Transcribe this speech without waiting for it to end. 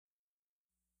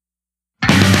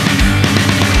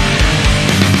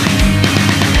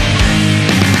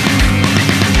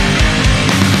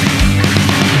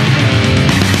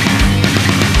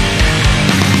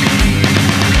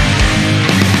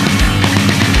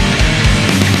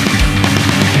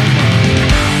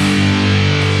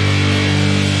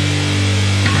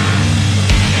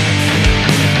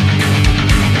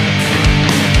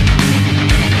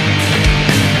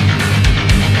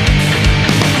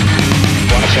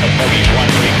Bogies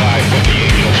 135, with the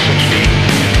Angel 60.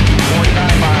 49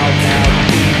 miles now,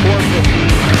 speed 450,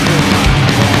 2 miles,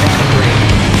 going down the green.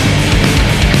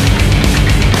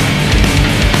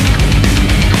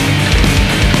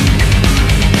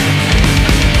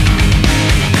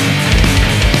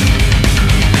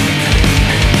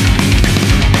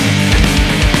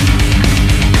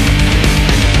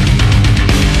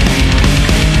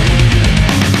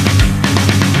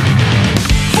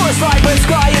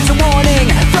 Sky is a warning,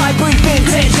 fly breathing,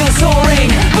 tension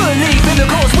soaring. Believe in the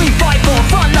cause we fight for.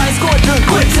 Frontline squadron,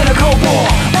 quips in a cold war.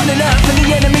 On alert for the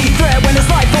enemy threat. When it's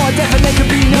life or death and there can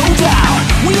be no doubt.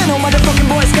 We are no motherfucking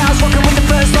Boy Scouts, rocking with the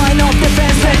first line of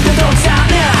defense. Let the dogs out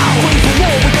now. Waiting for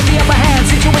war, we got the upper hand.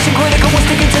 Situation critical, we're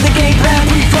sticking to the game plan.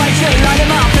 We fight straight, line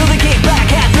them out, fill the gate back.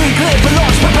 Hat 3 clear for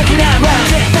launch, we're breaking that round.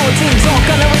 Jet 14's all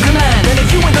gunner in command. And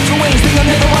if you ain't got your wings, then you'll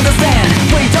never understand.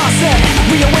 Radar set,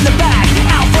 we are in the back.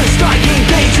 Out for a strike,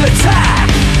 engage, attack.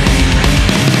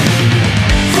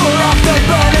 For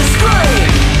Afterburner scream.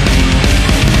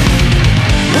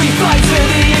 We fight to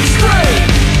the extreme.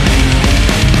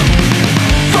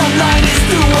 Frontline is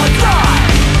do or die.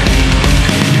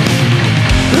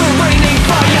 We're raining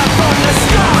fire from the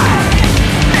sky.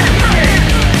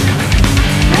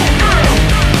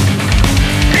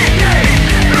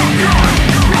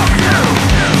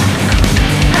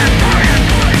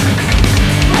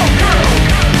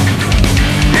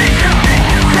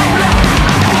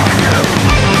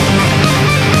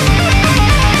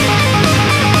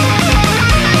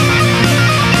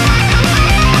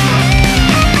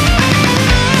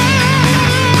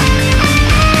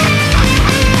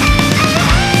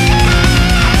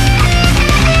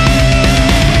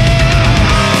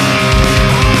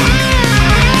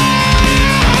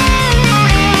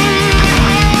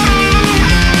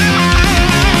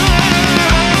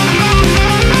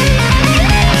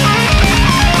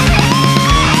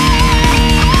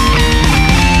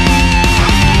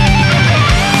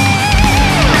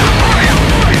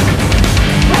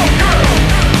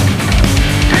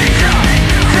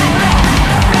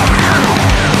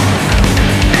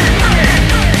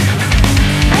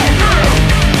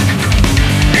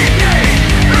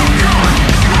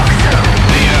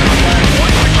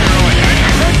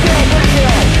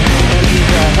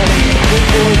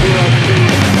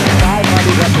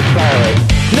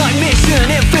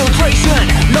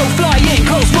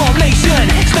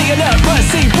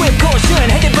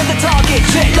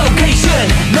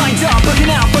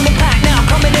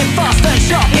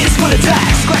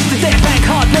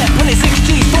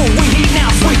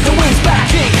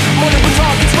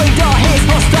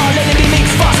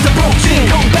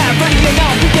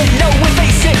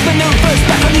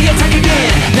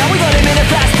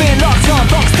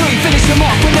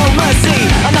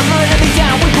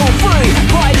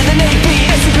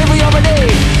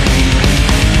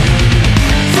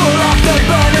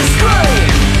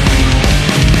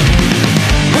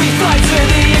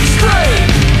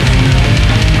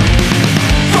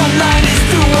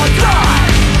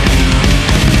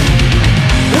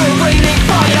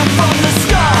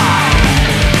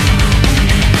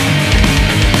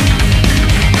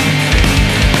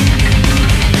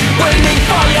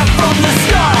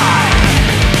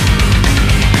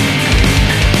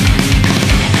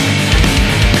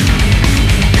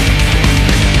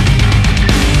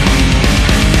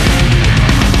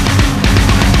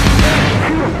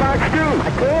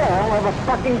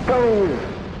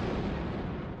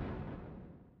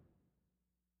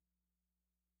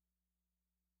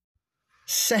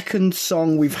 Second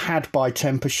song we've had by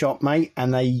Tempashot, mate,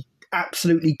 and they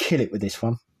absolutely kill it with this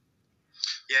one.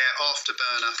 Yeah,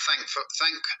 Afterburner.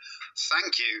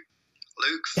 Thank you,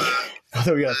 Luke, for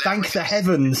thank the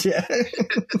heavens. Yeah,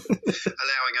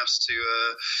 allowing us to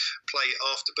play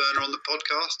Afterburner on the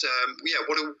podcast.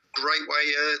 What a great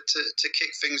way to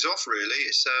kick things off. Really,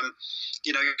 it's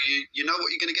you know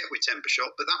what you're going to get with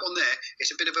Tempashot, but that one there,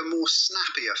 it's a bit of a more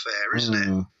snappy affair, isn't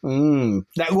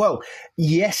it? Well,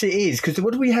 yes, it is. Because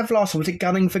what did we have last time? Was it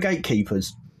Gunning for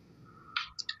Gatekeepers?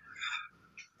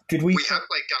 Did we? We have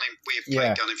played Gunning. We've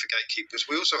played Gunning for Gatekeepers.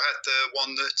 We also had the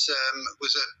one that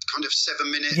was a kind of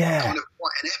 7-minute, kind of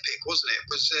quite an epic, wasn't it? It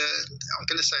was I'm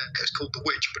going to say it was called The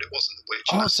Witch, but it wasn't The Witch.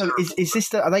 Oh, so is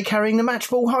this? Are they carrying the match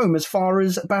ball home as far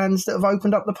as bands that have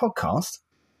opened up the podcast?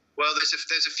 Well, there's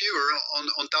a few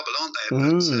on double, aren't there?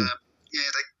 But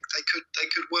they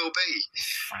could well be.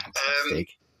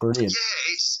 Fantastic, brilliant.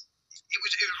 Yeah, it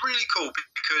was really cool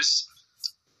because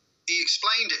he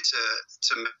explained it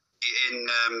to me in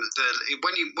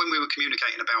when we were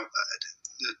communicating about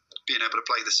being able to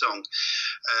play the song.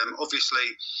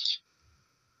 Obviously,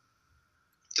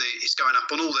 it's going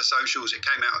up on all their socials. It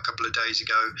came out a couple of days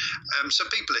ago. So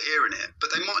people are hearing it,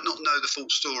 but they might not know the full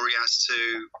story as to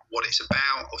what it's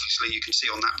about. Obviously, you can see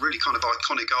on that really kind of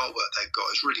iconic artwork they've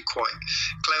got. It's really quite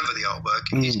clever, the artwork.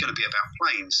 It's going to be about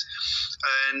planes.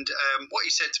 And what he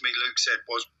said to me, Luke said,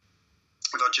 was,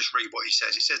 if I just read what he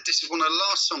says, he said, "This is one of the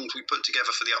last songs we put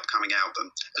together for the upcoming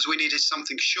album, as we needed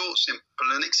something short,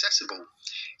 simple and accessible.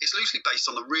 It's loosely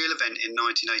based on the real event in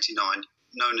 1989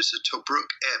 known as the Tobruk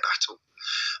Air Battle.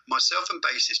 Myself and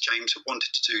bassist James have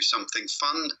wanted to do something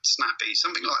fun, snappy,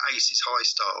 something like Ace's High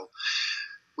style.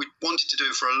 We wanted to do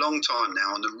it for a long time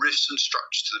now, and the riffs and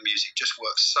structure to the music just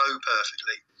works so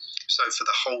perfectly. So for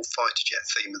the whole fighter jet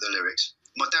theme of the lyrics.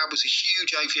 My dad was a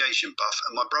huge aviation buff,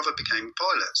 and my brother became a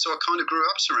pilot, so I kind of grew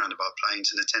up surrounded by planes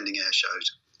and attending air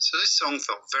shows. So this song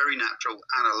felt very natural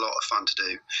and a lot of fun to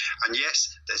do. And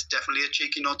yes, there's definitely a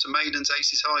cheeky nod to Maiden's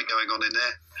Ace's High going on in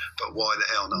there, but why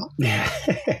the hell not?"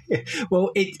 Yeah.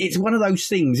 Well, it's one of those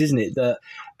things, isn't it, that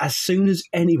as soon as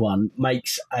anyone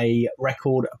makes a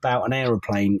record about an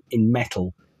aeroplane in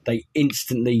metal, they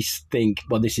instantly think,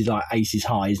 well, this is like Ace's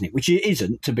High, isn't it? Which it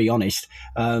isn't, to be honest.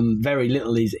 Very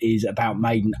little is about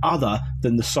Maiden, other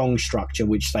than the song structure,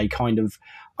 which they kind of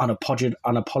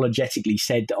unapologetically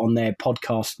said on their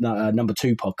podcast, number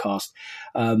 2 podcast,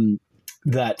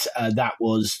 that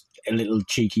was a little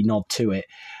cheeky nod to it.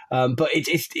 But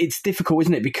it's difficult,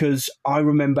 isn't it? Because I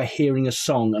remember hearing a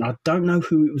song, and I don't know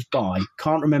who it was by,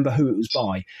 can't remember who it was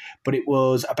by, but it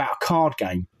was about a card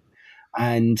game.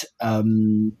 And all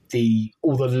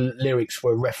the lyrics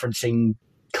were referencing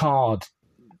card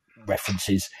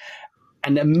references.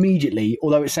 And immediately,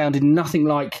 although it sounded nothing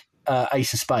like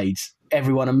Ace of Spades,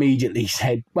 everyone immediately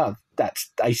said, well,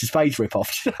 that's Ace of Spades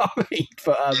ripoff. You know what I mean?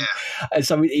 But and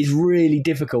so it's really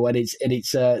difficult, and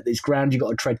it's ground you've got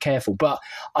to tread careful. But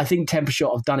I think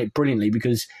Tempashot have done it brilliantly,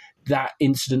 because that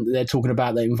incident that they're talking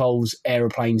about that involves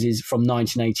aeroplanes is from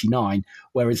 1989,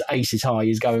 whereas Ace's High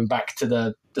is going back to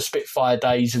the Spitfire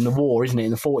days and the war, isn't it, in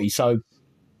the 40s, so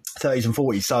 30s and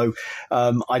 40s. So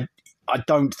I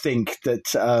don't think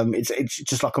that it's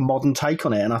just like a modern take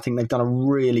on it, and I think they've done a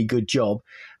really good job.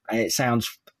 And it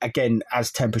sounds, again,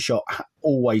 as Tempashot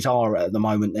always are at the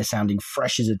moment, they're sounding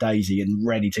fresh as a daisy and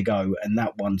ready to go, and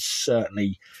that one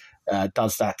certainly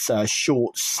does that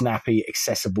short, snappy,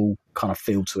 accessible kind of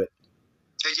feel to it.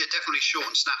 Yeah, definitely short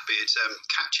and snappy. It's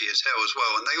catchy as hell as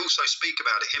well. And they also speak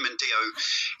about it, him and Dio,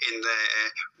 in their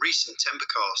recent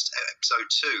Tempacast episode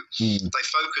 2. They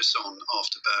focus on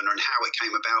Afterburner and how it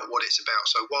came about, what it's about.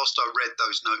 So whilst I read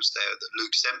those notes there that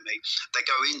Luke sent me, they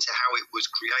go into how it was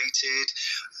created,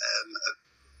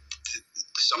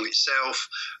 the song itself,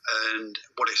 and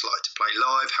what it's like to play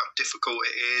live, how difficult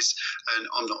it is. And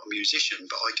I'm not a musician,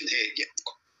 but I can hear,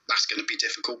 that's going to be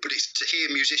difficult. But it's to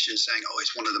hear musicians saying, oh,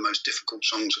 it's one of the most difficult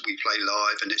songs that we play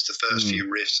live, and it's the first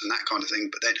few riffs and that kind of thing.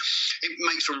 But then it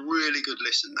makes for a really good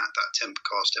listen, that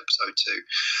Tempacast episode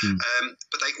 2.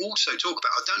 But they also talk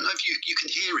about, I don't know if you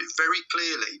can hear it very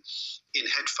clearly in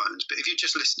headphones, but if you're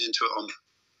just listening to it on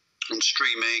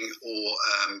streaming or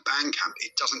Bandcamp,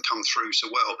 it doesn't come through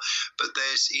so well. But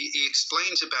he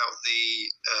explains about the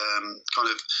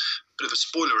kind of bit of a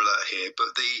spoiler alert here,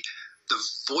 but the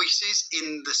voices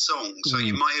in the song. So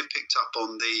you may have picked up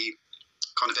on the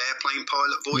kind of airplane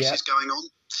pilot voices going on.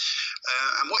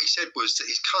 And what he said was that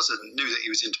his cousin knew that he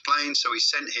was into planes, so he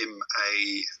sent him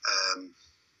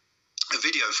a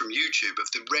video from YouTube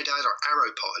of the Red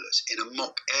Arrow pilots in a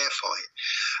mock air fight,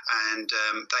 and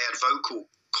they had vocal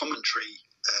commentary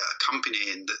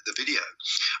accompanying the video,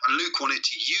 and Luke wanted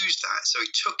to use that, so he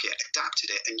took it, adapted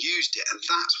it and used it, and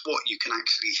that's what you can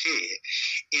actually hear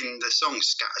in the song,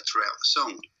 scattered throughout the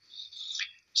song.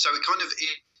 So it kind of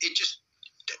it just,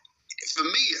 for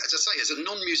me, as I say, as a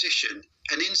non-musician,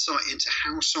 an insight into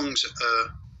how songs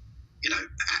are,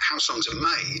 how songs are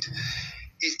made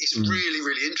is really,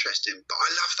 really interesting. But I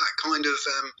love that kind of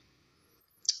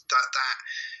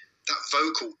that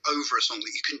vocal over a song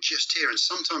that you can just hear, and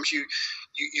sometimes you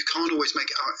can't always make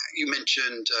it out. You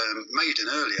mentioned Maiden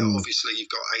earlier. Obviously,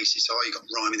 you've got Ace's High, you've got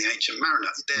Rime in the Ancient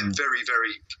Mariner. They're very,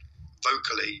 very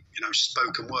vocally,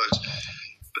 spoken words.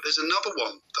 But there's another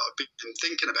one that I've been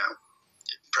thinking about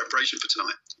in preparation for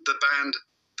tonight. The band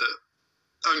that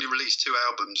only released 2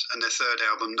 albums, and their third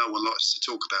album no one likes to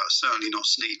talk about, certainly not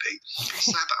Sneepy.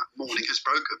 Sabbath, Morning Has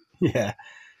Broken. Yeah.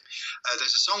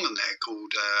 There's a song on there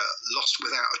called Lost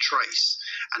Without a Trace,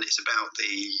 and it's about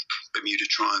the Bermuda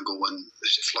Triangle and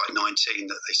Flight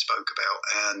 19 that they spoke about,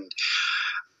 and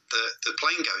the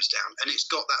plane goes down, and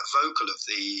it's got that vocal of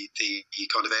the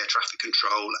kind of air traffic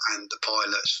control and the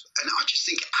pilots, and I just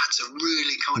think it adds a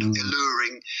really kind of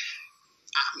alluring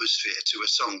atmosphere to a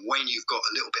song when you've got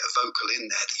a little bit of vocal in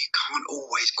there that you can't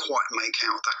always quite make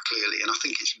out that clearly. And I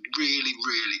think it's really,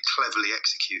 really cleverly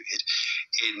executed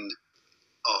in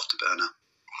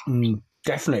Afterburner.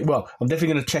 Definitely. Well, I'm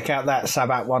definitely going to check out that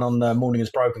Sabbath one on the Morning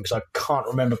Is Broken, because I can't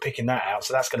remember picking that out.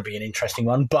 So that's going to be an interesting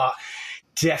one. But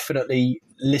definitely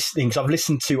listening, because I've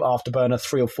listened to Afterburner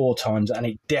 3 or 4 times, and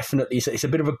it definitely it's a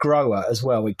bit of a grower as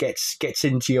well. It gets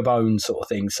into your bones, sort of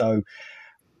thing. So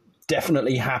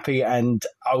definitely happy. And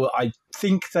I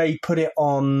think they put it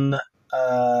on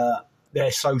their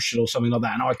social or something like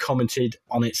that, and I commented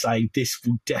on it saying this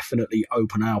will definitely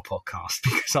open our podcast,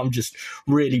 because I'm just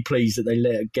really pleased that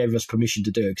they gave us permission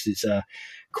to do it, because it's a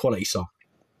quality song.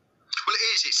 Well, it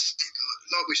is. It's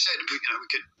like we said, we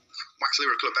could wax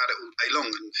lyrical about it all day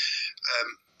long, and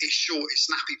it's short,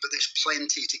 it's snappy, but there's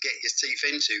plenty to get your teeth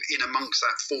into in amongst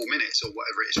that 4 minutes or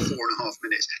whatever it is, 4.5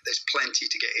 minutes. There's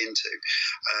plenty to get into,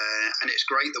 and it's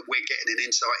great that we're getting an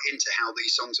insight into how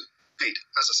these songs are made.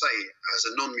 As I say, as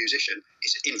a non-musician,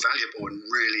 it's invaluable and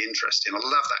really interesting. I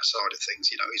love that side of things.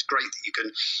 It's great that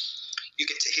you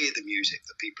get to hear the music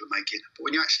that people are making, but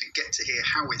when you actually get to hear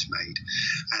how it's made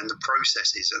and the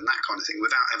processes and that kind of thing,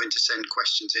 without having to send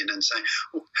questions in and say,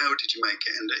 oh, how did you make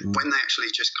it? And when they actually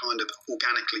just kind of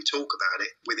organically talk about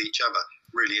it with each other,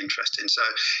 really interesting. So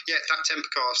yeah, that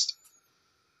Tempashot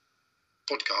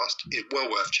podcast is well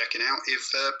worth checking out if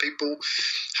people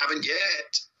haven't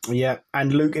yet. Yeah,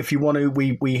 and Luke, if you want to,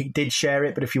 we did share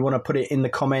it, but if you want to put it in the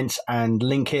comments and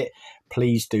link it,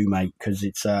 please do, mate, because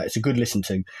it's a good listen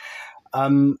to.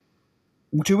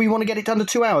 Do we want to get it done to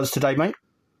 2 hours today, mate?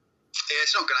 Yeah,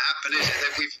 it's not going to happen, is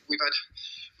it?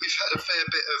 We've had a fair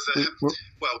bit of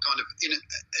kind of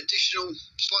additional,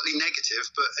 slightly negative,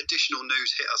 but additional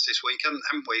news hit us this week, haven't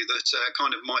we? That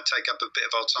kind of might take up a bit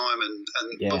of our time,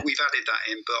 but we've added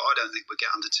that in. But I don't think we'll get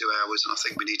under 2 hours, and I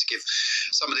think we need to give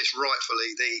some of this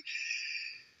rightfully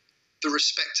the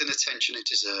respect and attention it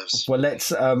deserves. Well,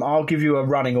 let's. I'll give you a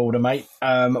running order, mate.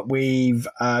 We've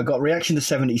got Reaction to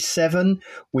 77.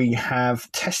 We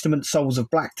have Testament Souls of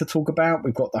Black to talk about.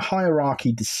 We've got The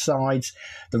Hierarchy Decides,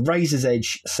 the Razor's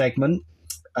Edge segment.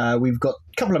 We've got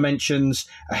a couple of mentions,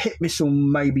 a hit missile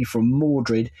maybe from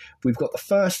Mordred. We've got the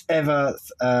first ever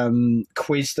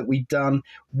quiz that we've done.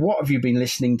 What have you been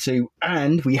listening to?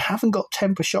 And we haven't got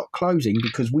Tempashot closing,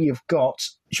 because we have got,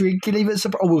 should we leave it as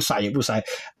a, we'll say it,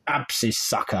 abscess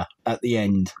sucker at the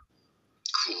end.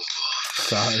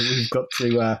 So we've got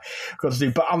to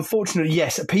do. But unfortunately,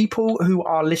 yes, people who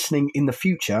are listening in the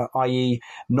future, i.e.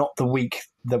 not the week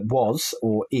that was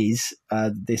or is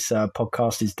this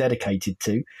podcast is dedicated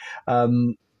to,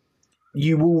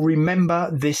 you will remember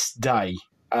this day.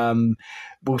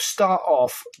 We'll start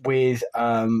off with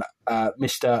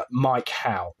Mr. Mike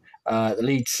Howe, the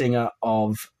lead singer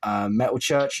of Metal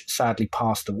Church, sadly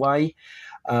passed away.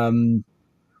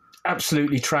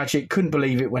 Absolutely tragic. Couldn't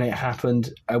believe it when it happened.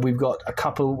 We've got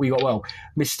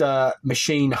Mr.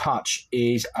 Machine Hutch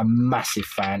is a massive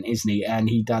fan, isn't he? And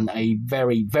he done a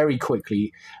very, very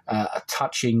quickly a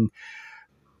touching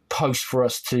post for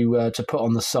us to put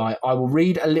on the site. I will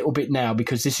read a little bit now,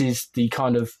 because this is the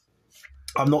kind of,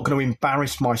 I'm not going to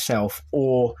embarrass myself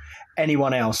or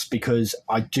anyone else, because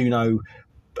I do know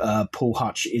Paul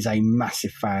Hutch is a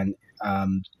massive fan.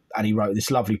 And he wrote this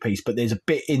lovely piece, but there's a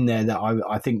bit in there that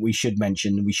I think we should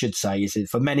mention, we should say, is that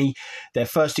for many, their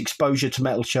first exposure to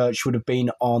Metal Church would have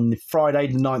been on Friday,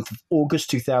 the 9th of August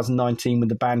 2019, when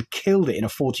the band killed it in a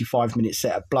 45-minute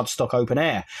set at Bloodstock Open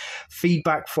Air.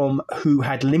 Feedback from who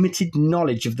had limited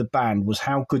knowledge of the band was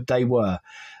how good they were.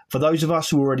 For those of us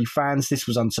who were already fans, this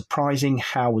was unsurprising.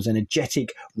 Howe was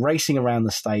energetic, racing around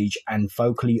the stage and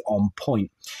vocally on point.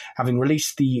 Having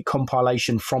released the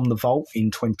compilation From the Vault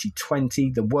in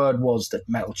 2020, the word was that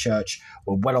Metal Church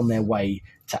were well on their way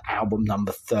to album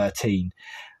number 13.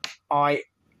 I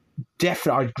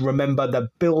remember the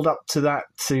build up to that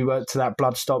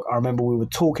Bloodstock. I remember we were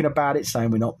talking about it,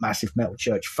 saying we're not massive Metal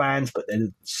Church fans, but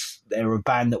they're a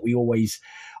band that we always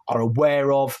are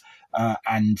aware of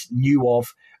and knew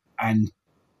of, and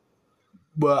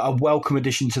were a welcome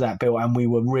addition to that bill, and we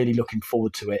were really looking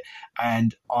forward to it.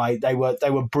 And they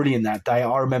were brilliant that day.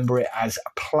 I remember it as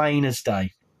plain as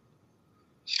day.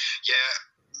 Yeah,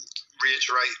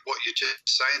 reiterate what you're just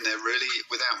saying there, really,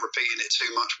 without repeating it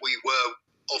too much. We were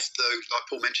of those, like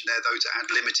Paul mentioned there, those that had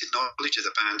limited knowledge of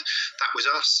the band. That was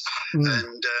us. And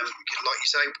like you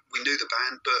say, we knew the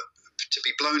band, but to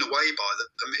be blown away by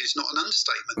them is not an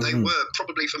understatement. They were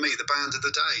probably, for me, the band of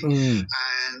the day.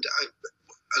 And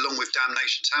along with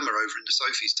Damnation's Hammer over in the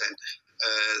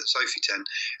Sophie tent,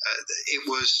 it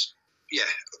was,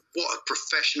 what a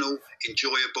professional,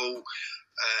 enjoyable,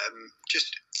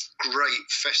 Just great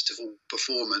festival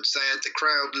performance. They had the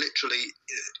crowd literally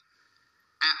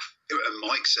and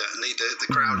Mike certainly,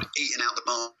 the crowd eating out the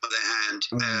palm of their hand,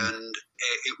 and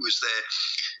it was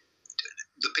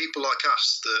the people like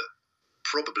us that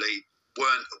probably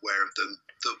weren't aware of them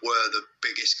that were the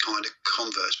biggest kind of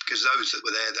converts, because those that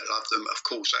were there that loved them, of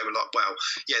course, they were like, well,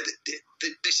 yeah,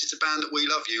 this is a band that we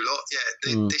love, you lot.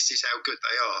 Yeah, this is how good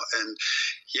they are. And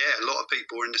yeah, a lot of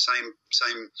people were in the same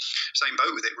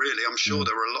boat with it, really. I'm sure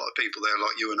there were a lot of people there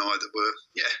like you and I that were,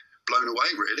 blown away,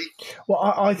 really. Well,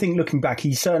 I think looking back,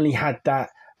 he certainly had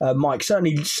that. Mike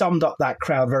certainly summed up that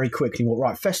crowd very quickly. Well,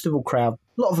 right, festival crowd,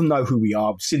 a lot of them know who we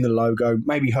are, seen the logo,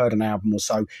 maybe heard an album or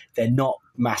so. They're not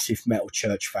massive Metal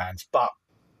Church fans, but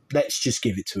let's just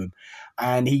give it to him.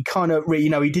 And he kind of, he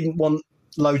didn't want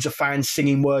loads of fans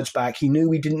singing words back. He knew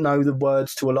we didn't know the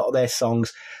words to a lot of their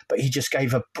songs, but he just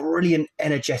gave a brilliant,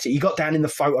 energetic. He got down in the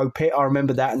photo pit, I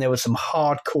remember that, and there were some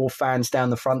hardcore fans down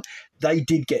the front. They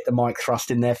did get the mic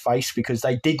thrust in their face because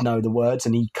they did know the words,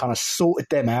 and he kind of sorted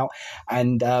them out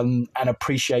and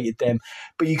appreciated them.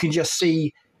 But you can just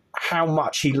see how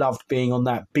much he loved being on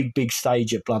that big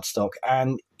stage at Bloodstock.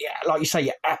 And yeah, like you say,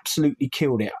 you absolutely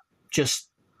killed it. Just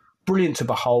brilliant to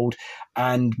behold,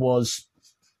 and was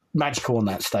magical on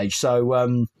that stage.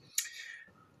 So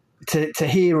to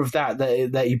hear of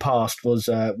that he passed was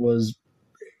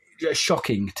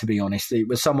shocking, to be honest. It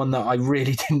was someone that I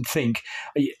really didn't think,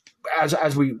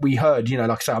 as we heard, like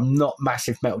I say, I'm not a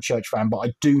massive Metal Church fan, but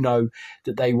I do know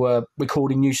that they were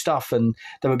recording new stuff and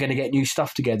they were going to get new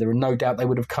stuff together, and no doubt they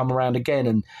would have come around again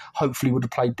and hopefully would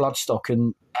have played Bloodstock,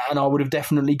 and I would have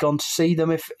definitely gone to see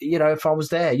them if I was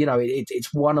there.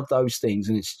 It's one of those things,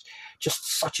 and it's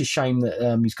just such a shame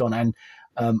that he's gone. And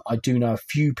I do know a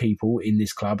few people in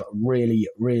this club really,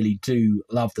 really do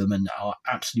love them and are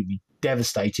absolutely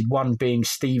devastated. One being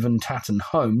Stephen Tatton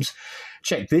Holmes.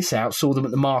 Check this out. Saw them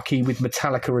at the Marquee with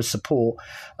Metallica as support,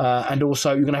 and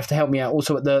also you're going to have to help me out.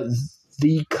 Also at the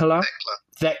Thekla.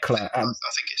 I think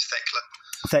it's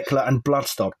Thekla and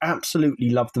Bloodstock.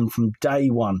 Absolutely loved them from day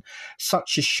one.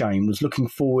 Such a shame. Was looking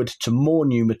forward to more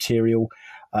new material.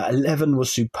 11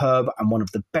 was superb and one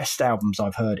of the best albums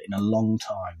I've heard in a long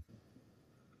time.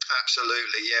 Absolutely,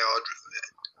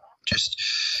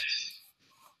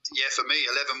 for me,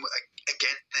 11,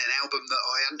 again, an album that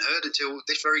I hadn't heard until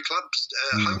this very club's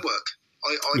homework.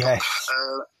 I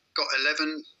got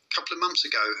 11 a couple of months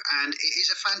ago, and it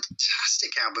is a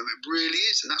fantastic album. It really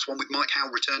is, and that's one with Mike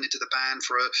Howe returning to the band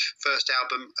for a first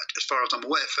album, as far as I'm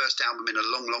aware, first album in a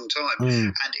long, long time.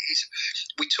 And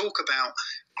we talk about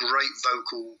great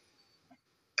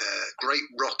great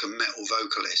rock and metal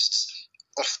vocalists.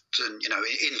 Often,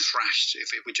 in thrash,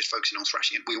 if we're just focusing on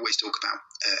thrashing, we always talk about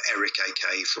Eric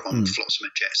A.K. from Flotsam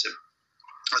and Jetsam.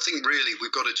 I think really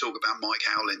we've got to talk about Mike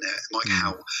Howe in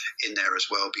there as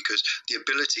well, because the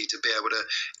ability to be able to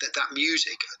that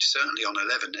music, certainly on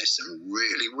 11, there's some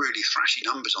really, really thrashy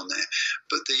numbers on there,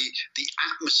 but the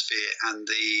atmosphere and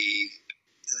the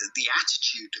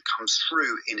attitude that comes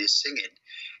through in his singing,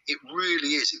 it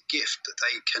really is a gift that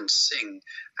they can sing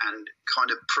and kind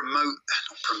of convey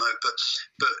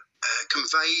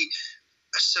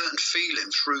a certain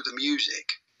feeling through the music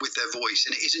with their voice.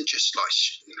 And it isn't just like,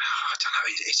 I don't know,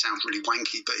 it sounds really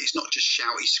wanky, but it's not just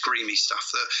shouty, screamy stuff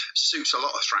that suits a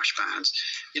lot of thrash bands.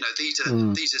 These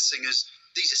are singers.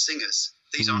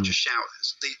 These aren't just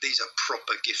shouters. These are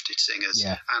proper gifted singers.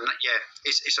 Yeah. And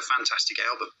it's a fantastic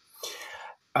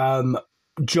album.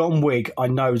 John Wigg, I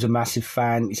know, is a massive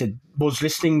fan. He said, was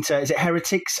listening to, is it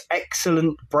Heretics?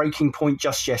 Excellent Breaking Point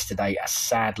just yesterday. A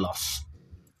sad loss.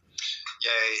 Yeah,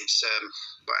 it's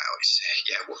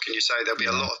what can you say? There'll be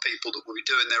a lot of people that will be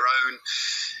doing their own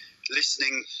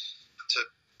listening to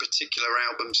particular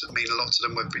albums that mean a lot to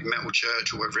them, whether it be Metal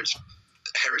Church or whether it's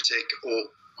Heretic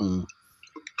or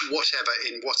whatever,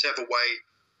 in whatever way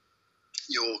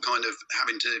you're kind of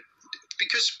having to.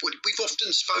 Because we've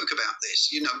often spoke about this,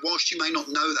 whilst you may not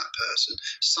know that person,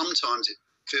 sometimes it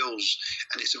feels,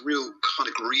 and it's a real kind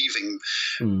of grieving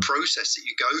process that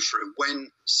you go through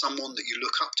when someone that you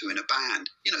look up to in a band,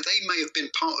 they may have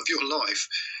been part of your life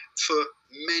for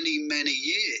many, many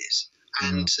years,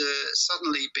 and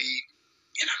suddenly be,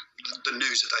 the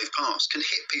news that they've passed can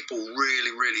hit people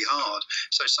really, really hard.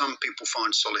 So some people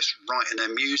find solace writing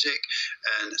their music,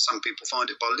 and some people find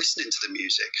it by listening to the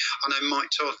music. I know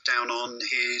Mike Todd down on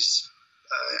his,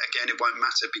 again, it won't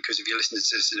matter because if you're listening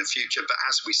to this in the future, but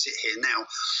as we sit here now,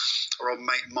 our old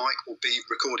mate Mike will be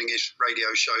recording his radio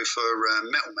show for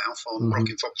Metal Mouth on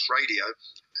Rockin' Fox Radio,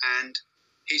 and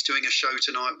he's doing a show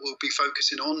tonight. We'll be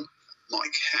focusing on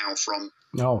Mike Howe from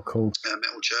cool.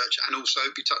 Metal Church, and also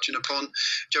be touching upon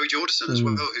Joey Jordison as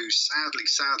well, who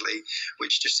sadly,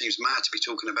 which just seems mad to be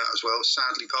talking about as well,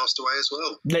 sadly passed away as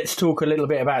well. Let's talk a little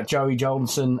bit about Joey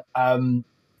Jordison.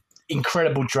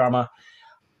 Incredible drummer.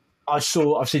 I've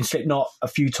seen Slipknot a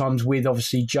few times with,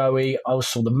 obviously, Joey. I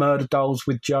also saw the Murder Dolls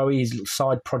with Joey, his little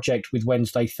side project with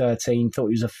Wednesday 13. Thought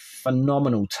he was a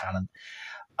phenomenal talent.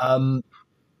 And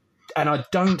I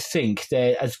don't think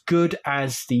they're as good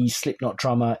as the Slipknot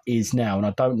drummer is now, and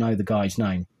I don't know the guy's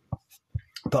name,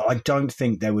 but I don't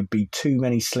think there would be too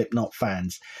many Slipknot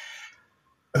fans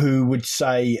who would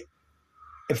say,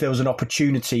 if there was an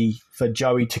opportunity for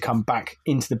Joey to come back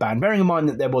into the band, bearing in mind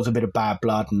that there was a bit of bad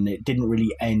blood and it didn't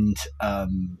really end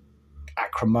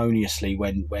acrimoniously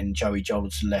when Joey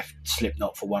Jordison left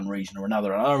Slipknot for one reason or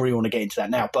another. And I don't really want to get into that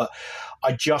now, but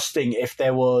I just think if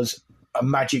there was a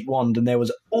magic wand and there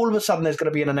was all of a sudden there's going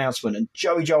to be an announcement and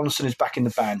Joey Jordison is back in the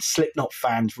band, Slipknot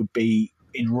fans would be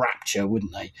in rapture,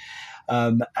 wouldn't they?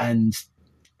 And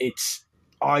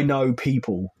I know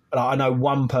people, I know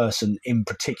one person in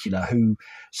particular who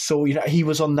saw, he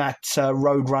was on that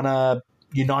Roadrunner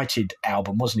United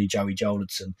album, wasn't he, Joey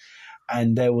Jordison?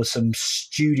 And there was some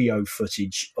studio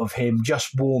footage of him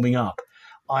just warming up.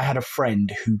 I had a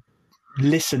friend who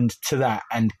listened to that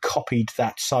and copied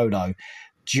that solo,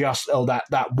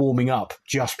 that warming up,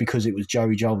 just because it was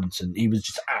Joey Jordison. He was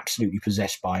just absolutely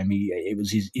possessed by him. It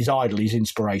was his idol, his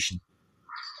inspiration.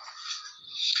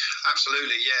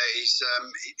 Absolutely, yeah.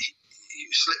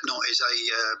 Slipknot is a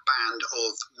band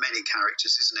of many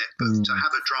characters, isn't it? But to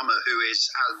have a drummer who is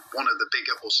one of the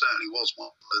bigger, or certainly was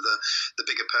one of the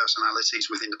bigger personalities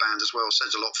within the band as well,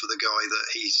 says a lot for the guy that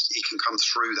he can come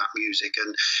through that music.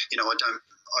 And I'm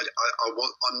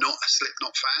not a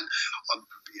Slipknot fan. I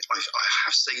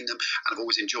have seen them, and I've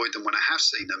always enjoyed them when I have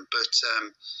seen them. But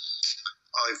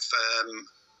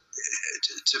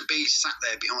to be sat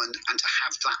there behind and to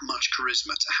have that much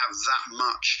charisma, to have that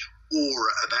much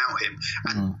aura about him,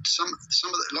 and some of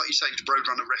the, like you say,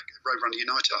 Roadrunner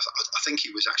United, I think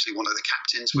he was actually one of the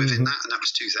captains within that, and that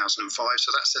was 2005.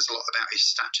 So that says a lot about his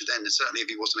stature then. And certainly,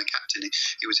 if he wasn't a captain,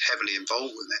 he was heavily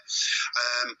involved with it.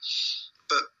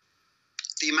 But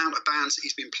the amount of bands that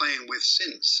he's been playing with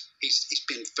since, he's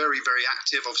been very, very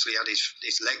active. Obviously, he had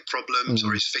his leg problems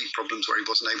or his feet problems where he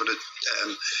wasn't able to,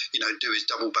 do his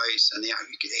double bass, and he had to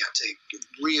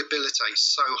rehabilitate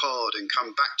so hard and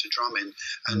come back to drumming.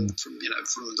 And from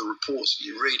the reports that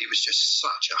you read, he was just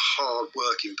such a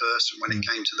hard-working person when it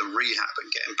came to the rehab and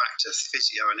getting back to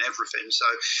physio and everything. So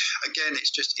again,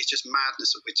 it's just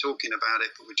madness that we're talking about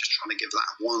it, but we're just trying to give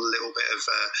that one little bit of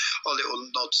a little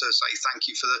nod to say thank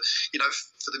you for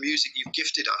the music you've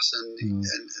gifted us, and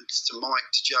to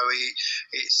Mike, to Joey,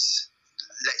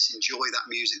 let's enjoy that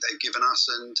music they've given us,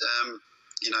 and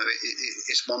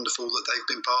it's wonderful that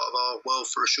they've been part of our world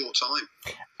for a short time.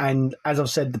 And as I've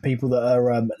said, the people that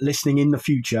are listening in the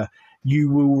future,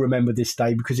 you will remember this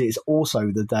day, because it is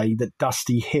also the day that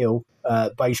Dusty Hill,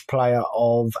 bass player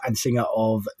and singer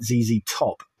of ZZ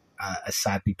Top, has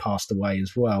sadly passed away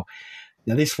as well.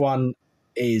 Now, this one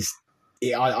is,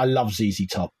 I love ZZ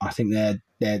Top. I think they're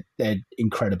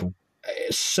incredible.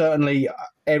 Certainly,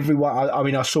 everyone. I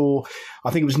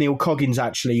think it was Neil Coggins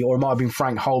actually, or it might have been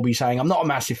Frank Holby saying, "I'm not a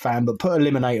massive fan, but put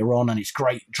Eliminator on, and it's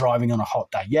great driving on a hot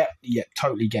day." Yeah,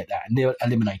 totally get that.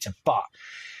 Eliminator, but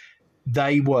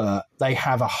they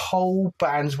have a whole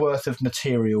band's worth of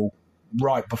material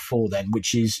right before then,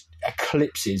 which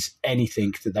eclipses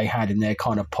anything that they had in their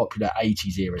kind of popular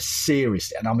 80s era.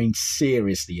 Seriously, and I mean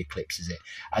seriously eclipses it,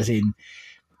 as in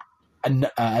an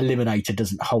Eliminator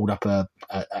doesn't hold up a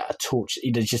torch.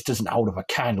 It just doesn't hold up a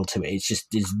candle to it.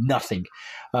 There's nothing.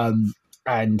 And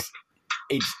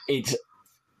it's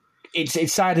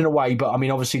sad in a way, but I mean,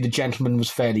 obviously the gentleman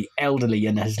was fairly elderly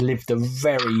and has lived a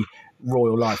very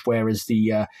royal life, whereas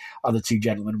the other two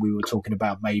gentlemen we were talking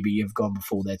about maybe have gone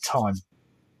before their time.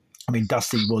 I mean,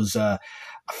 Dusty was a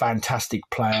fantastic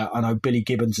player. I know Billy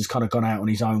Gibbons has kind of gone out on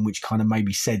his own, which kind of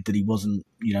maybe said that he wasn't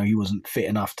fit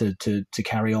enough to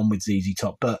carry on with ZZ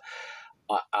Top. But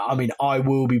I mean, I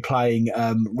will be playing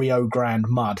Rio Grande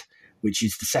Mud, which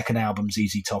is the second album,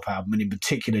 ZZ Top album, and in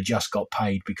particular Just Got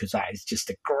Paid, because that is just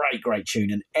a great, great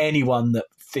tune. And anyone that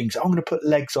thinks, I'm going to put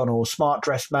Legs on, or Smart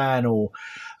Dressed Man, or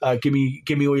Give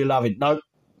Me All Your Lovin', no,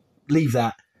 leave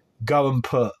that. Go and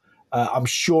put I'm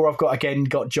sure I've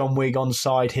got John Wigg on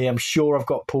side here. I'm sure I've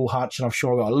got Paul Hutch, and I'm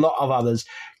sure I've got a lot of others.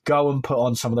 Go and put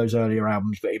on some of those earlier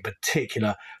albums, but in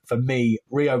particular, for me,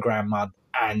 Rio Grande Mud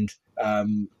and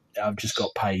I've Just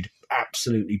Got Paid.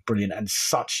 Absolutely brilliant, and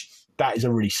that is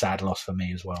a really sad loss for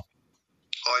me as well.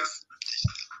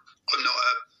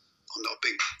 I'm I'm not a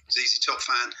big ZZ Top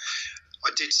fan. I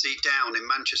did see Down in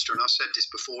Manchester, and I've said this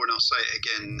before and I'll say it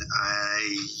again.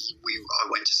 I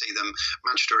went to see them,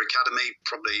 Manchester Academy,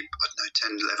 probably, I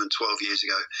don't know, 10, 11, 12 years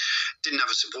ago. Didn't have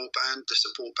a support band. The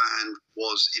support band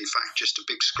was, in fact, just a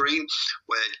big screen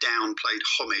where Down played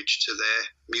homage to their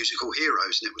musical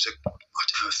heroes. And it was a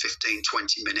 15,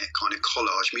 20-minute kind of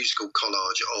musical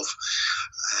collage of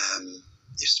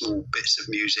small bits of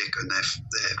music and their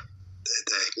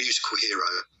musical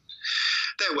hero.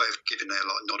 Their way of giving their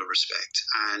nod of respect,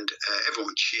 and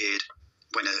everyone cheered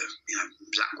when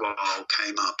Zakk Wylde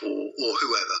came up or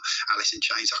whoever, Alice in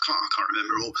Chains. I can't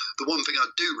remember all. The one thing I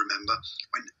do remember,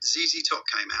 when ZZ Top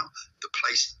came out, the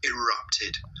place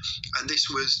erupted, and this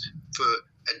was for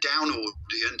a Down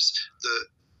audience that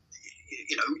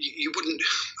you wouldn't.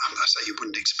 I say you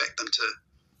wouldn't expect them to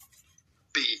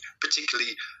be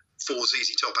particularly for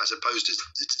ZZ Top as opposed to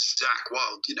Zakk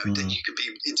Wylde, that you can be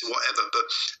into whatever, but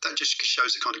that just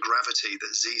shows the kind of gravity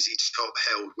that ZZ Top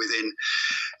held within,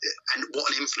 and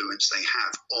what an influence they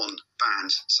have on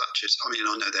bands such as, I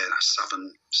know they're a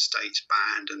Southern States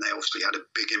band, and they obviously had a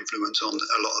big influence on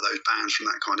a lot of those bands from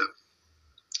that kind of,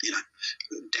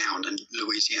 Down and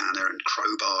Louisiana and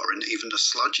Crowbar, and even the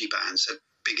sludgy bands had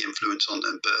big influence on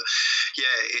them. But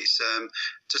yeah, it's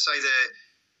to say that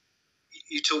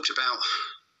you talked about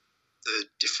the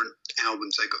different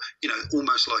albums they got,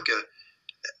 almost like a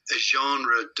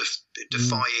genre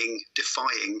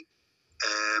defying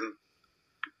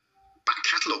back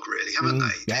catalogue, really, haven't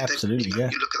they? Yeah, absolutely. You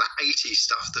look at that 80s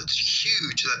stuff that's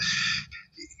huge. That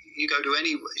you go to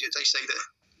they say that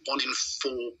 1 in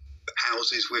 4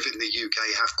 houses within the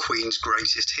UK have Queen's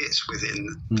greatest hits within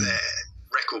their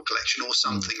record collection or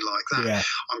something like that. Yeah.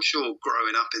 I'm sure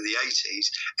growing up in the 80s,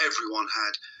 everyone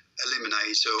had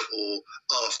Eliminator or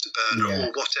Afterburner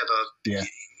or whatever. Yeah.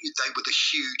 They were the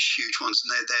huge ones,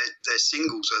 and their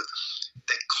singles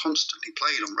they're constantly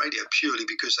played on radio purely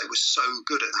because they were so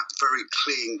good at that very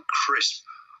clean, crisp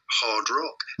hard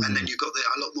rock. And then you've got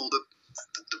a lot more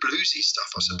the bluesy stuff,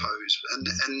 I suppose.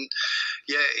 And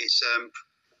yeah, it's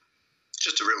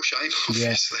just a real shame.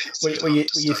 Obviously. Well,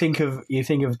 you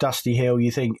think of Dusty Hill.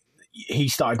 You think he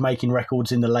started making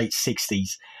records in the late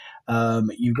 60s.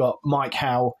 You've got Mike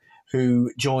Howe,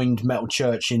 who joined Metal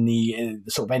Church in the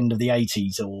sort of end of the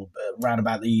 80s, or around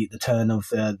about the turn of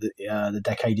the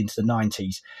decade into the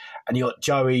 90s. And you got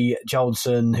Joey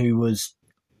Jolson, who was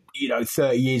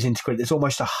 30 years into it. There's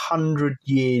almost 100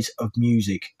 years of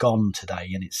music gone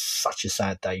today, and it's such a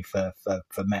sad day for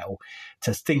metal.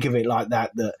 To think of it like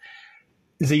that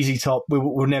ZZ Top,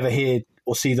 we'll never hear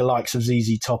or see the likes of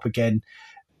ZZ Top again.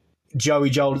 Joey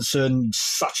Jolson,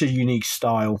 such a unique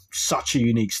style,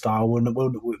 and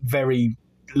we're very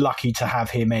lucky to have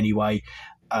him anyway.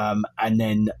 And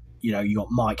then, you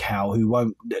got Mike Howe, who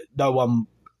I'm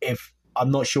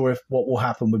not sure if what will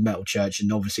happen with Metal Church,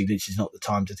 and obviously this is not the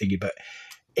time to think it, but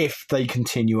if they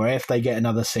continue or if they get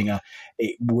another singer,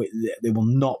 they will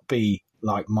not be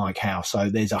like Mike Howe. So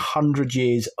there's 100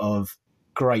 years of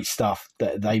great stuff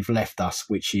that they've left us,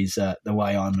 which is the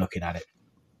way I'm looking at it.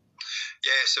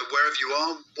 Yeah, so wherever you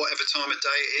are, whatever time of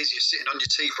day it is, you're sitting on your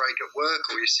tea break at work,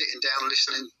 or you're sitting down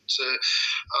listening to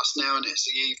us now and it's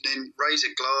the evening, raise a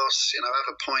glass,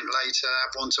 have a pint later,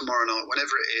 have one tomorrow night,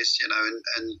 whenever it is,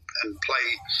 and play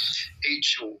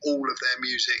each or all of their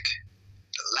music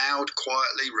loud,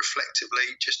 quietly, reflectively,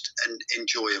 and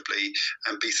enjoyably,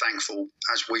 and be thankful,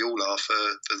 as we all are, for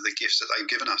the gifts that they've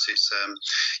given us. It's,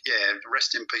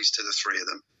 rest in peace to the three of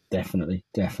them.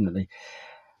 Definitely.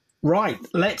 Right,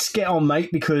 let's get on,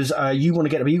 mate, because you want to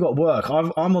get up. You got work.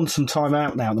 I'm on some time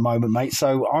out now at the moment, mate.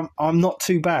 So I'm not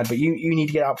too bad, but you need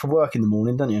to get up for work in the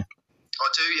morning, don't you? I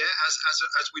do, yeah,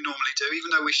 as we normally do.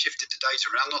 Even though we shifted the days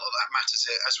around, not that matters,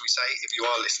 as we say, if you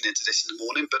are listening to this in the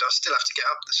morning. But I still have to get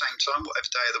up at the same time, whatever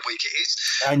day of the week it is.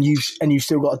 And you've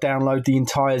still got to download the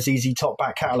entire ZZ Top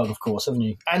back catalogue, of course, haven't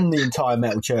you? And the entire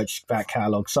Metal Church back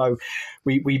catalogue. So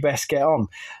we best get on.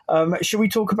 Shall we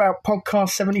talk about podcast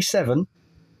 77?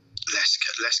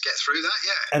 Let's get through that,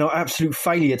 yeah. And our absolute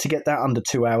failure to get that under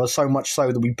 2 hours, so much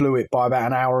so that we blew it by about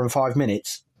an hour and 5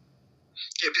 minutes.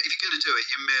 Yeah, but if you're going to do it,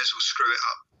 you may as well screw it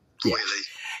up royally.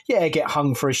 Yeah, get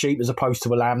hung for a sheep as opposed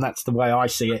to a lamb. That's the way I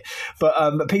see it.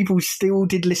 But people still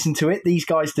did listen to it. These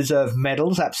guys deserve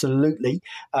medals, absolutely.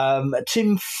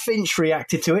 Tim Finch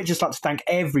reacted to it. Just like to thank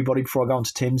everybody before I go on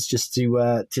to Tim's, just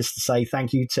to say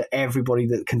thank you to everybody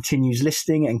that continues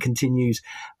listening and continues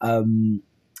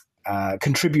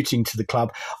contributing to the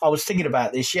club. I was thinking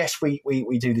about this. Yes, we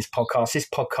do this podcast. This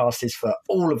podcast is for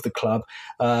all of the club.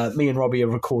 Me and Robbie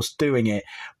are, of course, doing it.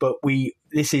 But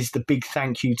this is the big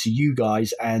thank you to you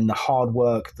guys and the hard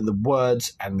work, the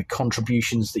words and the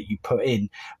contributions that you put in.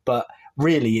 But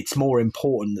really, it's more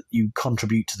important that you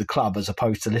contribute to the club as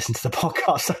opposed to listen to the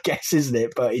podcast, I guess, isn't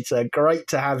it? But it's great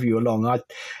to have you along.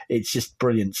 It's just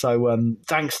brilliant. So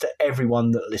thanks to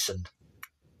everyone that listened.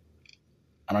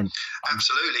 And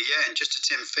absolutely, yeah. And just to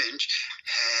Tim Finch,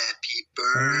 happy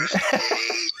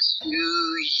birthday to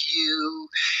you.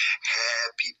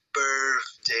 Happy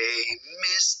birthday,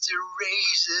 Mr.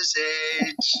 Razor's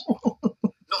Edge.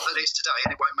 Not that it's today,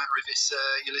 and it won't matter if it's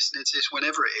you're listening to this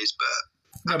whenever it is, but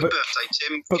happy birthday,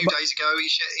 Tim. A few days ago,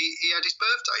 he had his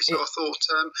birthday, so I thought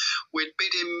we'd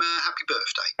bid him happy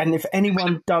birthday. And if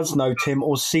anyone does know Tim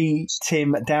or see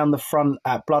Tim down the front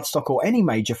at Bloodstock or any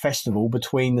major festival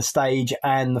between the stage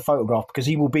and the photograph, because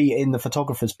he will be in the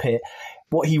photographer's pit,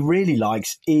 what he really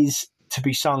likes is to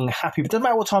be sung happy, but doesn't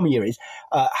matter what time of year it is,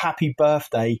 happy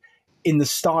birthday in the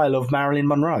style of Marilyn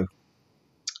Monroe.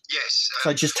 Yes.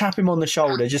 So just tap him on the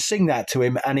shoulder, just sing that to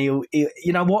him, and he'll you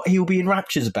know what? He'll be in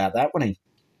raptures about that, won't he?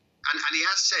 And he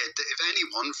has said that if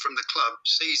anyone from the club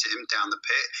sees him down the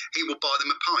pit, he will buy them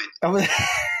a pint. He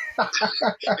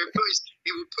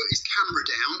will put his camera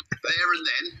down there and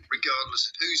then, regardless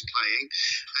of who's playing,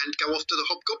 and go off to the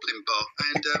Hobgoblin bar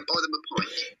and buy them a pint.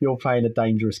 You're playing a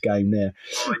dangerous game there.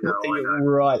 I know.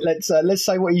 Right, let's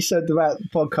say what you said about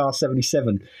podcast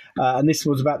 77, and this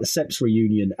was about the Seps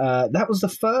reunion. That was the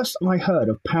first I heard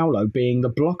of Paolo being the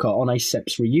blocker on a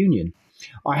Seps reunion.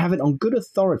 I have it on good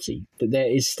authority that there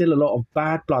is still a lot of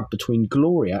bad blood between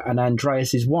Gloria and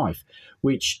Andreas's wife,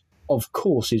 which, of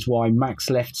course, is why Max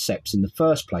left Seps in the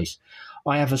first place.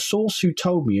 I have a source who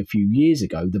told me a few years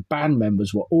ago the band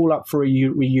members were all up for a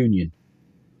reunion,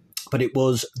 but it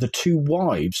was the two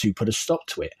wives who put a stop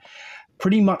to it.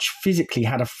 Pretty much physically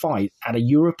had a fight at a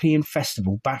European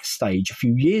festival backstage a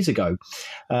few years ago.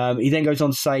 He then goes on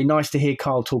to say, nice to hear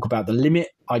Carl talk about The Limit.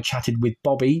 I chatted with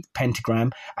Bobby,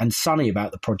 Pentagram, and Sonny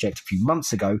about the project a few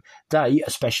months ago. They,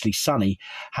 especially Sonny,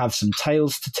 have some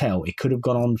tales to tell. It could have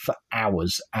gone on for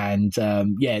hours. And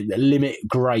The Limit,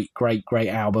 great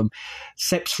album.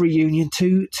 Seps reunion,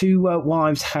 two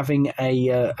wives having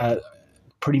a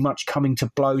pretty much coming to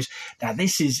blows. Now,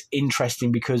 this is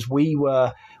interesting because we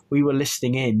were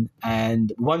listening in,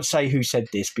 and we won't say who said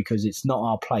this because it's not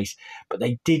our place, but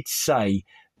they did say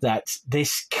that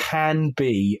this can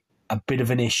be a bit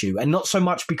of an issue, and not so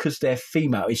much because they're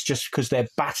female, it's just because they're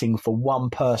batting for one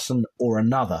person or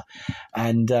another,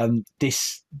 and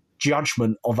this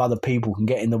judgment of other people can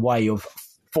get in the way of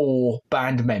four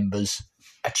band members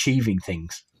achieving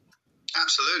things.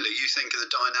 Absolutely. You think of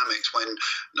the dynamics when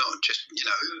not just,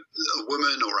 a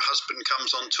woman or a husband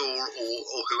comes on tour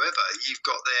or whoever, you've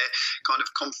got their kind of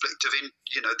conflict of,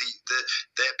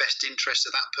 their best interest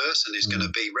of that person is going to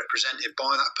be represented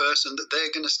by that person that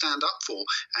they're going to stand up for.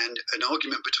 And an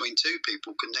argument between two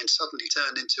people can then suddenly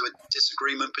turn into a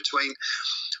disagreement between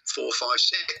 4, 5,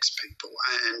 6 people.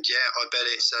 And I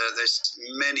bet there's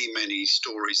many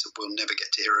stories that we'll never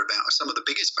get to hear about. Some of the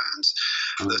biggest bands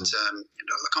that,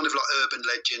 kind of like urban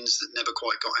legends that never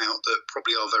quite got out that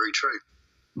probably are very true.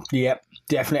 Yep,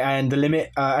 definitely. And The Limit,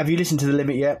 have you listened to The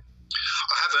Limit yet?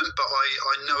 I haven't, but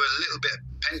I know a little bit of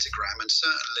Pentagram, and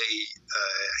certainly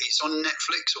it's on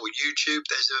Netflix or YouTube.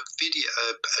 There's a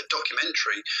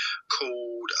documentary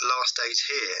called Last Days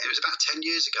Here. It was about 10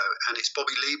 years ago, and it's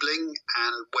Bobby Liebling,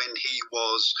 and when he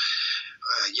was,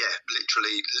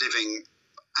 literally living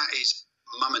at his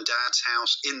mum and dad's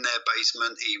house in their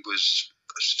basement. He was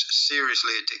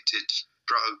seriously addicted to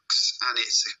drugs, and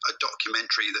it's a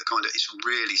documentary that kind of, it's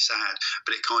really sad,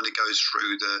 but it kind of goes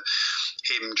through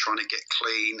him trying to get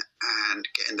clean and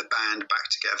getting the band back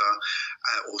together,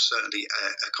 or certainly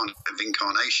a kind of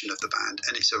incarnation of the band.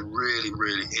 And it's a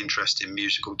really interesting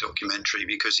musical documentary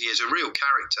because he is a real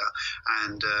character,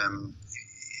 and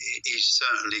he's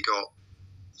certainly got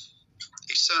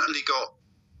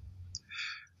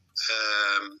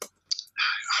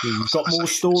We've got more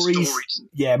stories.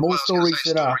 Yeah, more stories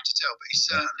than to tell, but he's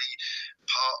certainly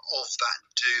part of that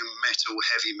doom metal,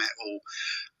 heavy metal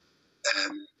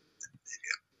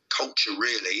culture,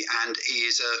 really, and he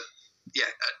is a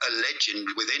legend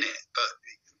within it. But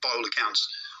by all accounts,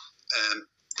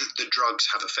 the drugs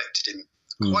have affected him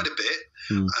quite a bit,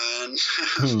 and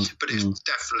but it's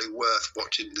definitely worth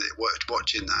watching.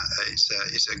 That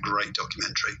it's a great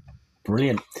documentary.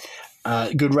 Brilliant.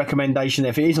 Good recommendation.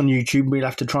 If it is on YouTube, we'll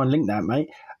have to try and link that, mate.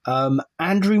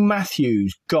 Andrew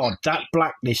Matthews, God, that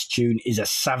Blacklist tune is a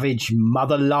savage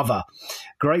mother lover.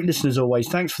 Great listeners always.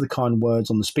 Thanks for the kind words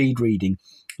on the speed reading.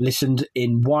 Listened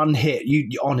in one hit. You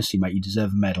honestly, mate, you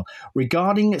deserve a medal.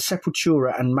 Regarding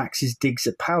Sepultura and Max's digs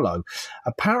at Paolo,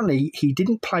 apparently he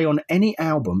didn't play on any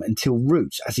album until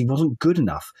Roots, as he wasn't good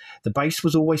enough. The bass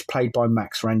was always played by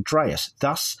Max or Andreas.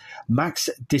 Thus, Max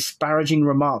disparaging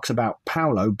remarks about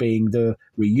Paolo being the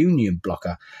reunion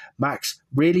blocker. Max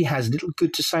really has little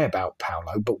good to say about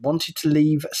Paolo, but wanted to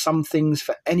leave some things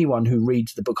for anyone who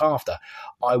reads the book after.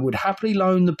 I would happily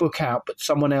loan the book out, but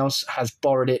someone else has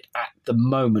borrowed it at the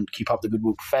moment. Keep up the good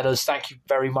work, fellas. Thank you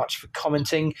very much for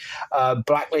commenting.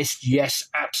 Blacklist, yes,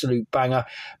 absolute banger.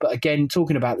 But again,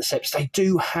 talking about the Seps, they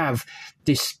do have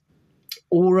this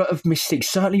aura of mystique,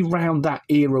 certainly around that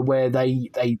era where they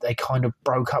kind of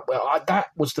broke up. Well, that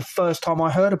was the first time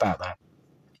I heard about that,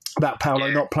 about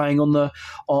Paolo not playing on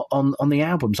the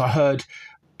albums. I heard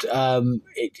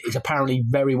it's apparently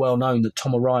very well known that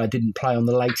Tom Araya didn't play on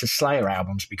the later Slayer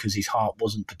albums because his heart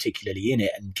wasn't particularly in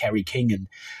it, and Kerry King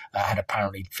had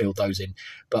apparently filled those in.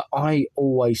 But I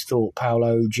always thought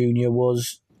Paolo Jr.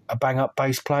 was a bang-up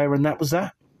bass player, and that was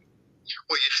that.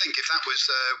 Well, you'd think if that was,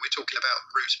 we're talking about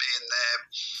Roots being their,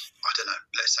 I don't know,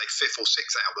 let's say 5th or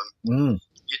 6th album,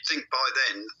 you'd think by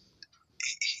then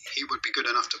he would be good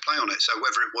enough to play on it. So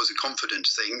whether it was a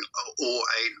confidence thing or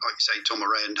a, like you say, Tom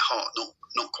Araya and heart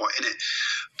not quite in it,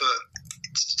 but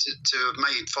to have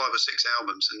made 5 or 6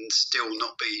 albums and still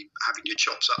not be having your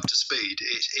chops up to speed,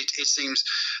 it seems,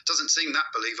 doesn't seem that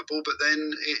believable. But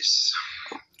then it's,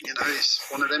 you know, it's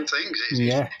one of them things.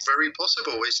 It's very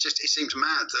possible. It's just, it seems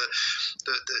mad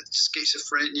that the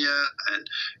schizophrenia, and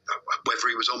whether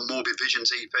he was on Morbid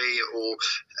Visions EP or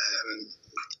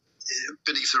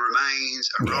Beneath the Remains,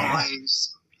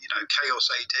 Arise, you know, Chaos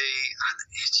AD, and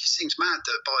it just seems mad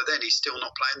that by then he's still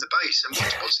not playing the bass. And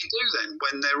what's he do then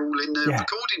when they're all in the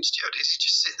recording studio? Does he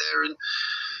just sit there and...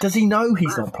 Does he know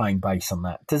he's not playing bass on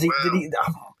that? Does he? Well, did he?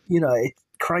 You know, it's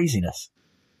craziness.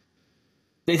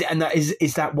 And that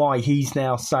is that why he's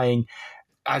now saying,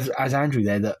 as Andrew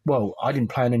there, that, well, I didn't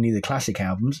play on any of the classic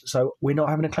albums, so we're not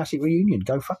having a classic reunion.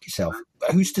 Go fuck yourself.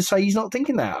 Who's to say he's not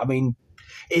thinking that? I mean,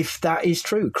 if that is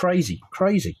true, crazy.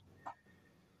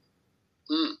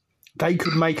 They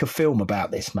could make a film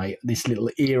about this, mate. This little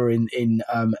era in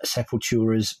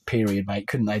Sepultura's period, mate,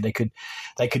 couldn't they? They could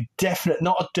definitely,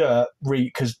 not a Dirt,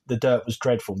 because the Dirt was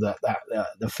dreadful. That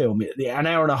the film, an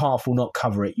hour and a half will not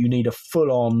cover it. You need a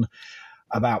full on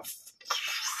about.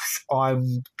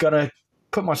 I'm gonna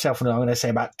put myself in. I'm gonna say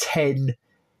about 10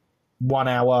 1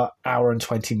 hour and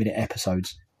 20-minute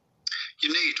episodes. You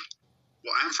need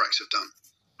what Anthrax have done.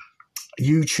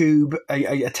 YouTube,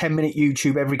 a 10-minute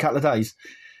YouTube every couple of days.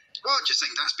 Well, I just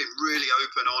think that's been really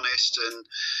open, honest, and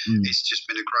it's just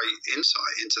been a great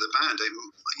insight into the band.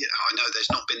 I know there's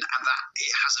not been that,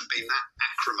 it hasn't been that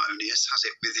acrimonious, has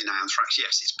it, within Anthrax?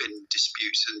 Yes, it's been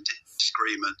disputes and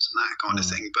disagreements and that kind of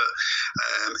thing, but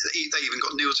they even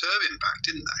got Neil Turbin back,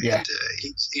 didn't they? Yeah.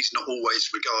 And he's not always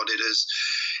regarded as,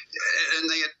 and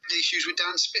they had issues with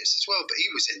Dan Spitz as well, but he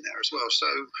was in there as well, so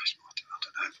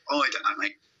I don't know,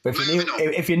 mate. But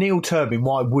if you're Neil Turbin,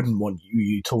 why wouldn't want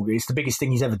you talking? It's the biggest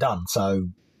thing he's ever done, so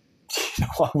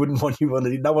I wouldn't want you on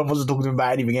it. No one wants to talk to him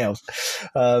about anything else.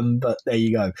 But there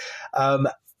you go.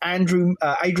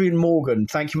 Adrian Morgan,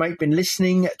 thank you, mate. Been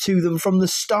listening to them from the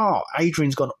start.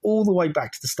 Adrian's gone all the way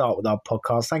back to the start with our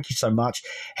podcast. Thank you so much.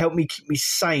 Helped me keep me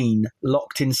sane,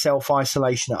 locked in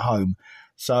self-isolation at home.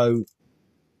 So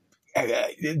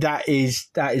that is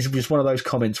just one of those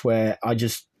comments where I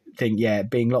just think,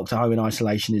 being locked at home in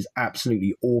isolation is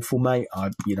absolutely awful, mate.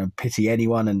 I pity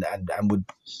anyone, and would.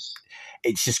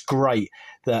 It's just great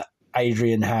that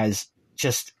Adrian has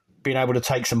just been able to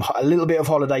take a little bit of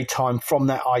holiday time from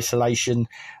that isolation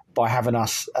by having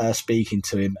us speaking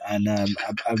to him. And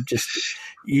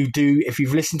you do, if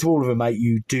you've listened to all of them, mate,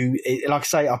 you do. Like I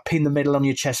say, I pin the medal on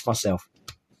your chest myself.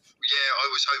 Yeah, I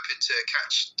was hoping to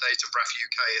catch Days of Wrath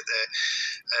UK at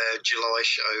their July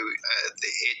show.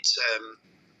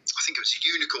 I think it was a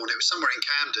Unicorn. It was somewhere in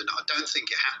Camden. I don't think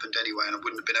it happened anyway, and I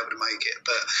wouldn't have been able to make it.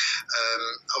 But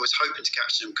I was hoping to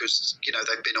catch them because,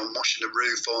 they've been on Moshing the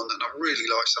Roof on, and I really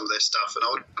like some of their stuff. And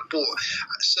I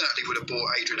certainly would have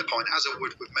bought Adrian a pint, as I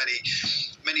would with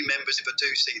many members if I do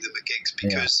see them at gigs,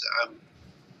 because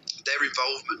their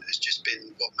involvement has just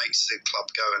been what makes the club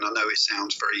go. And I know it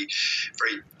sounds very,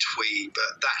 very twee,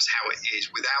 but that's how it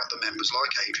is. Without the members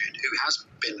like Adrian,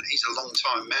 he's a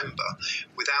long-time member,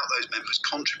 without those members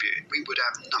contributing, we would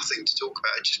have nothing to talk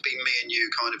about. It'd just be me and you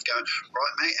kind of going,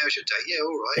 right, mate, how's your day? Yeah,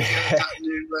 all right. Yeah, that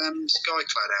new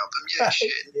Skyclad album. Yeah,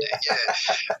 shit. Yeah.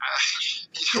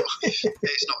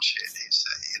 It's not shit. It's,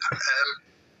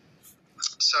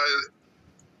 so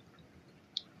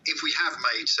if we have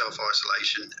made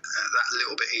self-isolation that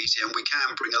little bit easier, and we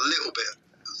can bring a little bit of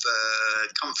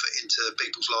comfort into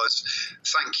people's lives,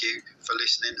 thank you for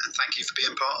listening, and thank you for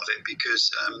being part of it,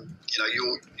 because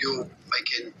you're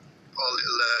making our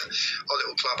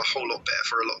little club a whole lot better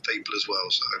for a lot of people as well.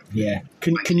 So yeah,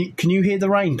 can you hear the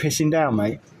rain pissing down,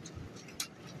 mate?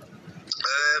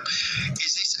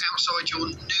 Is this outside your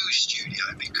new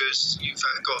studio? Because you've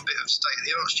got a bit of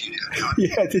state-of-the-art studio now.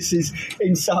 Yeah, this is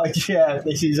inside. Yeah,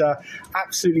 this is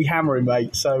absolutely hammering,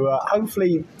 mate. So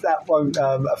hopefully that won't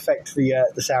affect the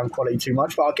sound quality too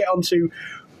much. But I'll get on to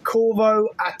Corvo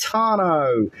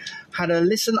Atano. Had a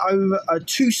listen over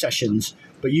 2 sessions,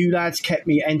 but you lads kept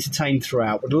me entertained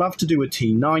throughout. Would love to do a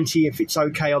T90. If it's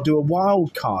okay, I'll do a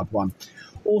wild card one.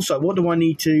 Also, what do I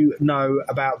need to know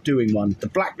about doing one? The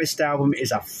Blacklist album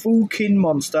is a fucking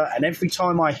monster, and every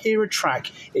time I hear a track,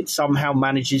 it somehow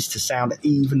manages to sound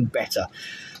even better.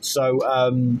 So,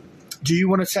 do you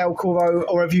want to tell Corvo,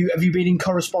 or have you been in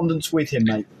correspondence with him,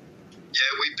 mate?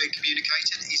 Yeah, we've been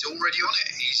communicating. He's already on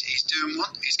it. He's doing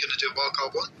one. He's going to do a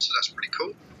wildcard one, so that's pretty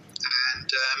cool.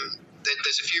 And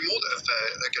there's a few more that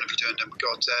are going to be doing them. We've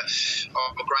got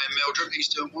our Graham Mildred, he's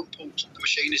doing one. Paul the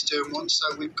Machine is doing one. So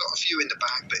we've got a few in the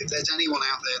bag. But if there's anyone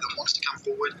out there that wants to come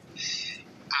forward,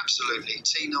 absolutely.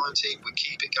 T90, we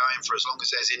keep it going for as long as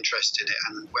there's interest in it.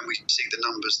 And when we see the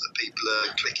numbers that people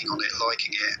are clicking on it,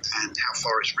 liking it, and how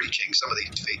far it's reaching some of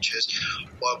these features,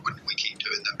 why wouldn't we keep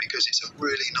doing them? Because it's a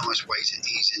really nice way to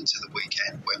ease into the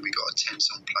weekend when we got a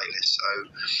 10-song playlist. So,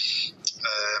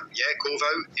 yeah,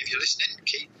 Corvo, if you're listening,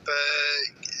 keep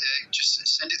just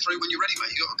send it through when you're ready, mate.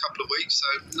 You've got a couple of weeks, so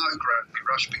no great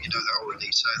rush, but you know that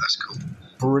already, so that's cool.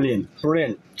 Brilliant.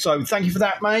 So thank you for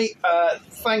that, mate.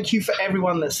 Thank you for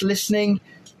everyone that's listening.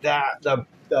 I'm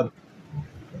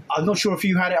not sure if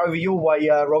you had it over your way,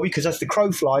 Robbie, because that's the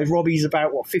crow flies. Robbie's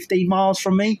about, 15 miles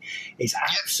from me. It's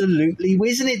absolutely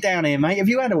whizzing it down here, mate. Have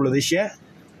you had all of this yet?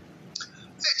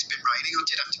 It's been raining. I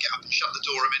did have to get up and shut the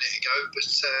door a minute ago, but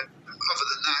other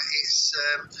than that, it's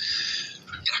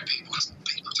people don't want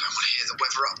to hear the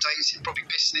weather updates. It's probably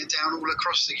pissing it down all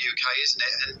across the UK, isn't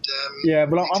it? And yeah,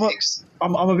 well,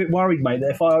 I'm a bit worried, mate,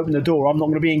 that if I open the door, I'm not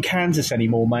going to be in Kansas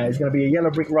anymore, mate. It's going to be a yellow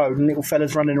brick road and little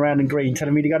fellas running around in green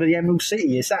telling me to go to the Emerald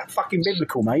City. It's that fucking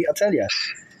biblical, mate, I tell you.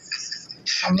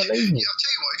 Unbelievable. I'll tell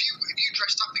you what, if you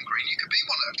dressed up in green, you could be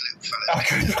one of those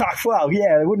little fellas. Well,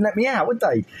 yeah, they wouldn't let me out, would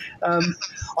they?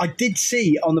 I did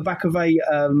see on the back of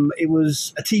it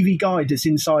was a TV guide that's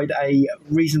inside a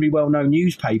reasonably well-known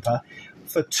newspaper.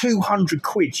 For 200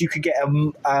 quid, you could get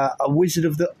a Wizard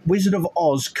of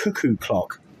Oz cuckoo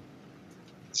clock.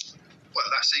 Well,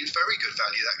 that seems very good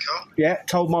value, that car. Yeah,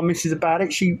 told my missus about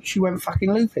it. She went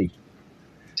fucking loopy.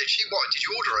 Did she? What? Did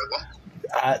you order her one?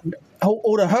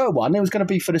 Order her one. It was going to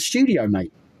be for the studio,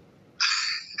 mate.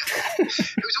 It was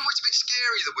always a bit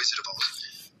scary, the Wizard of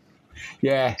Oz.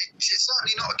 Yeah. It's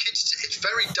certainly not a kid's. It's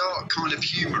very dark kind of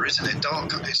humour, isn't it?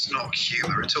 Dark. It's not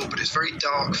humour at all, but it's a very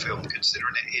dark film,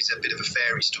 considering it is a bit of a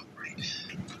fairy story.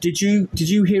 Did you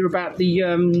hear about the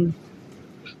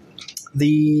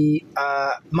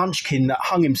Munchkin that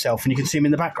hung himself, and you can see him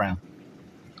in the background?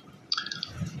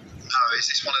 No, is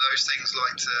this one of those things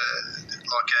like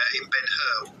in Ben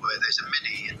Hur, where there's a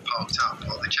Mini parked up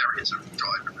while the chariots are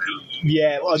driving around?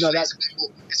 Yeah, well, no, it's a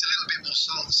little bit more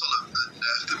solemn than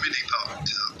the Mini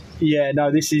parked up. Yeah,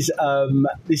 no, this is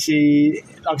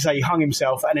like I say, he hung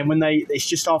himself, and then it's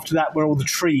just after that where all the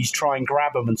trees try and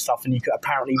grab him and stuff, and you could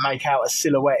apparently make out a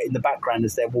silhouette in the background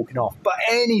as they're walking off. But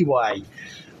anyway,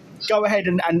 go ahead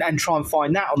and try and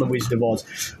find that on the Wizard of Oz.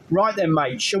 Right then,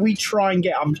 mate, shall we try and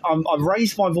get... I've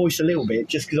raised my voice a little bit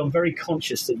just because I'm very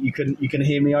conscious that you can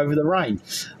hear me over the rain.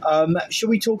 Shall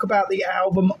we talk about the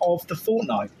album of the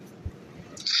fortnight?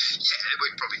 Yeah,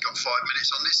 we've probably got 5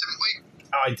 minutes on this, haven't we?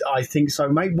 I think so,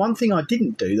 mate. One thing I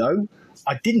didn't do, though,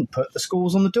 I didn't put the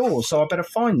scores on the door, so I better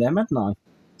find them, hadn't I? Well,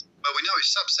 we know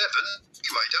it's sub-7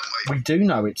 anyway, don't we? We do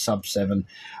know it's sub-7.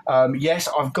 Yes,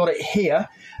 I've got it here.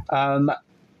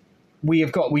 We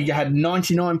had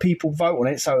 99 people vote on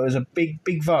it, so it was a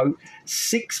big vote.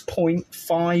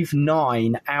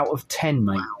 6.59 out of 10,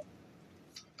 mate.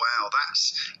 Wow,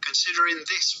 that's considering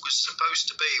this was supposed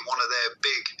to be one of their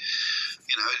big,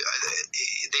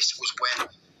 this was when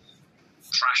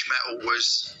thrash metal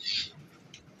was.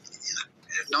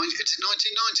 It's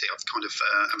 1990. I've kind of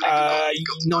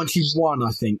got 91,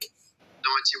 I think. 91.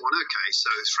 Okay,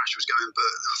 so thrash was going,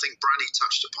 but I think Branny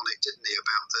touched upon it, didn't he?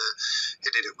 About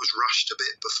it was rushed a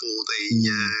bit before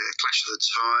the Clash of the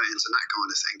Titans and that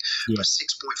kind of thing. Yeah. But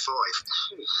 6.5.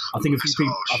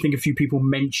 I think a few people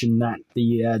mentioned that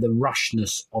the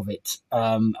rushness of it,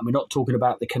 and we're not talking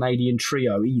about the Canadian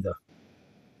trio either.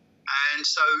 And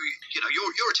so,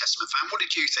 you're a Testament fan. What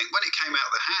did you think when it came out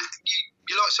of the hat?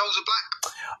 You like Souls of Black?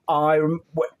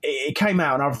 It came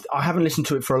out, and I haven't listened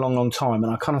to it for a long, long time,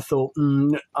 and I kind of thought,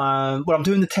 I'm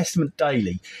doing the Testament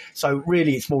daily, so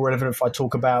really it's more relevant if I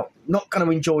talk about, not going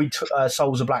to enjoy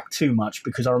Souls of Black too much,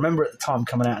 because I remember at the time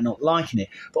coming out and not liking it,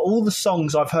 but all the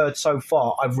songs I've heard so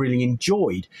far I've really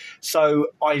enjoyed, so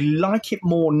I like it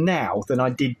more now than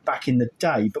I did back in the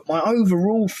day, but my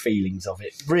overall feelings of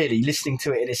it, really, listening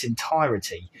to it in its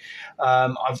entirety,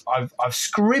 I've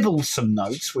scribbled some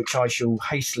notes, which I shall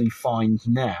hastily find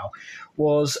now,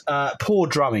 was poor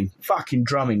drumming. Fucking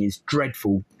drumming is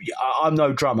dreadful. I'm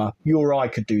no drummer. You or I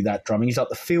could do that drumming. He's like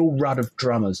the Phil Rudd of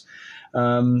drummers.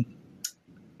 And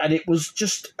it was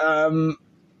just a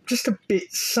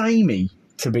bit samey,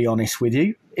 to be honest with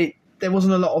you. There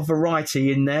wasn't a lot of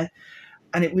variety in there.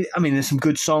 And there's some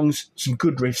good songs, some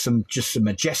good riffs, some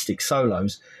majestic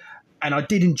solos. And I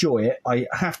did enjoy it. I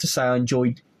have to say I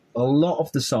enjoyed a lot of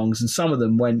the songs, and some of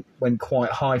them went quite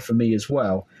high for me as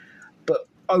well. But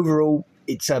overall,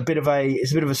 it's a bit of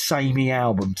a samey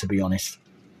album, to be honest.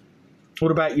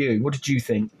 What about you? What did you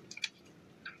think?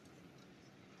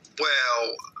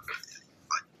 Well,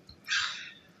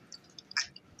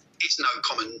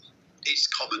 it's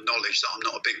common knowledge that I'm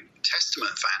not a big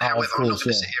Testament fan. However, I'm not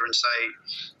going to sit here and say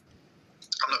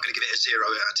I'm not going to give it a 0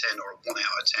 out of 10 or a 1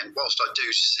 out of 10. Whilst I do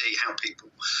see how people,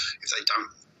 if they don't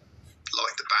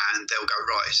like the band, they'll go,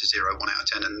 right, it's a 0, 1 out of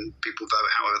 10, and people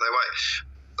vote however they way.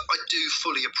 But I do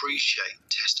fully appreciate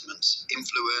Testament's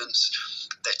influence,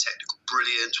 their technical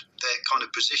brilliance, their kind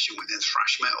of position within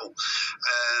thrash metal,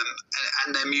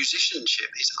 and their musicianship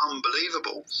is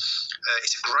unbelievable.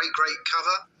 It's a great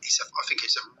cover. I think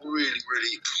it's a really,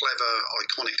 really clever,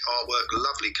 iconic artwork,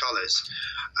 lovely colours.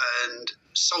 And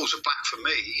Souls of Black, for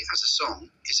me, as a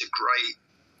song, is a great,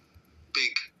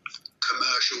 big,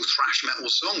 commercial thrash metal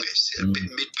song. It's a bit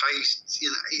mid-paced.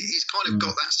 He's kind of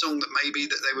got that song that maybe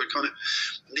that they were kind of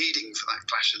needing for that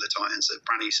Clash of the Titans that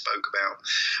Branny spoke about.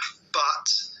 But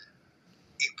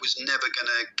it was never going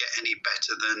to get any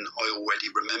better than I already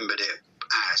remembered it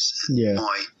as. Yeah.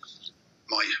 My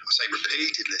I say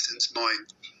repeated listens, my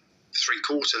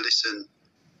 3/4 listen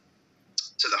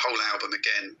to the whole album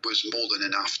again was more than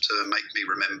enough to make me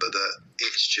remember that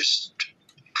it's just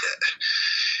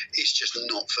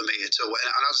not for me at all.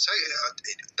 And I'll tell you,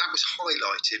 that was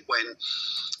highlighted when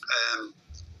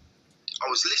I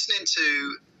was listening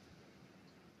to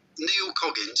Neil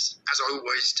Coggins, as I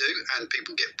always do, and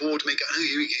people get bored of me going, oh,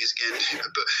 here he is again.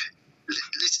 But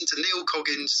listen to Neil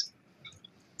Coggins'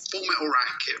 Full Metal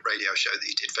Racket radio show that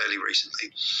he did fairly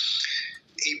recently.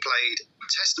 He played a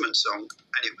Testament song,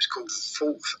 and it was called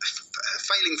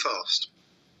Failing Fast.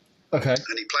 Okay.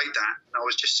 And he played that, and I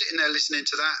was just sitting there listening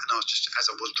to that, and I was just, as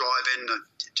I was driving,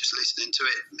 just listening to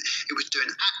it. It was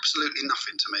doing absolutely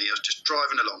nothing to me. I was just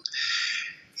driving along.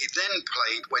 He then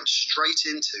went straight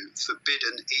into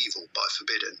Forbidden Evil by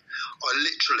Forbidden. I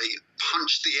literally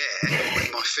punched the air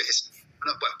with my fist.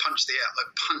 I punched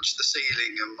the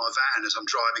ceiling of my van as I'm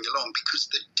driving along, because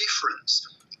the difference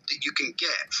that you can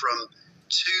get from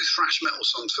two thrash metal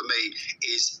songs for me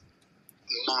is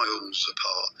miles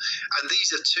apart. And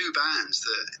these are two bands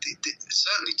that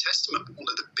certainly Testament were one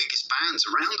of the biggest bands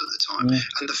around at the time.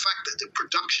 And the fact that the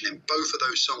production in both of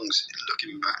those songs,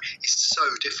 looking back, is so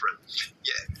different.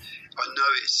 Yeah, I know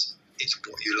it's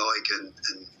what you like, and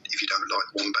if you don't like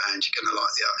one band, you're going to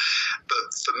like the other.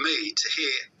 But for me, to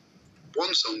hear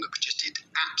one song that just did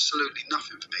absolutely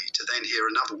nothing for me, to then hear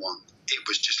another one, it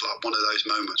was just like one of those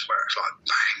moments where it's like,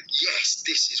 bang, yes,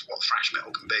 this is what thrash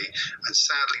metal can be. And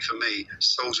sadly for me,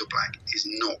 Souls of Black is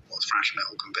not what thrash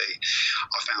metal can be.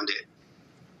 I found it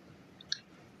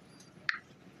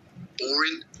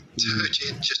boring,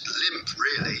 turgid, just limp,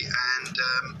 really. And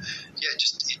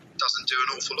it doesn't do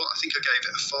an awful lot. I think I gave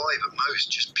it a 5 at most,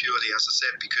 just purely, as I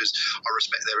said, because I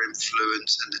respect their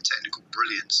influence and the technical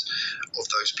brilliance of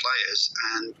those players,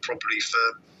 and probably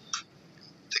for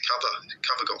the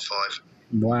cover got 5.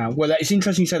 Wow. Well, it's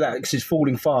interesting you say that, because it's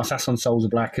Falling Fast, that's on Souls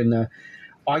of Black, and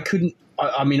I've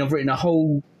written a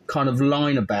whole kind of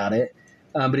line about it,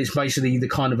 but it's basically the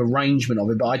kind of arrangement of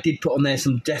it. But I did put on there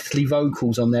some deathly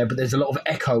vocals on there, but there's a lot of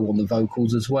echo on the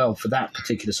vocals as well for that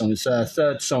particular song. It's a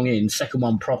third song in, second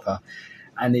one proper,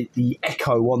 and the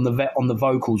echo on the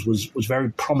vocals was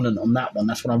very prominent on that one.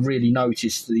 That's when I really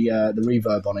noticed the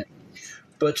reverb on it.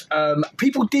 But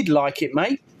people did like it,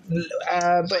 mate. But did,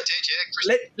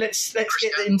 yeah. let's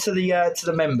get into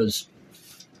the members.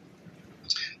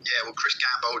 Yeah, well, Chris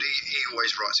Gambold, he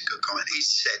always writes a good comment. He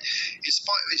said, in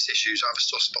spite of its issues, I have a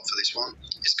soft spot for this one.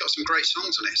 It's got some great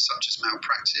songs on it, such as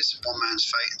Malpractice, One Man's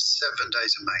Fate, and 7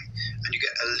 Days of May. And you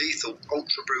get a lethal,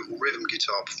 ultra-brutal rhythm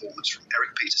guitar performance from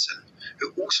Eric Peterson,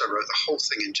 who also wrote the whole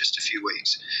thing in just a few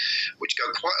weeks, which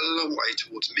go quite a long way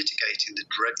towards mitigating the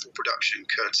dreadful production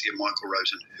courtesy of Michael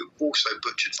Rosen, who also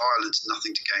butchered Violence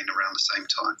Nothing to Gain around the same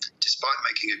time, despite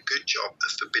making a good job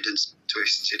of Forbidden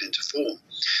twisted into form.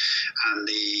 And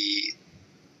the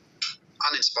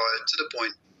uninspired to the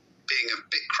point being a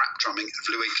bit crap drumming of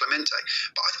Louis Clemente.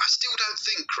 But I still don't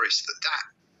think, Chris, that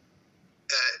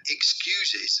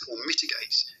excuses or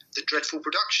mitigates the dreadful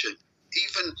production.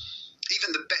 Even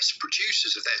the best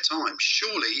producers of their time,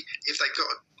 surely, if they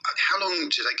got, how long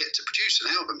do they get to produce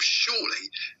an album? Surely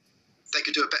they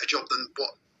could do a better job than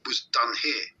what was done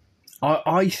here.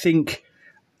 I think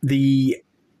the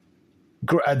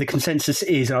consensus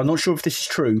is, and I'm not sure if this is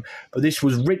true, but this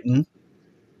was written,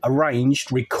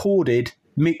 arranged, recorded,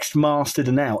 mixed, mastered,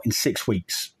 and out in 6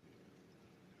 weeks.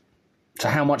 So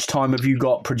how much time have you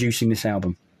got producing this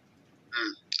album?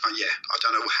 Yeah, I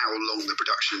don't know how long the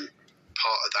production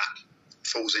part of that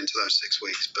falls into those 6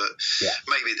 weeks, but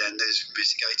maybe then there's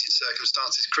mitigating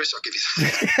circumstances. Chris, I'll give you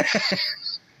that.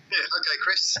 Yeah, okay,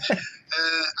 Chris. At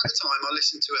the time, I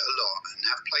listened to it a lot and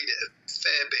have played it a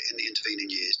fair bit in the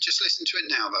intervening years. Just listen to it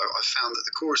now, though. I found that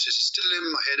the choruses are still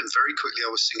in my head, and very quickly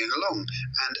I was singing along.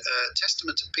 And a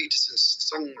testament to Peterson's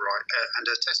songwriting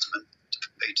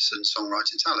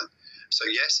talent. So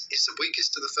yes, it's the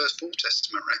weakest of the first Full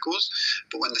Testament records,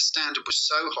 but when the standard was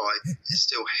so high, it's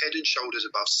still head and shoulders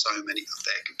above so many of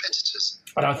their competitors.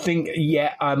 And I think,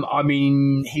 I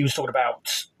mean, he was talking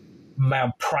about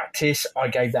Malpractice. I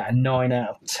gave that a 9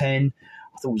 out of 10.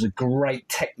 I thought it was a great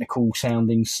technical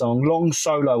sounding song. Long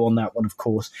solo on that one, of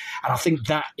course. And I think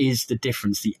that is the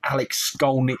difference, the Alex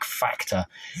Skolnick factor.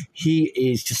 He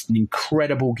is just an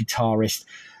incredible guitarist.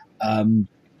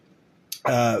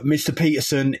 Mr.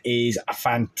 Peterson is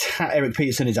Eric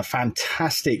Peterson is a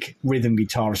fantastic rhythm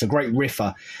guitarist, a great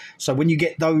riffer. So when you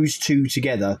get those two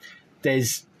together,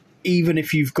 even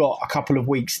if you've got a couple of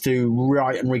weeks to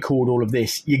write and record all of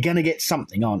this, you're going to get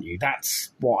something, aren't you?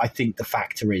 That's what I think the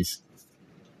factor is.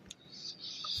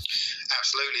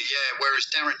 Absolutely, yeah. Whereas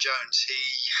Darren Jones, he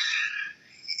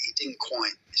didn't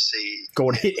quite see. Go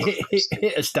on, hit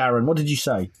us, Darren. What did you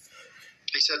say?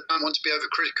 He said, I don't want to be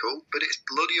overcritical, but it's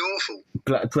bloody awful.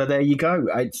 But there you go.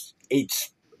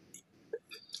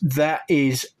 That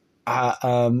is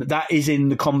in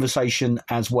the conversation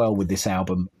as well with this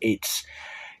album. It's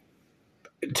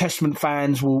Testament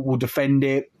fans will defend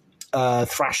it,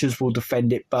 thrashers will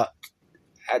defend it, but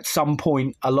at some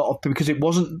point, because it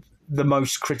wasn't the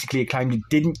most critically acclaimed, it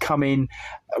didn't come in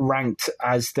ranked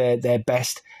as their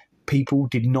best. People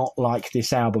did not like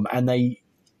this album, and they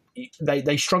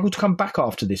struggled to come back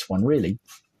after this one, really.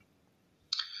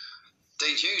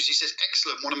 Dean Hughes, he says,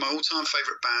 excellent, one of my all-time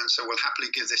favourite bands, so we'll happily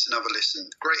give this another listen.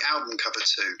 Great album cover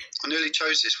too. I nearly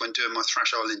chose this when doing my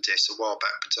Thrash Island disc a while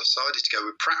back, but decided to go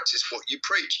with Practice What You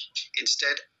Preach.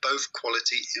 Instead, both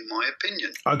quality in my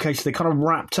opinion. Okay, so they kind of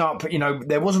wrapped up,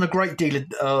 there wasn't a great deal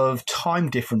of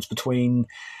time difference between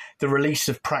the release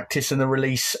of Practice and the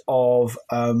release of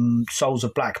Souls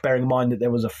of Black, bearing in mind that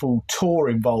there was a full tour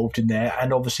involved in there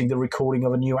and obviously the recording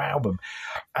of a new album.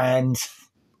 And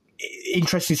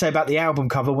interesting to say about the album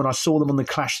cover, when I saw them on the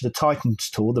Clash of the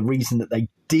Titans tour, the reason that they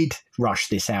did rush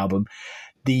this album,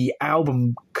 the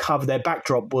album cover, their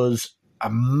backdrop was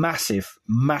a massive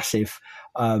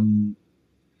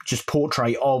just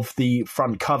portrait of the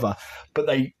front cover, but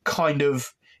it kind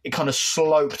of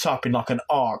sloped up in like an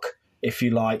arc, if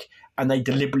you like, and they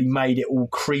deliberately made it all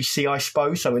creasy, I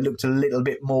suppose, so it looked a little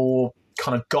bit more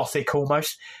kind of gothic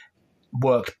almost.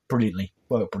 Worked brilliantly.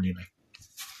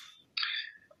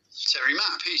 Terry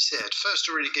Mapp, he said, first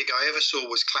arena gig I ever saw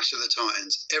was Clash of the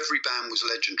Titans. Every band was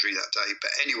legendary that day,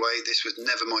 but anyway, this was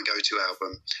never my go-to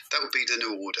album. That would be The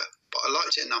New Order, but I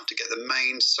liked it enough to get the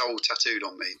main soul tattooed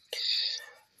on me,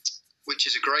 which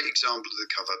is a great example of the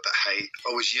cover, but hey,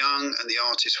 I was young and the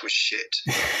artist was shit.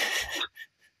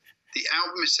 The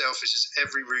album itself is, as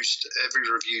every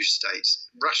review states,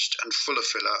 rushed and full of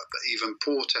filler, but even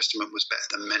Poor Testament was better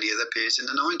than many of their peers in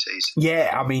the 90s.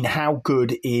 Yeah, I mean, how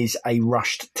good is a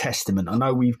rushed Testament? I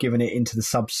know we've given it into the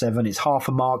sub-7. It's half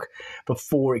a mark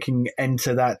before it can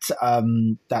enter that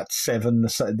 7,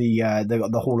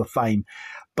 the Hall of Fame.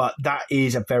 But that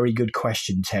is a very good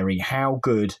question, Terry. How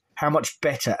much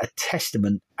better a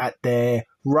Testament at their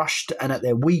rushed and at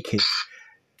their weakest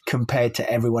compared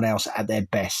to everyone else at their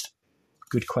best?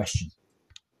 Good question.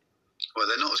 Well,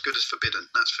 they're not as good as Forbidden,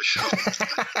 that's for sure.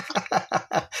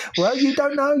 Well, you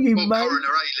don't know. You or may. Coroner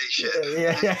A shit.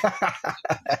 Yeah.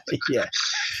 Yeah.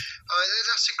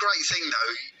 That's a great thing,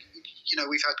 though. You know,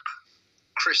 we've had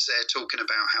Chris there talking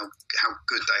about how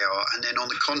good they are, and then on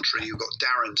the contrary, you've got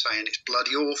Darren saying it's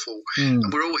bloody awful.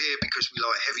 And we're all here because we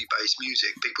like heavy bass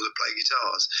music, people that play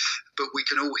guitars, but we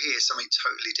can all hear something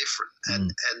totally different,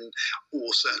 and or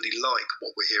certainly like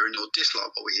what we're hearing or dislike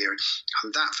what we're hearing,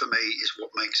 and that for me is what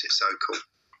makes it so cool.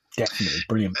 Definitely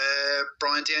brilliant.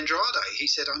 Brian DeAndrade, he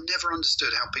said, I never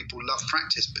understood how people love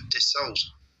Practice but diss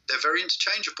Souls. They're very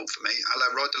interchangeable for me. I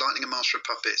like Ride the Lightning and Master of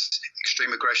Puppets,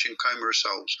 Extreme Aggression, Coma of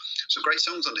Souls. Some great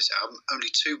songs on this album, only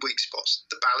 2 weak spots,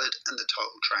 the ballad and the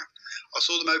title track. I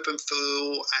saw them open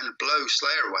for and blow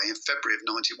Slayer away in February of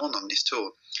 91 on this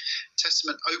tour.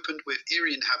 Testament opened with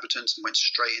Eerie Inhabitants and went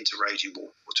straight into Raging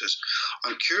Waters.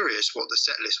 I'm curious what the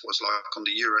set list was like on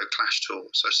the Euro Clash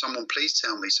tour, so someone please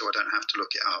tell me so I don't have to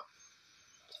look it up.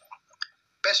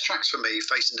 Best tracks for me,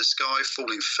 Facing the Sky,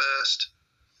 Falling Fast,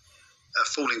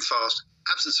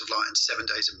 Absence of Light, and 7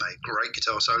 Days of May. Great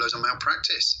guitar solos on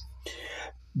Malpractice.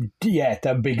 Yeah,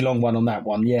 that big long one on that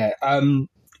one. Yeah.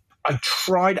 I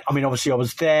tried. I mean, obviously, I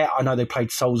was there. I know they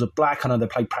played Souls of Black. I know they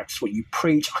played Practice What You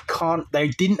Preach. They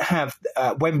didn't have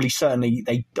Wembley. Certainly,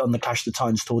 they on the Clash of the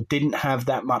Titans tour didn't have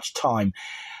that much time.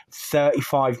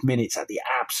 35 minutes at the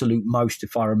absolute most,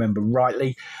 if I remember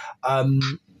rightly.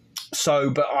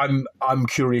 But I'm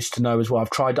curious to know as well. I've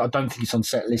tried. I don't think it's on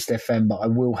Setlist FM, but I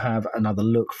will have another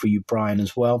look for you, Brian,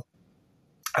 as well.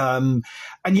 And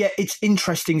yeah, it's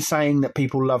interesting saying that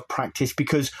people love Practice,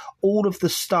 because all of the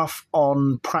stuff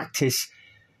on Practice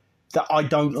that I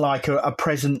don't like are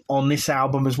present on this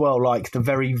album as well, like the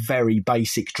very, very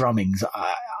basic drummings.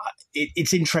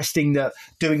 It's interesting that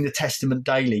doing the Testament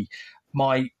daily,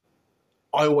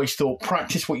 I always thought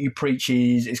Practice What You Preach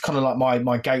is kind of like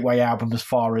my gateway album as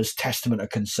far as Testament are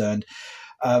concerned.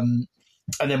 And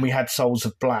then we had Souls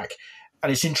of Black.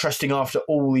 And it's interesting after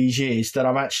all these years that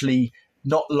I'm actually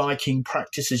not liking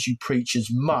Practice As You Preach as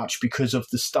much because of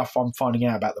the stuff I'm finding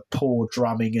out about the poor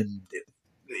drumming, and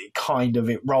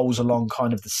it rolls along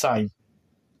kind of the same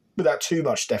without too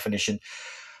much definition,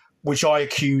 which I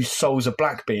accuse Souls of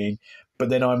Black being. But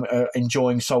then I'm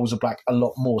enjoying Souls of Black a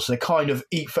lot more. So they kind of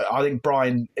I think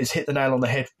Brian has hit the nail on the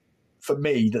head for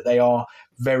me, that they are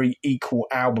very equal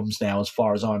albums now as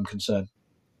far as I'm concerned.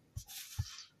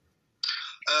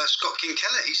 Scott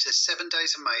King-Keller, he says 7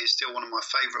 Days of May is still one of my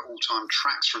favourite all-time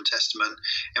tracks from Testament.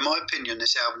 In my opinion,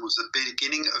 this album was the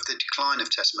beginning of the decline of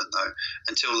Testament, though,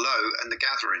 until Low and The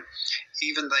Gathering.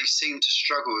 Even they seemed to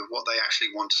struggle with what they actually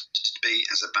wanted to be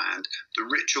as a band. The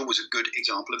Ritual was a good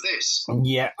example of this.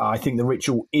 Yeah, I think The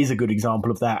Ritual is a good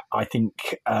example of that. I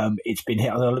think it's been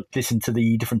hit. I listened to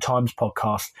the Different Times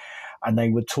podcast, and they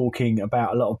were talking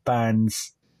about a lot of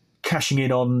bands cashing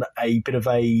in on a bit of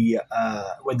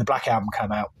when the Black Album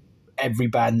came out. Every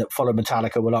band that followed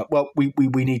Metallica were like, well, we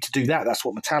need to do that. That's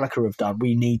what Metallica have done.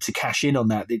 We need to cash in on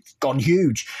that. It's gone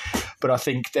huge. But I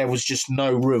think there was just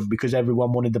no room, because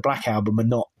everyone wanted the Black Album and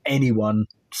not anyone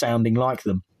sounding like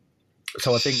them.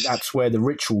 So I think that's where The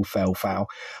Ritual fell foul.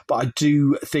 But I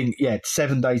do think,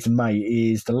 7 Days of May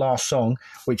is the last song,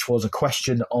 which was a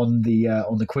question on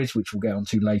the quiz, which we'll get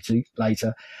onto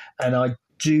later. And I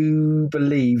do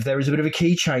believe there is a bit of a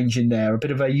key change in there, a bit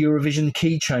of a Eurovision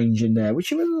key change in there, which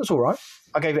was all right.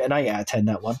 I gave it an 8 out of 10,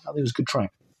 that one. I think it was a good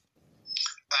track.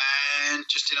 And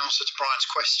just in answer to Brian's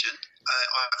question,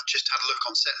 I've just had a look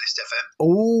on Setlist FM.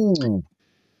 Oh.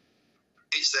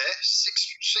 It's there.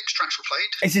 Six tracks were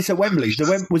played. Is this at Wembley?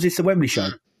 Was this the Wembley show?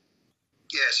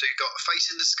 Yeah, so you've got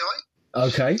Face in the Sky.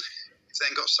 Okay. You've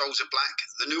then got Souls of Black,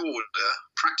 The New Order,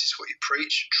 Practice What You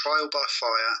Preach, Trial by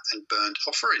Fire, and Burned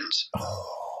Offerings.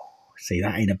 Oh, see,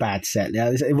 that ain't a bad set.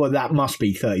 Well, that must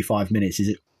be 35 minutes, is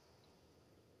it?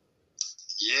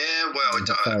 Yeah, well, I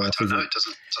don't know. It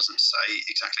doesn't say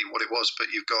exactly what it was, but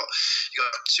you've got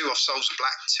 2 off Souls of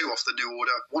Black, 2 off The New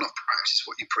Order, 1 off Practice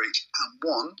What You Preach, and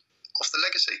 1 off The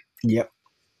Legacy. Yep.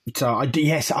 So,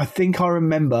 I think I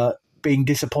remember being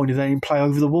disappointed they didn't play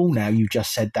Over the Wall now. You've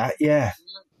just said that, yeah.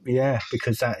 Yeah,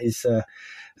 because that's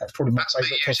probably my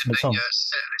favourite Testament song.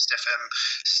 Setlist FM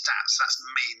stats. That's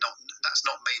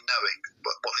not me knowing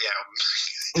what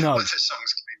the album, where the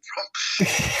songs came from.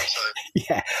 So.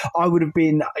 Yeah, I would have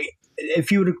been,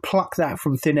 if you would have plucked that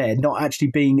from thin air, not actually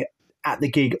being at the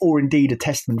gig or indeed a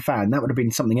Testament fan, that would have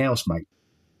been something else, mate.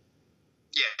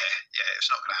 Yeah, it's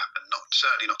not going to happen.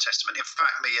 certainly not Testament. In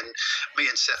fact, me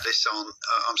and set this on.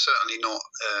 I'm certainly not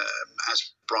as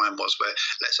Brian was. Where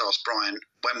let's ask Brian,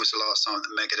 when was the last time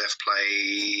that Megadeth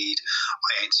played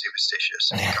I Ain't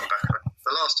Superstitious? And you come back.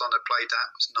 The last time they played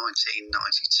that was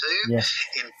 1992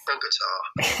 in Bogota.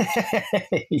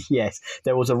 Yes,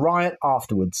 there was a riot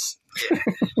afterwards. Yeah.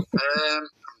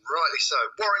 Rightly so.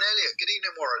 Warren Elliott. Good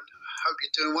evening, Warren. Hope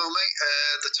you're doing well, mate.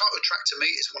 The title track to me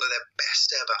is one of their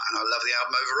best ever, and I love the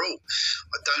album overall.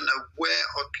 I don't know where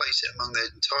I'd place it among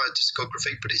their entire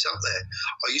discography, but it's up there.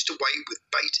 I used to wait with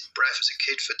bated breath as a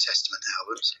kid for Testament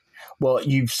albums. Well,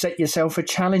 you've set yourself a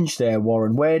challenge there,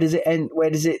 Warren. Where does it end?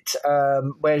 Where is it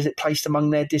placed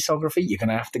among their discography? You're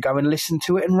going to have to go and listen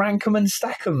to it and rank them and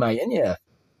stack them, mate, aren't you?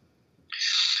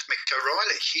 Mick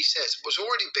O'Reilly, he says, was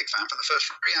already a big fan from the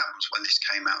first 3 albums when this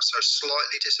came out, so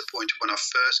slightly disappointed when I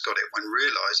first got it, when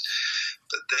realised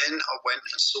that then I went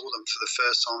and saw them for the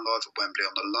first time live at Wembley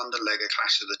on the London leg of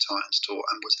Clash of the Titans tour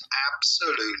and was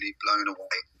absolutely blown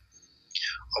away.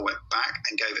 I went back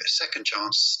and gave it a second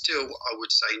chance. Still, I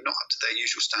would say not up to their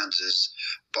usual standards,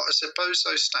 but I suppose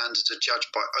those standards are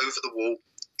judged by Over the Wall,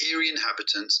 Eerie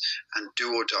Inhabitants and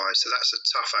Do or Die, so that's a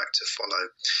tough act to follow.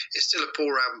 It's still a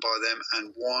poor album by them,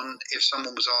 and one, if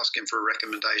someone was asking for a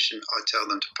recommendation, I'd tell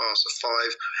them to pass a 5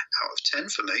 out of 10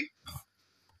 for me.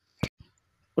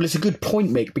 Well, it's a good point,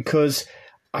 Mick, because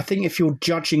I think if you're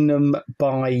judging them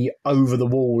by Over the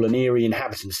Wall and Eerie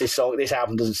Inhabitants, this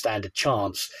album doesn't stand a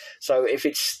chance. So if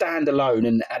it's standalone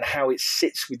and how it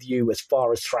sits with you as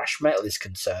far as thrash metal is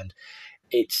concerned,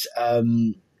 it's...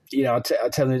 I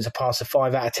tell them it's a pass of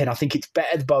 5 out of 10. I think it's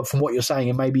better, but from what you're saying,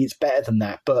 and maybe it's better than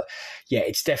that. But yeah,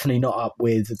 it's definitely not up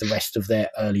with the rest of their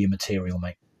earlier material,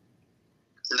 mate.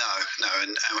 No,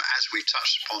 and as we've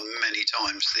touched upon many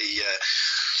times, the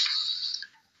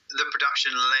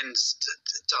production lens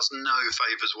does no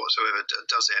favours whatsoever,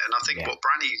 does it? And I think what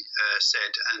Branny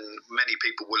said, and many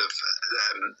people will have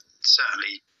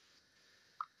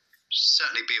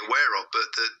certainly be aware of, but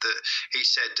he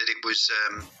said that it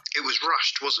was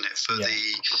rushed, wasn't it, for the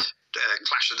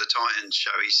Clash of the Titans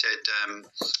show? He said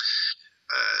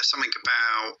something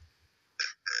about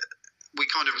we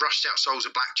kind of rushed out Souls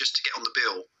of Black just to get on the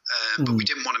bill, but we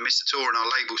didn't want to miss the tour, and our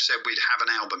label said we'd have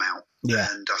an album out,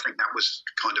 and I think that was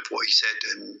kind of what he said,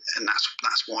 and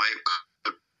that's why it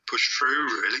could push through,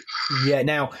 really. Yeah.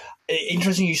 Now,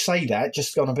 interesting you say that.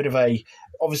 Just on a bit of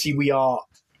obviously we are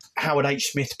Howard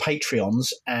H. Smith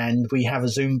Patreons, and we have a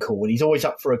Zoom call, and he's always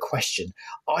up for a question.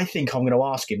 I think I'm going to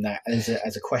ask him that as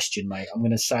a question, mate. I'm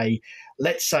going to say,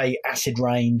 let's say Acid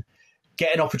Rain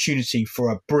get an opportunity for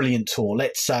a brilliant tour.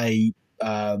 Let's say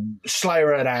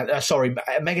Megadeth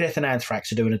and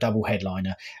Anthrax are doing a double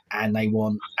headliner, and they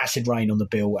want Acid Rain on the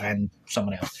bill and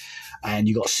someone else, and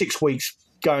you've got 6 weeks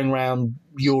going around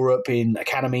Europe in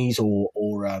academies or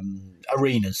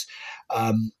arenas.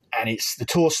 And the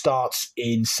tour starts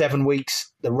in 7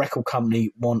 weeks. The record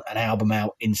company want an album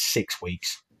out in 6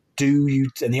 weeks.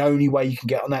 And the only way you can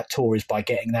get on that tour is by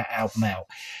getting that album out.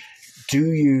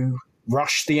 Do you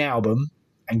rush the album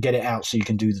and get it out so you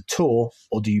can do the tour,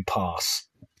 or do you pass?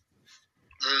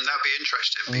 That'd be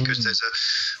interesting, because that's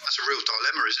a real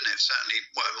dilemma, isn't it? Certainly,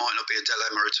 it might not be a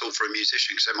dilemma at all for a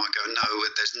musician, because they might go, no,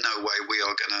 there's no way we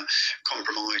are going to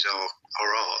compromise our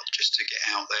art just to get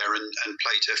out there and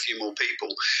play to a few more people,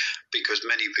 because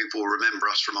many people will remember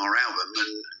us from our album,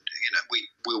 and we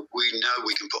know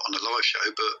we can put on a live show,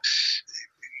 but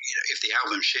if the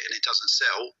album's shit and it doesn't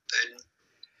sell, then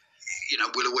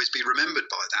we'll always be remembered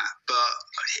by that. But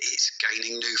it's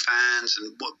gaining new fans,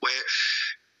 and where.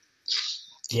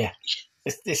 Yeah.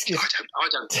 I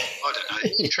don't know.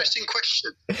 Interesting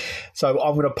question. So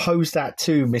I'm going to pose that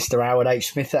to Mr. Howard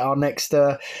H. Smith at our next.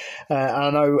 I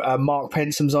know Mark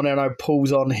Pensom's on here. I know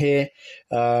Paul's on here,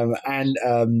 John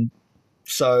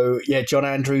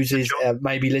Andrews is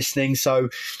maybe listening. So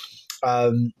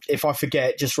if I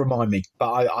forget, just remind me.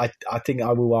 But I think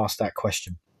I will ask that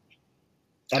question.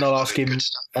 And I'll ask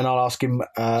him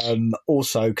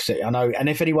also, because I know, and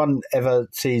if anyone ever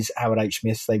sees Howard H.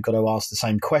 Smith, they've got to ask the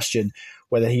same question,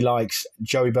 whether he likes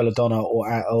Joey Belladonna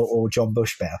or John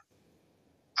Bush better.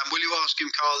 And will you ask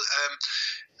him, Carl,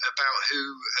 about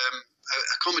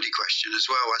a comedy question as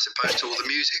well, as opposed to all the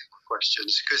music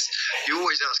questions? Because you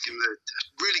always ask him the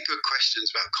really good questions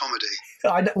about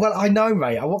comedy. I know,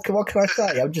 mate. What can I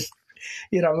say? I'm just...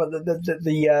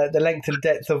 the length and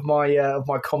depth of my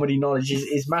comedy knowledge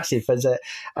is massive, as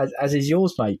is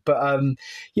yours, mate. But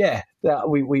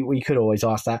we could always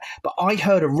ask that. But I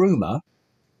heard a rumor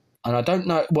And I don't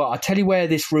know. Well, I'll tell you where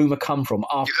this rumour come from.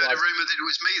 After You heard a rumour that it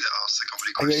was me that asked the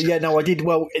comedy question. Yeah, no, I did.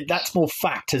 Well, that's more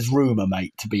fact as rumour,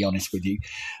 mate, to be honest with you.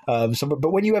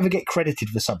 But when you ever get credited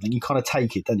for something, you kind of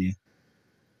take it, don't you?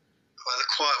 Well, the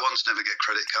quiet ones never get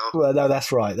credit, Carl. Well, no,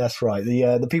 that's right.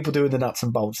 The people doing the nuts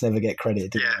and bolts never get credit,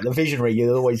 do they? The visionary,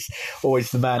 you're always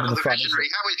the man in the front. Visionary.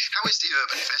 How is the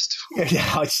Urban Festival?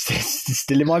 Yeah, it's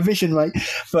still in my vision, mate.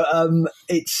 But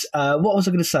it's what was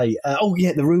I going to say?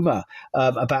 The rumour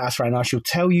about us, and I shall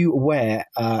tell you where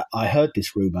I heard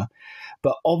this rumour.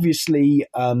 But obviously,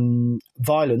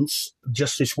 Violence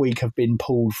just this week have been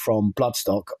pulled from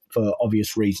Bloodstock for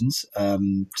obvious reasons.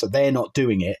 So they're not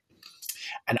doing it.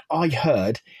 And I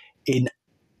heard in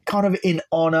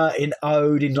honour, in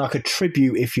ode, in like a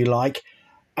tribute, if you like,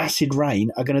 Acid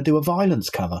Rain are going to do a Violence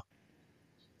cover.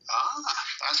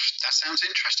 That sounds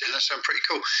interesting. That sounds pretty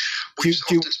cool. We've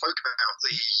often spoke about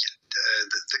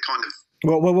the kind of...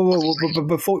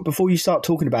 Well, before you start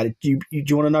talking about it, do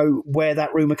you want to know where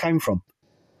that rumour came from?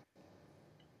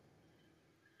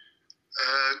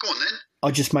 Go on then.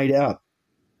 I just made it up.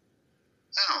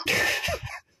 Oh.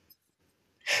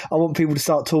 I want people to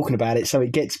start talking about it so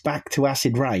it gets back to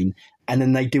Acid Rain, and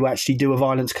then they do actually do a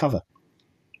Violence cover.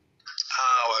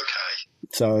 Oh, okay.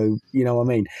 So, you know what I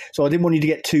mean? So I didn't want you to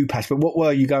get too passionate, but what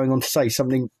were you going on to say?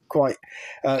 Something quite...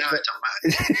 no, it doesn't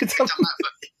matter. It doesn't matter.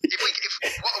 But if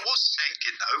what I was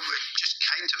thinking, though, it just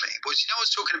came to me, was, I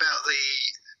was talking about the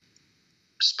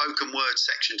spoken word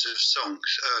sections of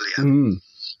songs earlier.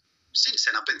 Since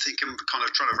then, I've been thinking, kind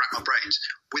of trying to wrap my brains,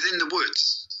 Within the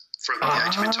Woods from The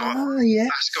Age of Entitlement. Yes.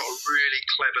 That's got a really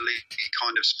cleverly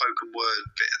kind of spoken word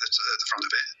bit at the front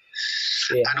of it.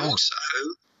 Yeah. And also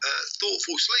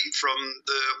Thoughtful Sleep from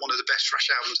one of the best thrash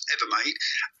albums ever made.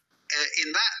 In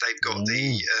that, they've got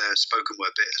the spoken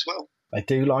word bit as well. I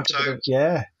do like it.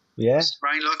 Yeah.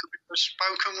 Rain like a bit of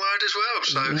spoken word as well.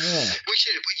 So we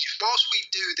should, whilst we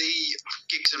do the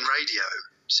gigs and radio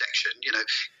section,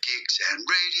 gigs and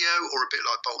radio, or a bit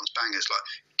like Bolton's Bangers, like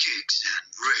gigs and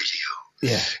radio.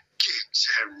 Yeah. Gigs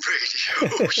and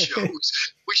radio shows.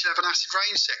 We should have an Acid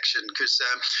Rain section because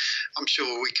I'm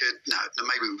sure we could. No,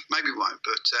 maybe we won't.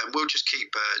 But we'll just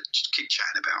keep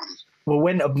chatting about them. Well,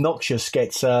 when Obnoxious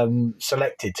gets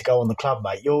selected to go on the club,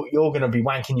 mate, you're going to be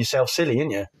wanking yourself silly,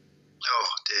 aren't you? Oh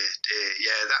dear,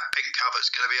 yeah, that pink cover's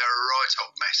going to be a right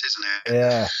old mess, isn't it?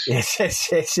 Yeah,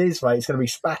 it is, mate. It's going to be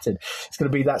splattered. It's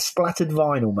going to be that splattered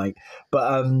vinyl, mate.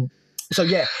 But so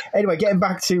yeah. Anyway, getting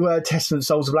back to Testament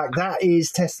Souls of Black. That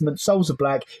is Testament Souls of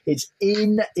Black. It's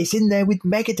in there with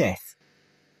Megadeth.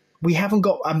 We haven't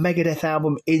got a Megadeth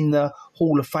album in the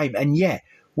Hall of Fame, and yet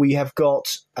we have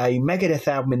got a Megadeth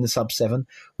album in the Sub 7.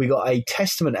 We got a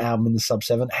Testament album in the Sub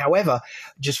 7. However,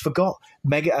 just forgot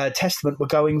Testament were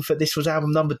going for, this was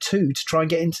album number 2 to try and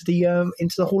get into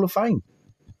the Hall of Fame.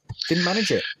 Didn't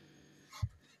manage it.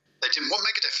 They didn't. What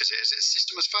Megadeth is it? Is it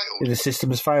System Has Failed? The System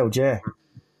Has Failed, yeah.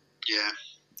 Yeah.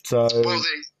 So. Well,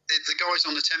 the guys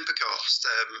on the Tempashot,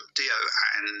 Dio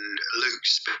and Luke,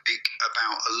 speak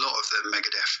about a lot of the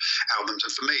Megadeth albums,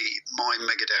 and for me, my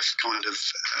Megadeth kind of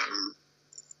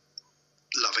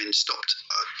loving stopped,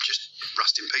 just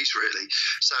rust in peace, really.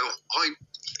 So I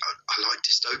like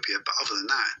Dystopia, but other than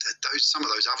that, some of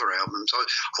those other albums,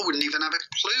 I wouldn't even have a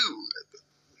clue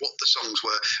what the songs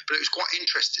were. But it was quite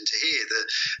interesting to hear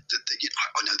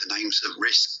I know the names of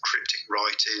Risk, Cryptic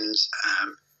Writings,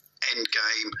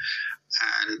 Endgame,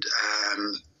 and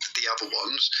the other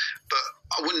ones, but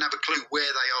I wouldn't have a clue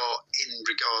where they are in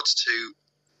regards to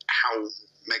how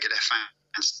Megadeth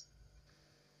fans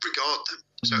regard them.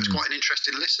 So it's quite an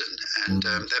interesting listen, and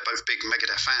they're both big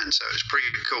Megadeth fans, so it's pretty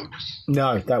cool.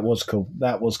 No, that was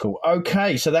cool.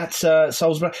 Okay, so that's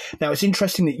Souls of Black. Now, it's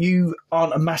interesting that you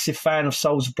aren't a massive fan of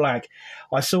Souls of Black.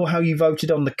 I saw how you voted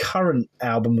on the current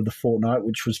album of the fortnight,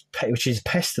 which is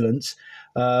Pestilence.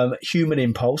 Human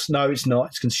Impulse. No, it's not.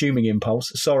 It's Consuming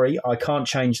Impulse. Sorry, I can't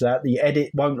change that. The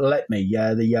edit won't let me.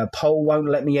 The poll won't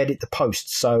let me edit the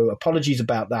post. So apologies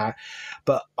about that.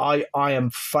 But I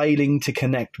am failing to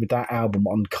connect with that album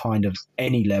on kind of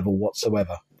any level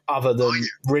whatsoever. Other than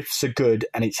riffs are good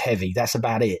and it's heavy. That's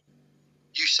about it.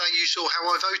 You say you saw how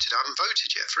I voted. I haven't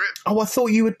voted yet for it. Oh, I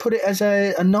thought you would put it as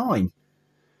a 9.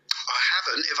 I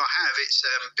haven't. If I have, it's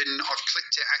I've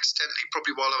clicked it accidentally,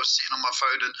 probably while I was sitting on my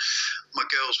phone and my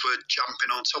girls were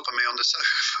jumping on top of me on the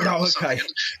sofa. Oh, okay.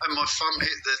 And my thumb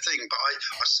hit the thing, but I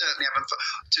certainly haven't.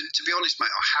 To be honest,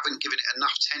 mate, I haven't given it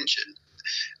enough attention.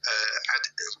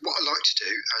 What I like to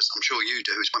do, as I'm sure you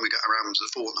do, is when we get our albums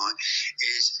of the fortnight,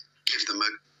 is give them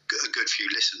a good few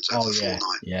listens over the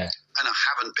fortnight. Yeah. And I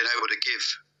haven't been able to give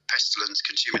Pestilence,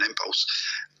 Consuming Impulse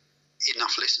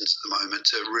enough listens at the moment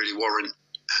to really warrant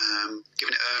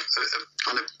giving it a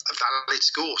kind of a valid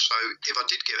score. So if I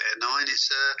did give it a 9, it's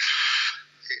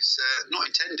not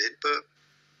intended, but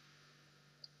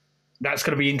that's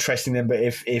going to be interesting then. But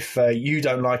if you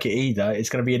don't like it either, it's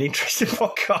going to be an interesting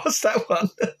podcast, that one.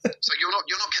 So you're not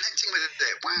connecting with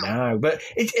it. Wow. No, but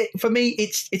for me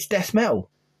it's death metal,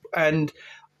 and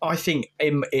I think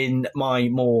in my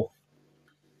more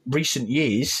recent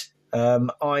years, I'm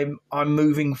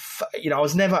moving. I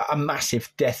was never a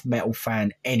massive death metal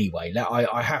fan anyway.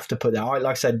 I have to put that. Like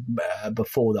I said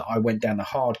before, that I went down the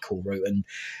hardcore route and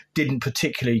didn't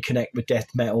particularly connect with death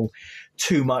metal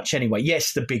too much anyway.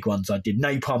 Yes, the big ones I did.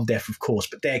 Napalm Death, of course,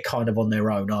 but they're kind of on their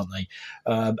own, aren't they?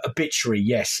 Obituary,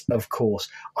 yes, of course.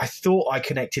 I thought I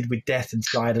connected with death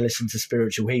until I had to listen to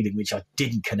Spiritual Healing, which I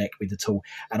didn't connect with at all.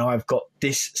 And I've got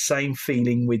this same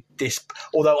feeling with this,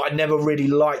 although I never really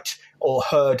liked or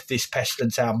heard this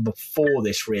Pestilence album before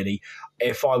this, really.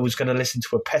 If I was going to listen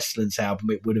to a Pestilence album,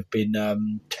 it would have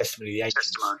been Testimony of the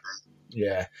Ancients.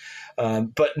 Yeah.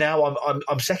 But now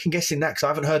I'm second guessing that because I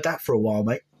haven't heard that for a while,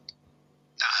 mate.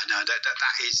 No, that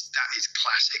is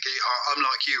classic. I'm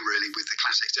like you, really, with the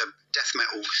classic death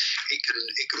metal.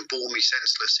 It can bore me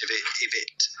senseless if it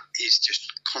is just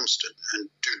constant and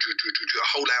do. A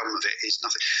whole album of it is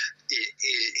nothing.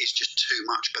 It's just too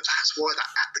much. But that's why that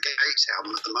At the Gates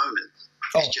album at the moment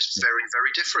is just very,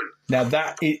 very different. Now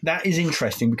that is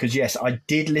interesting because yes, I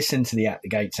did listen to the At the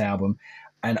Gates album,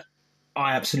 and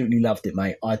I absolutely loved it,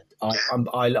 mate.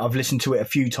 I've listened to it a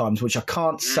few times, which I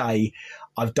can't say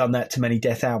I've done that to many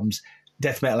death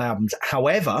metal albums.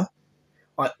 However,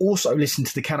 I also listened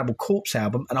to the Cannibal Corpse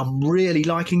album, and I'm really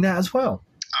liking that as well.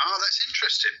 Oh, that's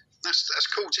interesting. That's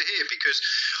cool to hear because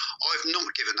I've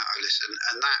not given that a listen,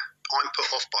 and that I'm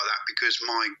put off by that because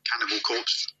my Cannibal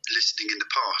Corpse listening in the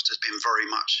past has been very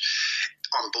much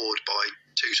on board by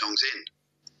 2 songs in.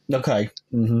 Okay.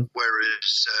 Mm-hmm.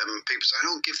 Whereas people say,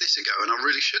 "Oh, give this a go," and I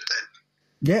really should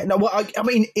then. Yeah. No. Well, I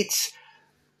mean, it's.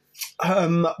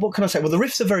 What can I say? Well, the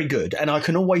riffs are very good, and I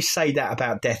can always say that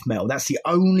about death metal. That's the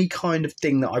only kind of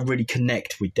thing that I really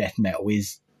connect with death metal.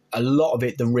 Is a lot of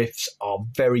it. The riffs are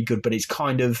very good, but it's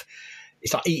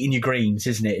like eating your greens,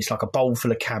 isn't it? It's like a bowl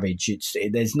full of cabbage.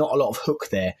 There's not a lot of hook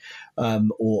there,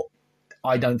 or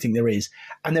I don't think there is,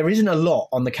 and there isn't a lot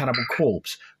on the Cannibal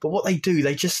Corpse. But what they do,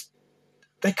 they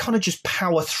kind of just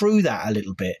power through that a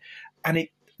little bit, and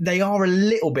they are a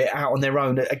little bit out on their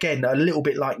own. Again, a little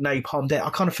bit like Napalm Death. I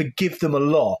kind of forgive them a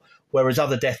lot, whereas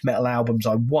other death metal albums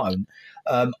I won't.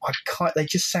 They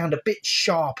just sound a bit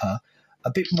sharper,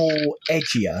 a bit more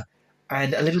edgier,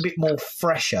 and a little bit more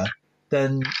fresher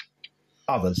than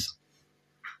others.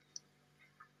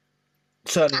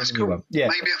 Certainly, that's cool. Yeah.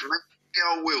 Maybe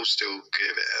I will still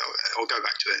give it. I'll go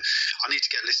back to it. I need to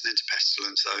get listening to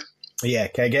Pestilence though. Yeah,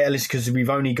 okay, get a list because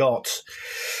we've only got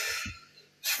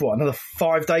another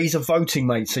 5 days of voting,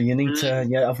 mate. So you need to,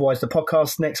 otherwise the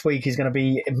podcast next week is going to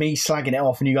be me slagging it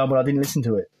off and you going, well, I didn't listen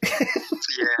to it. Yeah,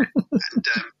 and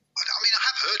I mean, I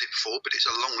have heard it before, but it's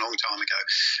a long, long time ago.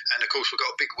 And of course, we've got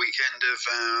a big weekend of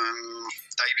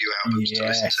debut albums to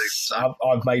listen to. So.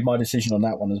 I've made my decision on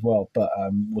that one as well, but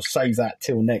we'll save that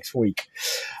till next week.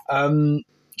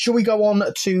 Shall we go on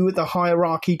to the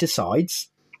Hierarchy Decides?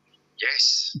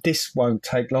 Yes. This won't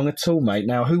take long at all, mate.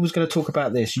 Now, who was going to talk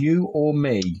about this, you or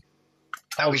me?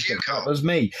 That was you, Carl. That was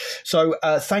me. So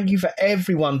thank you for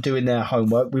everyone doing their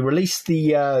homework. We released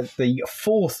the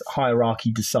 4th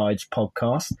Hierarchy Decides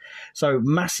podcast. So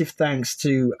massive thanks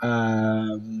to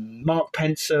Mark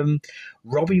Pensome,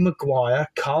 Robbie Maguire,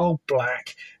 Carl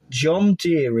Black, John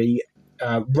Deary,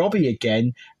 Robbie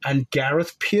again, and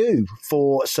Gareth Pugh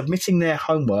for submitting their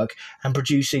homework and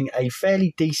producing a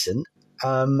fairly decent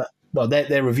well,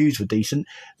 their reviews were decent.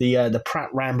 The Pratt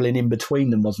rambling in between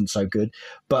them wasn't so good,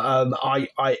 but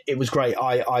it was great.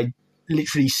 I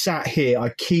literally sat here, I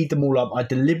keyed them all up. I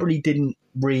deliberately didn't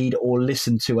read or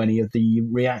listen to any of the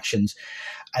reactions,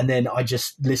 and then I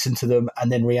just listened to them and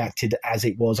then reacted as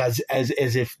it was, as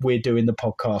if we're doing the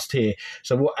podcast here.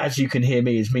 So as you can hear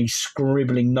me, is me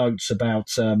scribbling notes about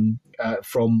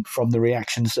from the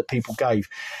reactions that people gave,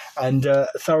 and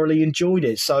thoroughly enjoyed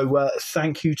it. So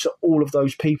thank you to all of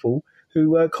those people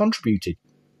who contributed.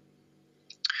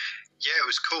 Yeah, it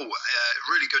was cool.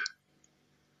 Really good.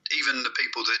 Even the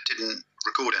people that didn't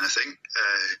record anything,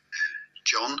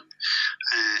 John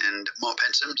and Mark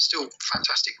Pensome, still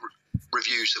fantastic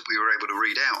reviews that we were able to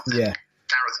read out. Yeah.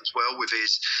 Gareth as well with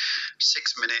his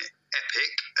 6-minute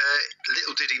epic.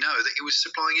 Little did he know that he was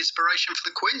supplying inspiration for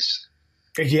the quiz.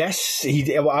 Yes, he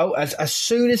did. Well, as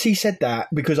soon as he said that,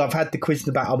 because I've had the quiz in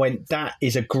the back, I went, that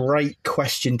is a great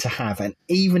question to have. And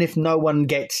even if no one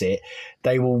gets it,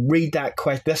 they will read that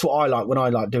question. That's what I like when I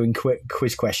like doing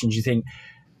quiz questions. You think,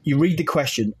 you read the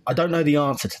question, I don't know the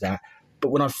answer to that, but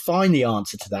when I find the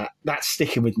answer to that, that's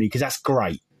sticking with me because that's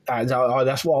great.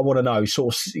 That's what I want to know,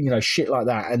 sort of, shit like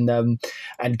that. And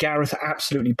Gareth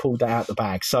absolutely pulled that out the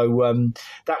bag. So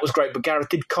that was great. But Gareth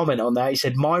did comment on that. He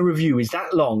said, my review is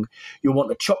that long, you'll want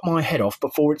to chop my head off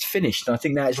before it's finished. And I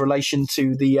think that is relation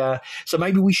to the... so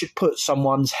maybe we should put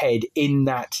someone's head in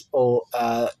that, or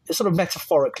sort of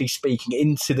metaphorically speaking,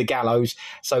 into the gallows.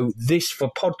 So this,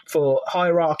 for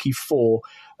Hierarchy 4,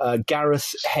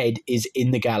 Gareth's head is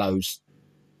in the gallows.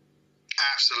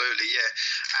 Absolutely, yeah.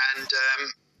 And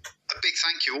a big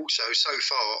thank you also so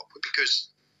far,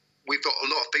 because we've got a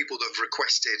lot of people that have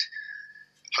requested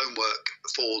homework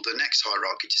for the next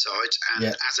Hierarchy Decides,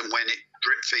 and as and when it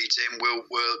drip feeds in, we'll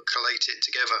collate it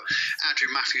together.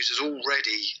 Andrew Matthews has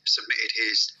already submitted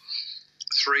his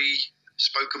 3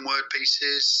 spoken word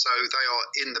pieces, so they are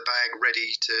in the bag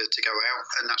ready to go out,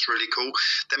 and that's really cool.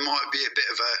 There might be a bit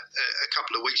of a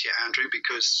couple of weeks yet, Andrew,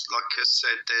 because like I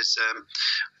said, there's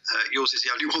yours is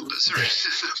the only one that's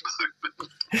written at the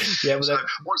moment. Yeah, well, so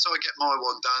once I get my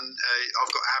one done, I've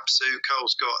got Absu,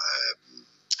 Carl's got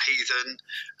Heathen,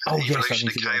 Evolution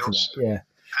of Chaos,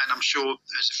 and I'm sure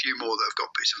there's a few more that have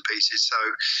got bits and pieces, so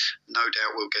no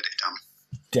doubt we'll get it done.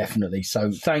 Definitely.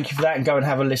 So thank you for that, and go and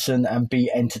have a listen and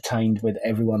be entertained with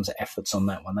everyone's efforts on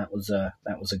that one. That was a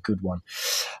good one.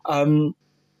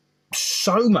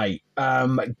 So, mate,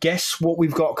 guess what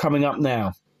we've got coming up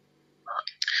now?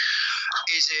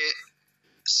 Is it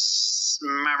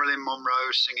Marilyn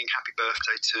Monroe singing Happy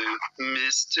Birthday to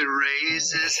Mr.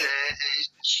 Razor's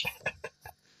Edge?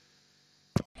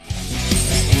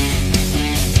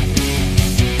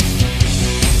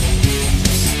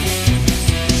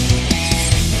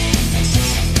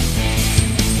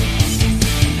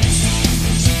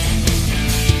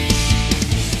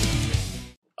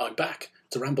 I'm back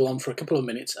to ramble on for a couple of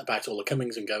minutes about all the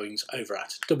comings and goings over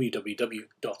at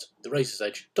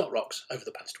www.therazorsedge.rocks over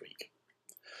the past week.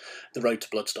 The road to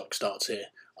Bloodstock starts here.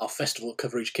 Our festival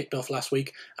coverage kicked off last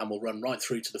week and will run right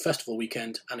through to the festival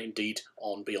weekend, and indeed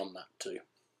on beyond that too.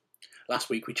 Last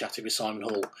week we chatted with Simon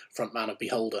Hall, frontman of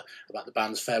Beholder, about the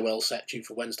band's farewell set due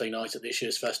for Wednesday night at this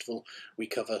year's festival. We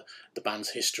cover the band's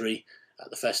history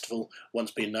at the festival, once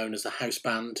being known as the House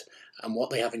Band, and what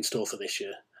they have in store for this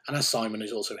year. And as Simon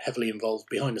is also heavily involved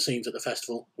behind the scenes at the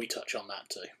festival, we touch on that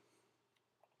too.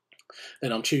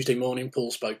 Then on Tuesday morning,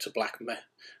 Paul spoke to black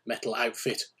metal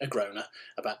outfit Agrona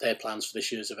about their plans for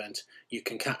this year's event. You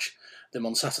can catch them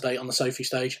on Saturday on the Sophie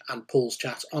stage, and Paul's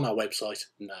chat on our website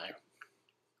now.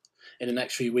 In the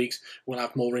next few weeks, we'll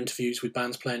have more interviews with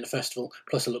bands playing the festival,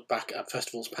 plus a look back at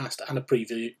festivals past and a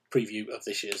preview of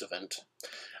this year's event.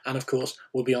 And of course,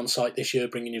 we'll be on site this year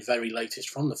bringing you very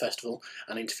latest from the festival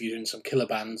and interviewing some killer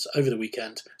bands over the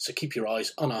weekend, so keep your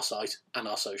eyes on our site and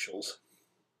our socials.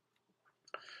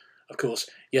 Of course,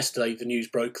 yesterday the news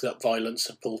broke that Violence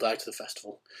had pulled out of the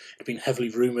festival. It had been heavily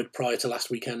rumoured prior to last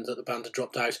weekend that the band had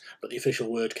dropped out, but the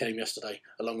official word came yesterday,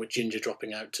 along with Ginger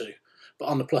dropping out too. But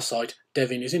on the plus side,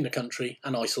 Devin is in the country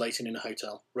and isolating in a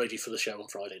hotel, ready for the show on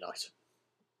Friday night.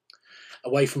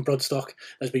 Away from Bloodstock,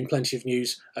 there's been plenty of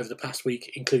news over the past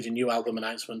week, including new album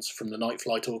announcements from the Night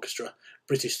Flight Orchestra,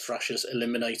 British thrashers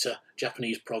Eliminator,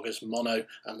 Japanese proggers Mono,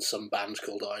 and some bands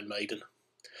called Iron Maiden.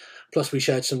 Plus we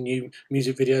shared some new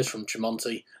music videos from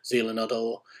Tremonti, Zeal and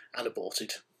Adore, and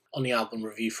Aborted. On the album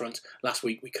review front, last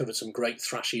week we covered some great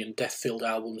thrashy and death-filled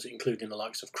albums, including the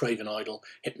likes of Craven Idol,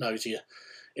 Hypnosia,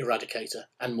 Eradicator,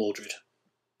 and Mordred.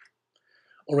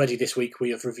 Already this week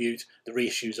we have reviewed the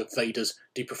reissues of Vader's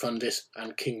De Profundis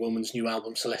and King Woman's new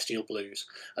album Celestial Blues,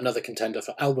 another contender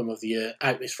for Album of the Year,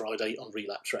 out this Friday on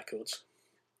Relapse Records.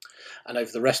 And over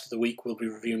the rest of the week we'll be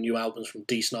reviewing new albums from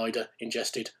Dee Snider,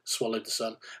 Ingested, Swallowed the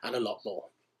Sun, and a lot more.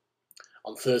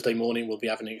 On Thursday morning we'll be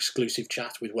having an exclusive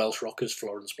chat with Welsh rockers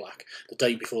Florence Black, the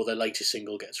day before their latest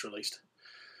single gets released.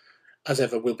 As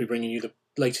ever, we'll be bringing you the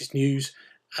latest news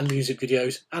and music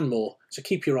videos and more, so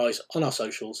keep your eyes on our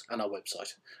socials and our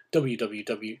website,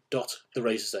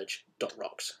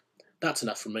 www.therazorsedge.rocks. That's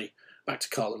enough from me. Back to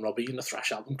Carl and Robbie in the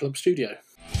Thrash Album Club studio.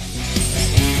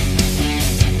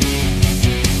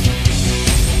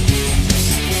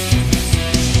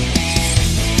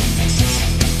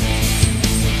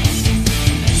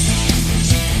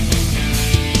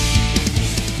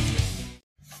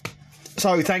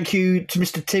 So thank you to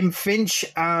Mr. Tim Finch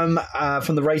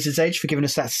from the Razor's Edge for giving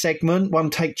us that segment.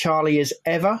 One take Charlie as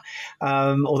ever,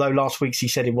 although last week's he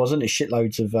said it wasn't. There's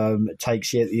shitloads of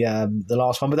takes yet the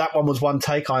last one, but that one was one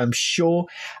take, I am sure,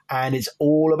 and it's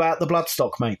all about the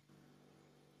bloodstock, mate.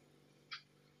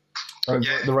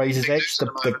 Yeah, the Razor's Edge,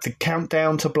 the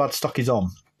countdown to bloodstock is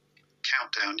on.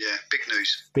 Countdown, yeah, big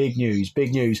news. Big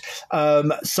news.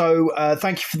 So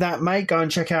thank you for that, mate. Go and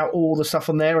check out all the stuff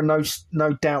on there, and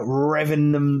no doubt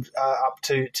revving them up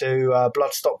to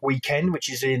Bloodstock weekend,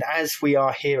 which is in, as we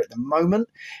are here at the moment,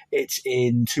 it's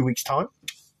in 2 weeks' time.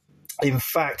 In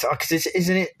fact, because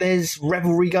isn't it? There's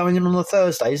revelry going on a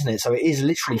Thursday, isn't it? So it is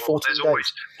literally 14 days. There's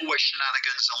always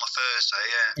shenanigans on a Thursday,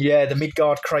 yeah. Yeah, the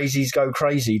Midgard crazies go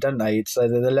crazy, don't they? It's they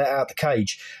let out the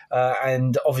cage,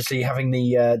 and obviously having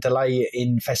the delay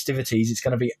in festivities, it's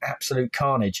going to be absolute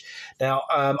carnage. Now,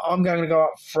 I'm going to go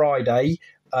up Friday,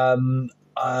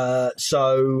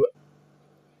 so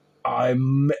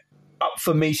I'm up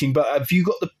for meeting. But have you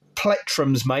got the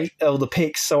plectrums, mate, or the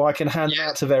picks, so I can hand them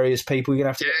out to various people? You're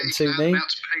going to have to get them to me. Out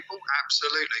to people,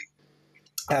 absolutely.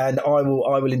 And I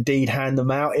will indeed hand them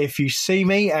out. If you see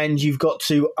me and you've got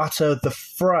to utter the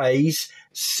phrase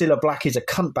 "Cilla Black is a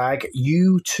cunt bag,"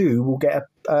 you too will get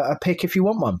a pick if you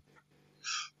want one.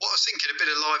 What I was thinking, a bit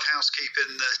of live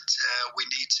housekeeping that we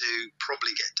need to probably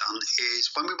get done is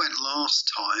when we went last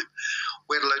time,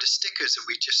 we had a load of stickers that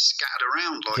we just scattered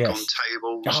around on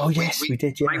tables. Oh, yes, we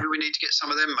did, yeah. Maybe we need to get some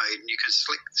of them made, and you can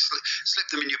slip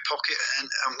them in your pocket and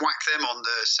whack them on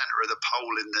the centre of the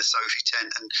pole in the Sophie tent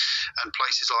and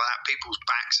places like that, people's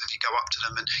backs as you go up to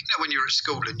them. And, when you were at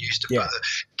school and you used to put the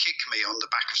kick me on the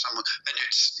back of someone and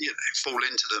you'd fall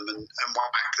into them and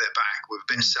whack their back with a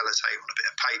bit of sellotape on a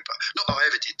bit of paper. Not that I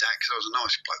ever did that because I was a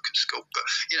nice bloke at school, but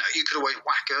you could always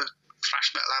whack a thrash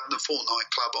metal album, the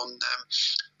Fortnite Club, on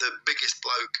the biggest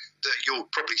bloke that you'll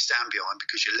probably stand behind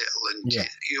because you're little and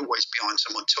you're always behind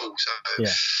someone tall. So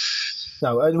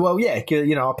No, well, yeah, I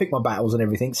pick my battles and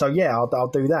everything, so yeah, I'll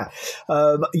do that.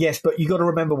 Yes, but you got to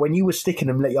remember when you were sticking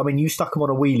them. I mean, you stuck them on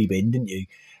a wheelie bin, didn't you?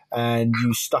 And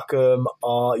you stuck them.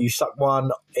 You stuck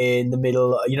one in the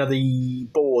middle. The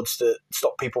boards that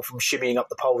stop people from shimmying up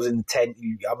the poles in the tent.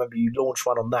 I remember you launched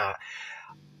one on that.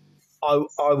 I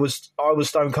was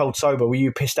stone cold sober. Were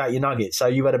you pissed out your nugget? So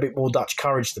you had a bit more Dutch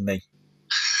courage than me. It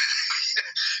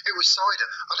was cider.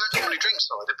 I don't normally drink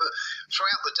cider, but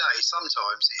throughout the day,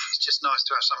 sometimes it's just nice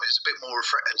to have something that's a bit more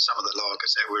refreshing. And some of the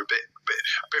lagers there were a bit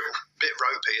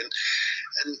ropey, and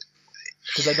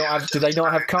do they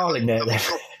not have Carling there?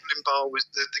 Bar was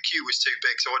the queue was too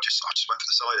big, so I just went for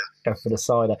the cider. Go for the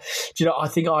cider. Do you know? I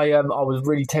think I was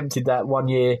really tempted that one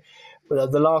year.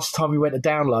 The last time we went to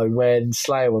Download when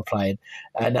Slayer were playing,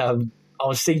 and I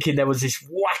was thinking there was this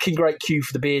whacking great queue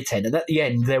for the beer tent, and at the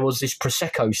end there was this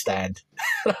Prosecco stand.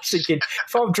 I was thinking,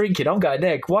 if I'm drinking, I'm going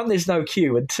there. One, there's no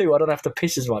queue, and two, I don't have to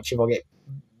piss as much if I get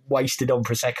wasted on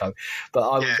Prosecco.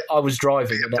 But I was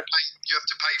driving. You have to pay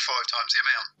 5 times the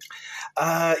amount.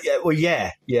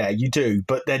 Yeah, you do.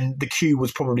 But then the queue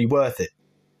was probably worth it.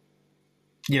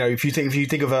 If you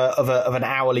think of an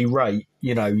hourly rate,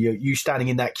 you standing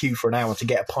in that queue for an hour to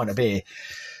get a pint of beer,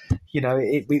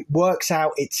 it works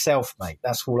out itself, mate.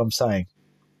 That's all I'm saying.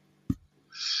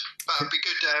 But it'd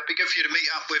be good for you to meet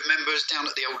up with members down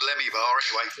at the old Lemmy bar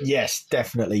anyway. Yes,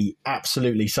 definitely.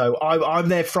 Absolutely. So I'm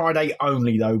there Friday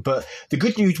only, though. But the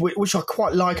good news, which I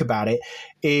quite like about it,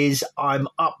 is I'm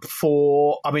up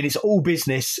for... I mean, it's all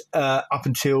business up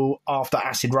until after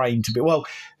Acid Rain.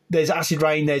 There's Acid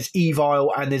Rain, there's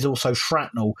Evil, and there's also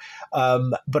Shrapnel.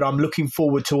 But I'm looking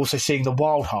forward to also seeing the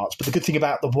Wild Hearts. But the good thing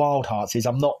about the Wild Hearts is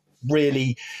I'm not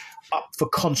really up for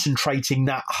concentrating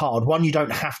that hard. One, you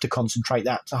don't have to concentrate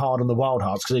that hard on the Wild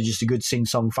Hearts because they're just a good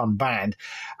sing-song fun band.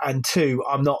 And two,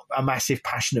 I'm not a massive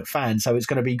passionate fan, so it's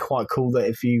going to be quite cool that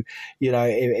if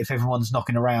everyone's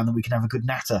knocking around, then we can have a good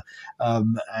natter,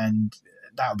 and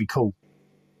that would be cool.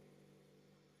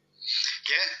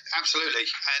 Yeah, absolutely.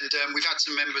 And we've had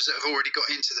some members that have already got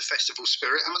into the festival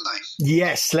spirit, haven't they?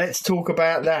 Yes, let's talk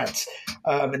about that.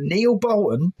 Neil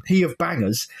Bolton, he of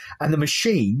Bangers, and the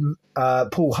Machine,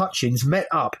 Paul Hutchins, met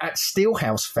up at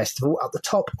Steelhouse Festival at the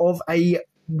top of a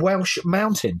Welsh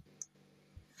mountain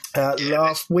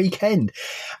last weekend,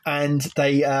 and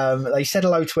they said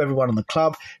hello to everyone in the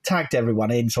club, tagged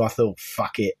everyone in. So I thought,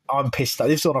 fuck it, I'm pissed.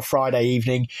 This was on a Friday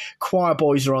evening. Choir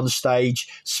boys are on stage.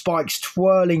 Spike's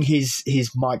twirling his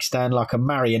mic stand like a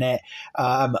marionette.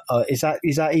 Is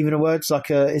that even a word? It's like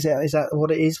is that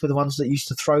what it is with the ones that used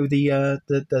to throw the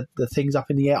things up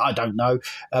in the air? I don't know.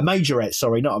 A majorette,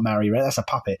 sorry, not a marionette. That's a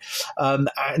puppet. They've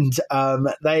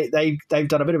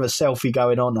done a bit of a selfie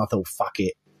going on. I thought, fuck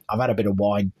it, I've had a bit of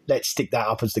wine. Let's stick that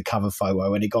up as the cover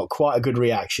photo, and it got quite a good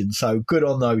reaction. So good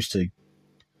on those two.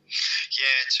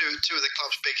 Yeah, two of the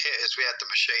club's big hitters. We had the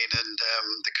Machine and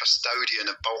the custodian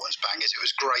of Bolton's Bangers. It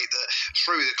was great that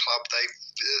through the club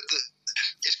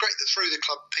it's great that through the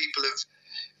club people have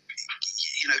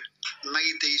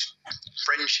made these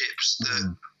friendships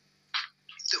that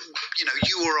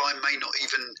you or I may not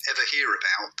even ever hear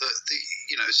about. That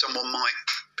someone might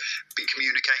be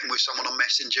communicating with someone on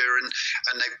Messenger and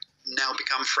they've now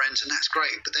become friends, and that's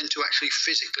great. But then to actually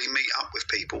physically meet up with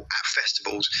people at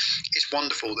festivals, it's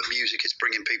wonderful that music is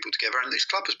bringing people together, and this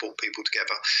club has brought people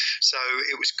together. So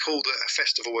it was cool that a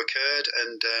festival occurred,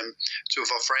 and two of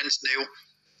our friends, Neil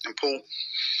and Paul,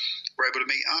 were able to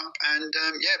meet up. And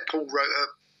Paul wrote a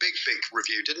big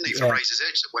review, didn't he, for Razor's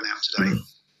Edge that went out today.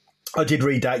 I did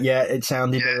read that, yeah. It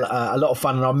sounded a lot of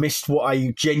fun, and I missed what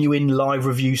a genuine live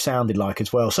review sounded like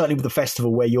as well. Certainly with the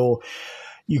festival, where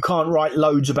you can't write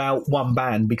loads about one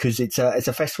band because it's a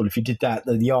festival. If you did that,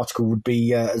 the article would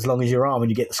be as long as your arm, and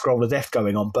you get the scroll of death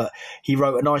going on. But he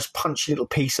wrote a nice punchy little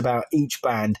piece about each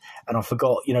band, and I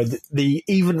forgot,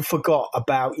 even forgot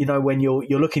about, when you're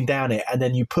looking down it, and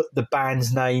then you put the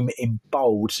band's name in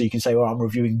bold, so you can say, well, I'm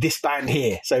reviewing this band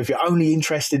here. So if you're only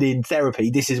interested in Therapy,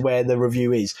 this is where the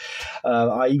review is.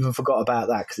 I even forgot about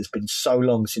that because it's been so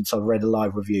long since I've read a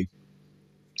live review.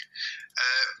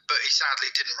 But he sadly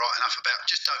didn't write enough about.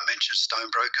 Just don't mention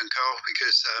Stonebroken, Carl,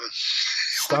 because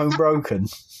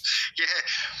Stonebroken. Yeah,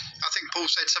 I think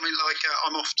Paul said something like,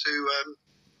 "I'm off to.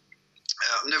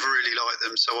 I've never really liked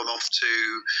them, so I'm off to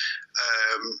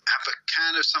have a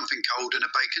can of something cold and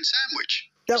a bacon sandwich."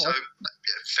 Yeah. So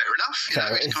fair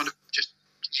enough. It's kind of just.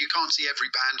 You can't see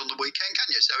every band on the weekend, can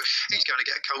you? So he's going to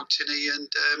get a cold tinny and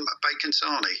a bacon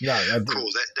sarnie. No, cool.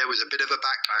 There was a bit of a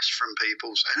backlash from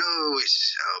people saying,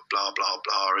 it's blah, blah,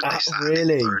 blah. And this, that,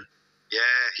 really? And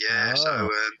yeah.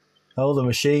 Oh. So... the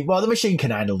Machine. Well, the Machine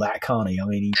can handle that, can't he? I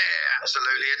mean, yeah,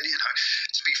 absolutely. And,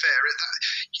 to be fair,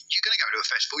 you're going to go to a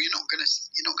festival, you're not going to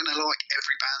like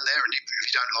every band there. And if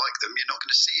you don't like them, you're not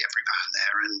going to see every band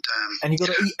there. And you've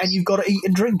got to eat, and you've got to eat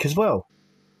and drink as well.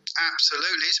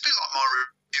 Absolutely. It's a bit like my review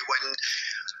when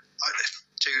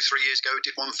 2-3 years ago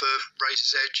did one for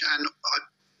Razor's Edge, and I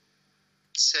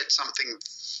said something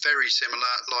very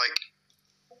similar, like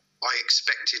I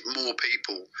expected more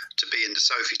people to be in the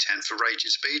Sophie tent for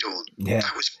Raging Speedhorn. Yeah.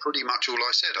 That was pretty much all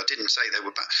I said. I didn't say they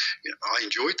were bad. I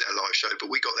enjoyed their live show, but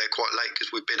we got there quite late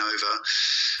because we'd been over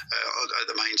at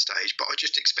the main stage. But I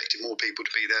just expected more people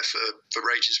to be there for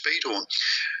Raging Speedhorn.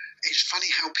 It's funny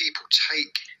how people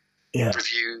take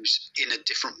reviews in a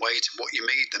different way to what you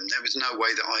made them. There was no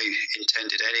way that I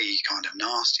intended any kind of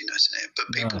nastiness in it,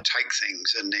 but people take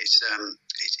things, and it's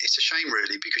a shame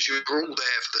really, because you're all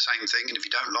there for the same thing, and if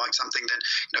you don't like something, then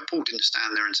Paul didn't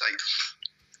stand there and say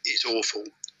it's awful.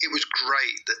 It was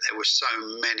great that there were so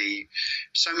many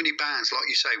bands, like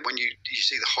you say, when you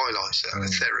see the highlights that are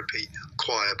Therapy,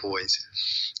 Choir Boys,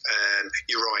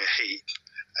 Uriah Heep,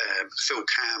 Phil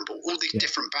Campbell, all these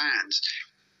different bands.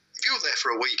 If you're there for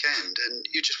a weekend and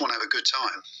you just want to have a good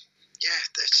time,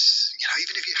 that's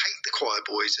even if you hate the Choir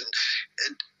Boys and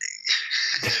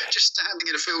just standing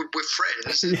in a field with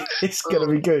friends, it's going to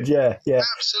be good. Yeah,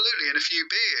 absolutely, and a few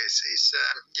beers. It's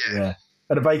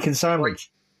and a bacon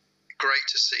sandwich. Great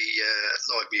to see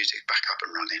live music back up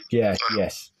and running.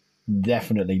 Yes,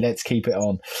 definitely. Let's keep it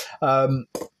on.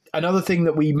 Another thing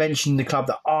that we mentioned in the club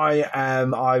that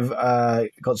I've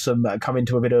got some come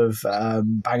into a bit of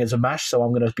bangers and mash, so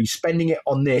I'm going to be spending it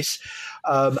on this.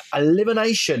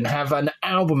 Elimination have an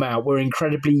album out. We're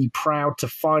incredibly proud to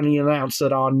finally announce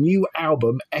that our new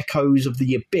album, Echoes of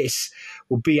the Abyss,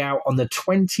 will be out on the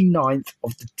 29th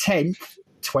of the 10th,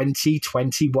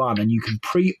 2021, and you can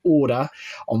pre-order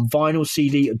on vinyl,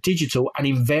 CD, or digital, and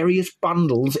in various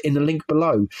bundles in the link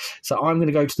below. So I'm going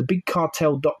to go to the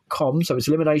bigcartel.com, so it's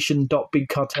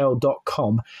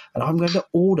elimination.bigcartel.com, and I'm going to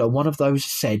order one of those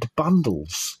said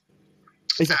bundles.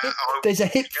 There's a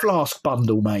hip flask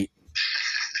bundle, mate.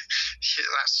 Yeah,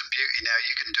 that's the beauty now.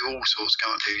 You can do all sorts,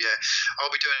 can't you? Yeah, I'll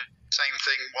be doing the same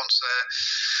thing once.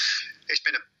 It's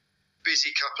been a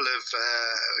busy couple of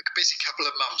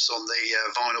months on the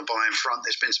vinyl buying front.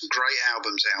 There's been some great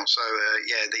albums out, so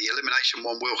the Elimination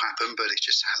one will happen, but it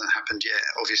just hasn't happened yet.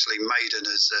 Obviously, Maiden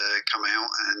has come out,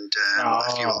 and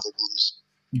a few other ones.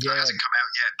 It hasn't come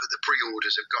out yet, but the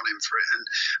pre-orders have gone in for it, and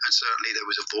certainly there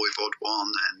was a Voivod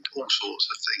one and all sorts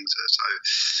of things.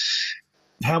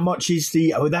 So, how much is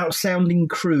without sounding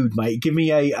crude, mate, give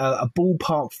me a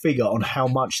ballpark figure on how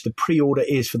much the pre-order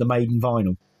is for the Maiden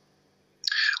vinyl.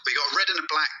 We got a red and a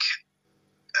black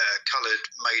coloured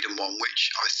Maiden one,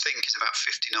 which I think is about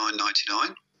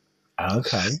 $59.99.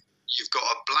 Okay. you've got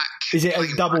a black. Is it a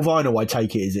double vinyl? I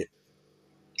take it. Is it?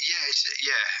 Yeah,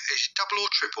 it's double or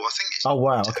triple. I think it's. Oh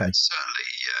wow! Okay. Certainly,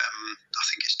 I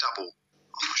think it's double.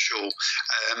 I'm not sure.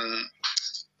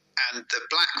 And the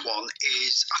black one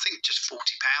is, I think, just £40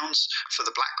 for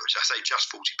the black. Which I say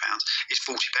just £40. It's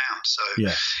 £40. So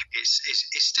yeah. it's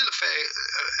still a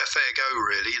fair go,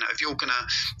 really. You know, if you're a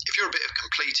bit of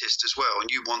completist as well, and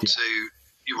you want to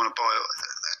buy,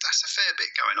 that's a fair bit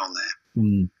going on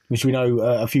there. Which we know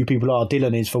a few people are.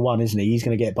 Dylan is for one, isn't he? He's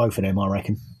going to get both of them, I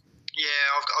reckon. Yeah,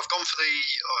 I've gone for the.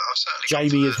 I've certainly.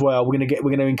 Jamie as well. We're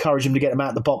going to encourage him to get them out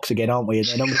of the box again, aren't we? And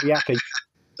then I'm going to be happy.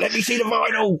 Let me see the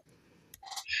vinyl.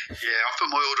 Yeah, I've put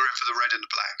my order in for the red and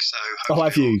the black. So. Oh,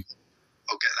 have you?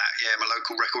 I'll get that. Yeah, my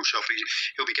local record shop.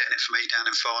 He'll be getting it for me down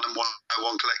in Farnham.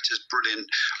 101 Collectors, brilliant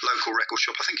local record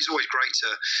shop. I think it's always great to,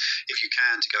 if you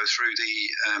can, to go through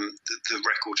the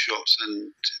record shops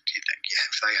and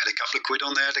if they had a couple of quid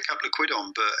on, they had a couple of quid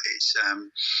on. But it's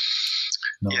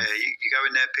nice. Yeah, you go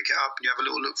in there, pick it up, and you have a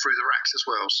little look through the racks as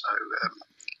well. So.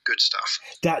 Good stuff.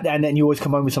 And then you always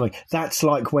come home with something. That's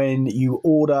like when you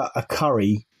order a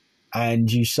curry.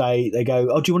 And you say, they go,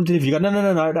 oh, do you want to deliver? You go,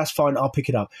 no, that's fine, I'll pick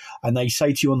it up. And they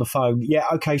say to you on the phone, yeah,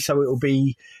 okay, so it will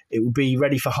be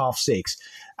ready for 6:30.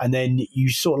 And then you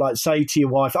sort of like say to your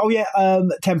wife, oh yeah,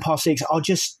 6:10, I'll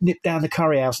just nip down the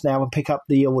curry house now and pick up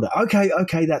the order. Okay,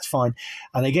 that's fine.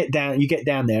 And you get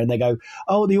down there and they go,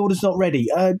 oh, the order's not ready.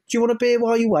 Do you want a beer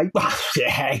while you wait?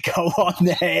 Yeah, go on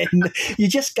then. You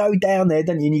just go down there,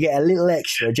 don't you? And you get a little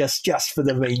extra just for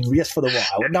the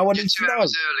while. No one needs to know. 2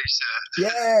 hours early, sir.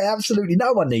 Yeah, absolutely.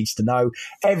 No one needs to know.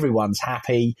 Everyone's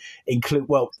happy.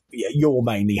 You're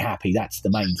mainly happy. That's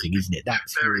the main thing, isn't it?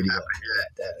 That's very really happy.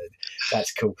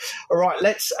 That's cool. All right,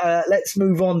 let's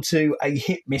move on to a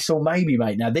hit miss or maybe,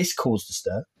 mate. Now this caused a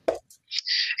stir.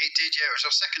 It did, yeah. It was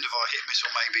our second of our hit miss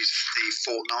or maybes for the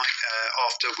fortnight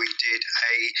after we did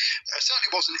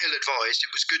certainly wasn't ill-advised.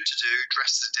 It was good to do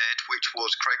Dress the Dead, which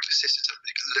was Craig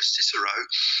Cicero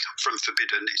from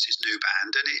Forbidden. It's his new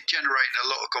band, and it generated a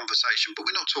lot of conversation.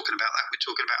 But we're not talking about that. We're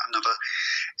talking about another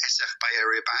SF Bay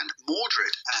Area band,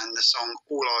 Mordred, and the song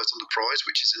All Eyes on the Prize,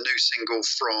 which is a new single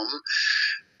from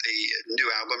the new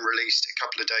album released a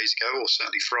couple of days ago, or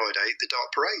certainly Friday, The Dark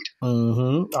Parade.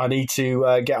 I need to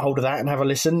get hold of that and have a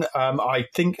listen. I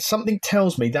think something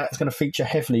tells me that's going to feature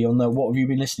heavily on What Have You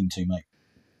Been Listening To, mate?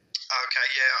 Okay,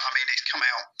 yeah. I mean, it's come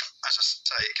out, as I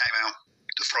say, it came out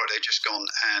the Friday just gone.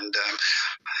 And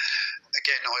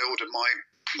again, I ordered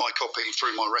my copy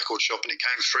through my record shop, and it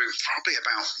came through probably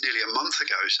about nearly a month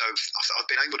ago. So I've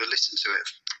been able to listen to it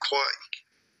quite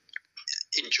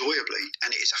enjoyably,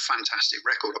 and it is a fantastic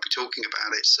record. I'll be talking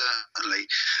about it certainly.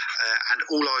 And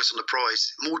All Eyes on the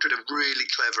Prize. Mordred are really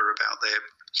clever about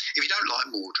if you don't like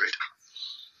Mordred,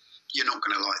 you're not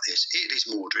going to like this. It is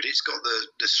Mordred. It's got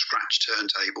the scratch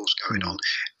turntables going on.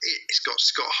 It's got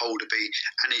Scott Holderby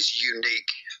and his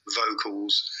unique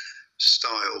vocals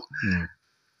style.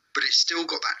 But it's still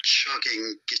got that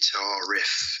chugging guitar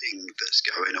riffing that's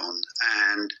going on.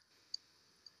 And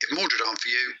if Mordred aren't for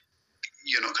you,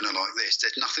 you're not going to like this.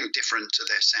 There's nothing different to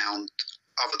their sound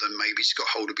other than maybe Scott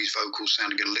Holderby's vocals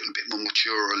sounding a little bit more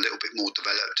mature, a little bit more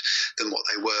developed than what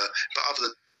they were. But other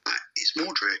than that, it's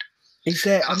Mordred. Is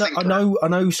there? I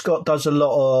know Scott does a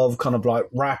lot of kind of like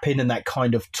rapping and that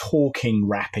kind of talking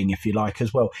rapping, if you like,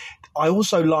 as well. I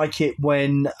also like it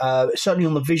when, certainly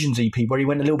on the Visions EP, where he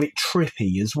went a little bit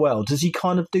trippy as well. Does he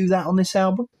kind of do that on this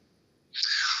album?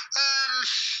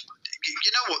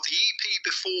 You know what? The EP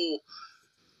before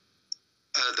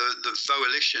the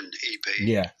Volition EP,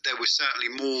 there was certainly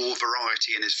more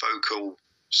variety in his vocal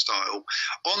style.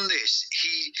 On this,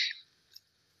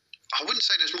 I wouldn't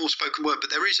say there's more spoken word, but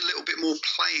there is a little bit more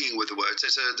playing with the words.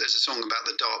 There's a song about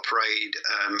the Dark Parade,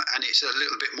 and it's a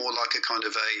little bit more like a kind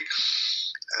of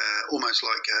almost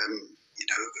like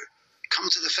come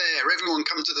to the fair, everyone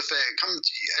come to the fair,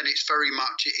 and it's very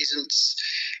much it isn't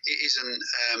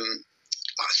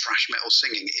like thrash metal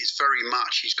singing. It's very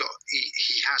much he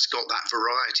has got that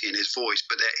variety in his voice,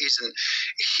 but he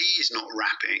is not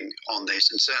rapping on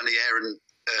this, and certainly Aaron.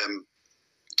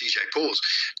 DJ Paws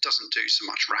doesn't do so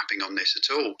much rapping on this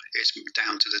at all. It's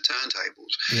down to the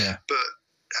turntables. Yeah. But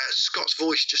Scott's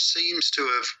voice just seems to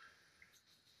have.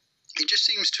 He just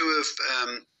seems to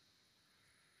have,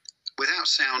 without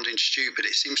sounding stupid,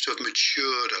 it seems to have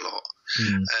matured a lot,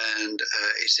 and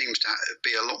it seems to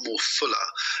be a lot more fuller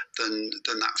than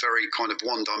that very kind of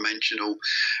one-dimensional,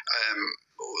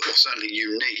 or certainly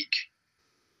unique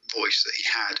voice that he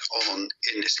had on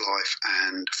In This Life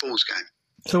and Fool's Game.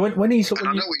 So when he's sort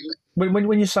of,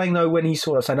 when you're saying though, when he's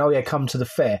sort of saying, "Oh yeah, come to the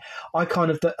fair," I kind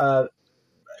of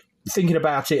thinking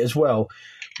about it as well.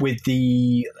 with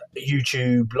the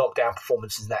YouTube lockdown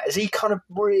performances and that, is he kind of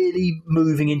really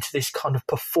moving into this kind of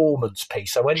performance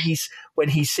piece? So when he's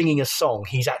singing a song,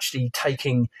 he's actually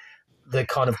taking the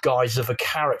kind of guise of a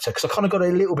character? Because I kind of got a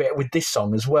little bit with this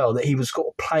song as well, that he was sort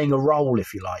of playing a role,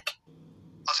 if you like.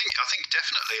 I think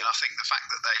definitely, and I think the fact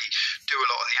that they do a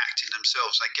lot of the acting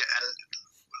themselves, they get, and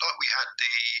like we had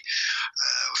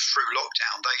through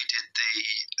lockdown, they did the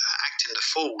acting the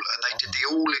Fool, and they did the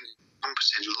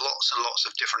all-encompassing lots and lots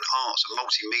of different arts, a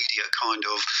multimedia kind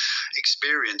of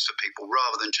experience for people,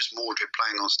 rather than just Mordred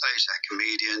playing on stage. They had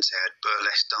comedians, they had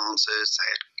burlesque dancers,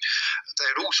 they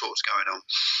had all sorts going on,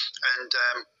 and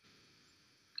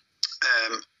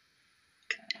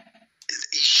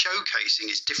he's showcasing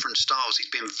his different styles.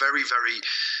 He's been very, very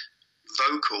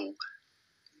vocal.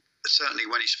 Certainly,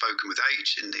 when he's spoken with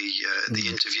H in the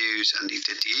interviews, and he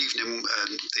did the evening,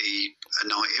 the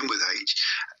night in with H,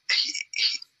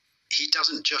 he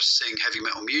doesn't just sing heavy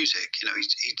metal music. You know,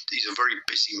 he's a very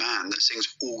busy man that sings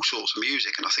all sorts of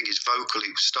music, and I think his vocal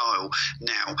style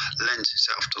now lends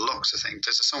itself to lots of things.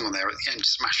 There's a song on there at the end,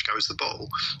 "Smash Goes the Bottle."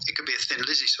 It could be a Thin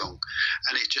Lizzy song,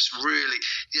 and it just really,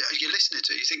 you're listening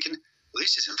to it, you're thinking, well,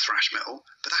 this isn't thrash metal,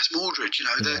 but that's Mordred. You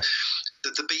know,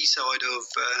 the B side of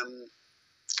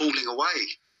 "Falling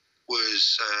Away"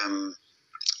 was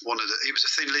it was a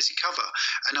Thin Lizzy cover,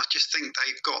 and I just think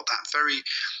they've got that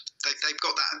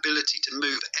ability to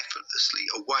move effortlessly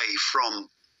away from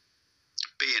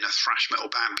being a thrash metal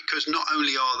band, because not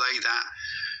only are they that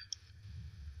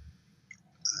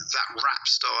rap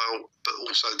style, but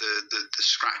also the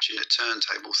scratching a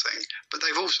turntable thing, but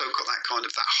they've also got that kind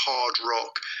of that hard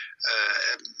rock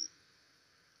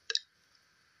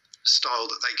style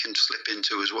that they can slip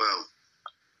into as well.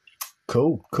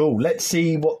 Cool. Let's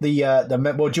see what the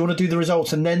well, do you want to do the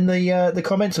results and then the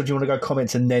comments, or do you want to go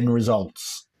comments and then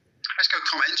results? Let's go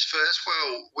comments first.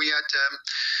 Well, we had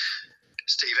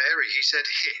Steve Airy. He said,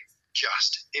 "Hit,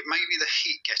 just. It may be the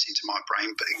heat getting to my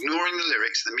brain, but ignoring the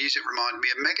lyrics, the music reminded me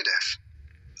of Megadeth.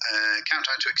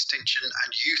 Countdown to Extinction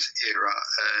and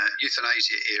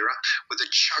Euthanasia era, with the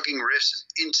chugging riffs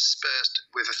interspersed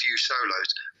with a few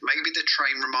solos. Maybe the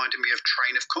train reminded me of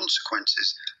Train of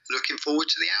Consequences. Looking forward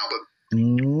to the album."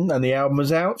 And the album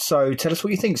was out, so tell us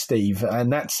what you think, Steve.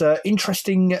 And that's an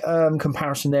interesting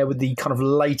comparison there with the kind of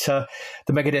later,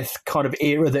 the Megadeth kind of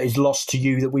era that is lost to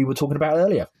you that we were talking about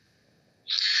earlier.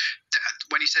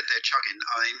 When he said they're chugging,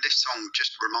 I mean, this song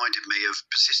just reminded me of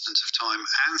Persistence of Time,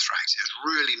 Anthrax. It was a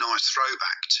really nice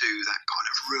throwback to that kind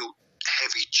of real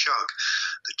heavy chug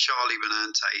that Charlie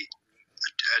Benante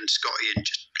and Scotty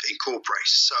just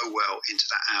incorporates so well into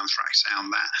that Anthrax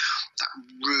sound, that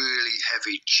really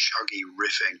heavy chuggy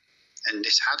riffing, and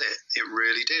this had it. It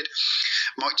really did.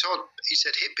 Mike Todd, he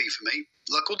said, "Hippie for me,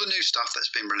 like all the new stuff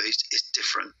that's been released, is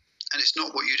different, and it's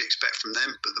not what you'd expect from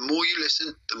them, but the more you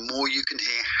listen, the more you can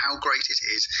hear how great it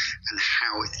is and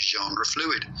how it's genre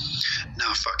fluid.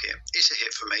 Now fuck it, it's a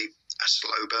hit for me. A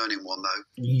slow burning one though."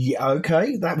 Yeah,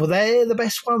 okay. Well, they're the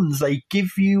best ones. They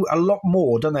give you a lot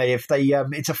more, don't they? If they,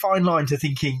 it's a fine line to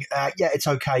thinking, yeah, it's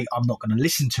okay, I'm not going to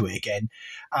listen to it again.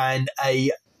 And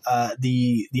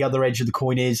the other edge of the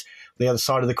coin is, the other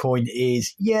side of the coin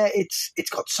is, yeah, it's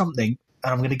got something,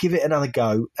 and I'm going to give it another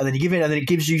go. And then you give it, and then it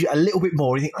gives you a little bit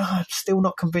more. You think, I'm still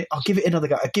not convinced. I'll give it another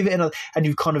go. I'll give it another, and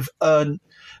you kind of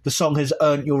the song has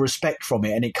earned your respect from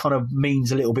it, and it kind of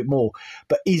means a little bit more.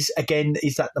 But is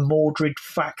that the Mordred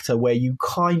factor, where you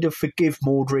kind of forgive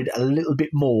Mordred a little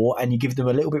bit more, and you give them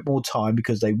a little bit more time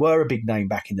because they were a big name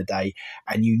back in the day,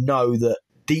 and you know that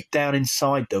deep down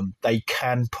inside them they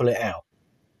can pull it out.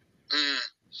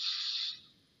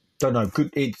 Don't know.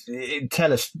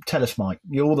 Tell us, Mike.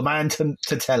 You're the man to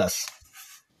tell us.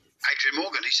 Adrian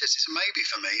Morgan, he says, "It's a maybe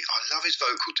for me. I love his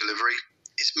vocal delivery.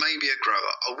 It's maybe a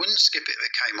grower. I wouldn't skip it if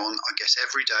it came on. I guess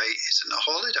every day isn't a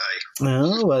holiday."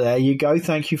 Oh, well, there you go.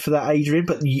 Thank you for that, Adrian.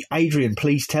 But Adrian,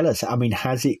 please tell us. I mean,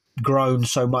 has it grown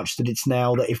so much that it's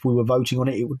now that if we were voting on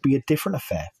it, it would be a different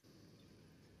affair?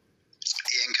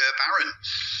 Ian Kerr-Barron,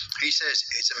 he says,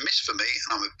 "It's a miss for me,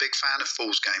 and I'm a big fan of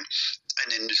Fool's Game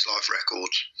and In This Life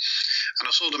Records. And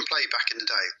I saw them play back in the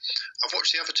day. I've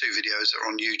watched the other two videos that are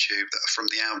on YouTube that are from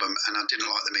the album, and I didn't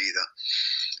like them either.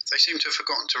 They seem to have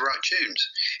forgotten to write tunes.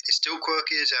 It's still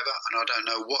quirky as ever, and I don't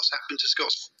know what's happened to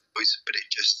Scott's voice, but it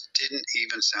just didn't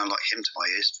even sound like him to my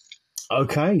ears."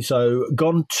 Okay, so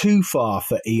gone too far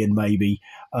for Ian, maybe,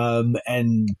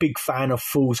 and big fan of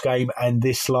Fool's Game and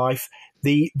This Life.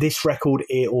 This record,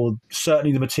 or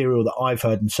certainly the material that I've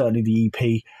heard, and certainly the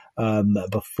EP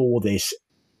before this,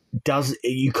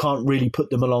 you can't really put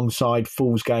them alongside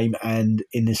Fool's Game and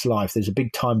In This Life. There's a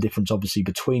big time difference, obviously,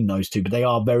 between those two, but they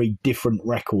are very different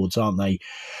records, aren't they?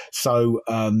 So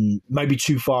maybe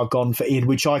too far gone for Ian,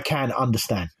 which I can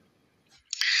understand.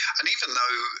 And even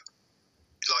though,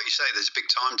 like you say, there's a big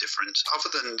time difference, other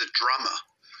than the drummer,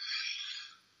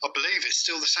 I believe it's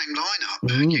still the same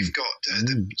lineup. You've got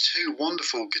the two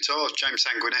wonderful guitars, James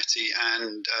Sanguinetti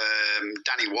and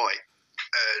Danny White.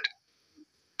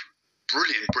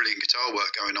 Brilliant guitar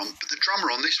work going on. But the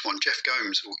drummer on this one, Jeff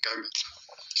Gomes,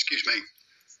 excuse me,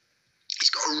 he's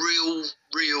got a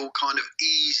real kind of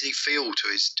easy feel to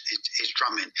his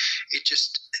drumming. It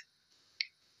just...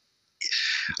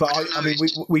 But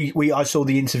I saw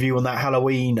the interview on that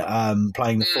Halloween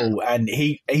playing the Fool, and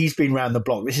he's been round the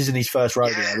block. This isn't his first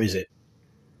rodeo, is it?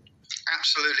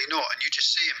 Absolutely not. And you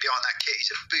just see him behind that kit. He's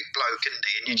a big bloke, isn't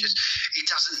he? And he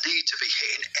doesn't need to be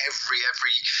hitting every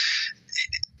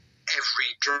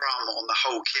drum on the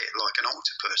whole kit like an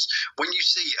octopus. When you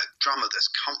see a drummer that's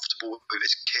comfortable with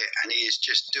his kit and he is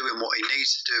just doing what he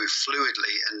needs to do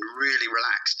fluidly and really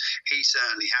relaxed, he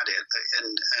certainly had it.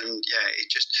 And yeah,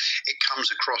 it comes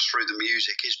across through the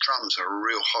music. His drums are a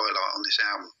real highlight on this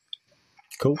album.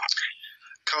 Cool.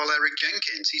 Carl Eric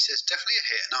Jenkins, he says, definitely a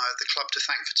hit, and I have the club to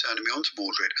thank for turning me on to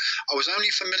Mordred. I was only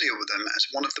familiar with them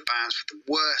as one of the bands with the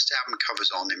worst album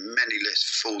covers on in many lists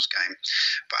for Fool's Game,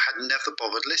 but had never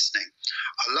bothered listening.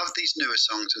 I love these newer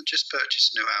songs and just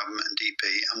purchased a new album and EP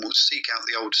and will seek out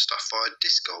the older stuff via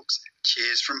Discogs.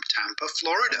 Cheers from Tampa,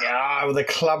 Florida. Yeah, with the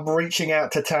club reaching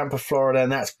out to Tampa, Florida,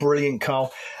 and that's brilliant,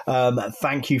 Carl.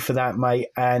 Thank you for that, mate.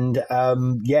 And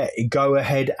go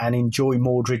ahead and enjoy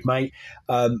Mordred, mate.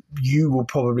 You will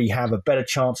probably have a better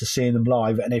chance of seeing them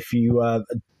live. And if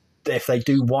they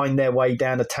do wind their way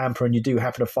down to Tampa, and you do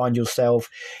happen to find yourself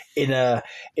in a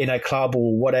club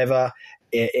or whatever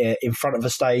in front of a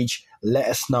stage, let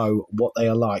us know what they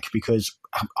are like. Because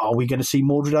are we going to see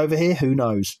Mordred over here? Who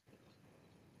knows?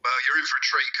 Well, you're in for a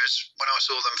treat, because when I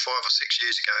saw them 5 or 6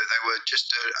 years ago, they were just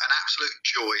an absolute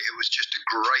joy. It was just a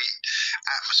great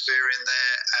atmosphere in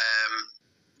there.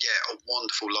 A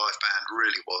wonderful live band,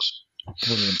 really was.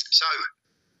 Brilliant. So,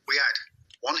 we had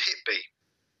one hit beat,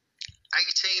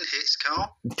 18 hits,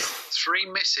 Carl, 3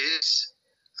 misses,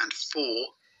 and 4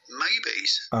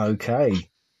 maybes. Okay.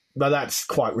 Well, that's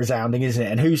quite resounding, isn't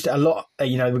it? And we've got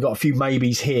a few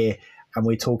maybes here, and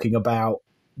we're talking about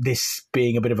this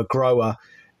being a bit of a grower.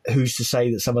 Who's to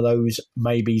say that some of those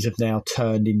maybes have now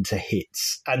turned into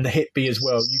hits? And the hit B as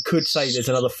well. You could say there's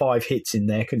another 5 hits in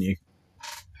there, couldn't you?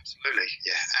 Absolutely,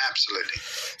 yeah, absolutely.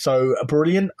 So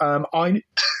brilliant. I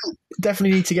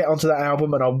definitely need to get onto that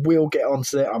album, and I will get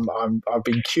onto it. I've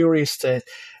been curious to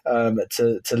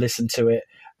listen to it,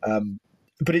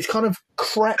 but it's kind of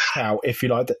crept out, if you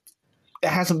like. That it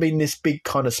hasn't been this big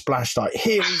kind of splash. Like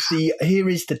here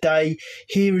is the day.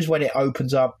 Here is when it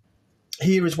opens up.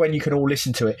 Here is when you can all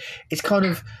listen to it. It's kind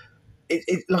of,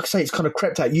 like I say, it's kind of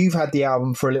crept out. You've had the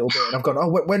album for a little bit, and I've gone, oh,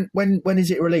 when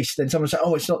is it released? Then someone said,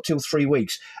 oh, it's not till 3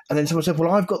 weeks. And then someone said, well,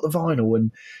 I've got the vinyl.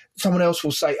 And someone else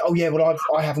will say, oh, yeah, well,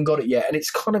 I haven't got it yet. And it's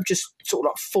kind of just sort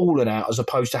of like fallen out as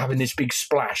opposed to having this big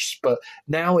splash. But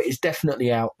now it is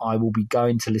definitely out. I will be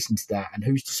going to listen to that. And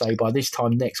who's to say by this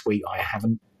time next week I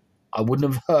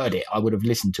wouldn't have heard it. I would have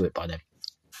listened to it by then.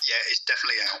 Yeah, it's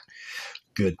definitely out.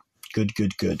 Good.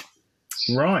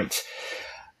 Right.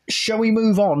 Shall we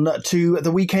move on to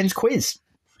the weekend's quiz?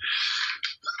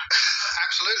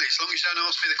 Absolutely, as long as you don't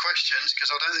ask me the questions, because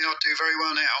I don't think I'll do very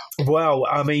well now. Well,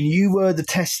 I mean, you were the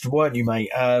test, weren't you, mate?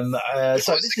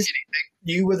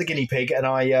 You were the guinea pig, and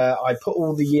I put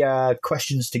all the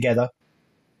questions together.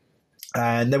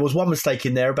 And there was one mistake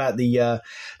in there about the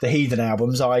Heathen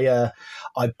albums. I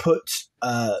put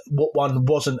what one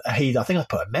wasn't a Heathen. I think I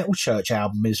put a Metal Church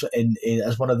album as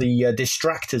one of the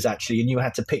distractors, actually, and you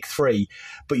had to pick 3,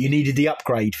 but you needed the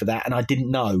upgrade for that, and I didn't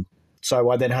know.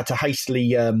 So I then had to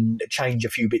hastily change a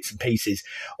few bits and pieces,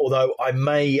 although I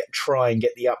may try and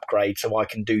get the upgrade so I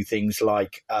can do things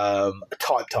like a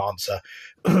typed answer.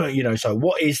 So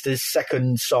what is the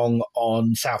second song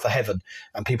on South of Heaven?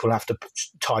 And people have to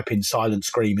type in Silent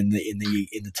Scream in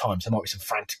the times. There might be some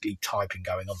frantically typing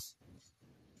going on.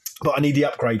 But I need the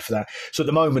upgrade for that. So at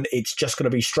the moment, it's just going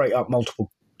to be straight up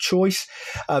multiple choice.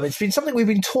 It's been something we've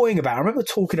been toying about. I remember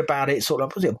talking about it sort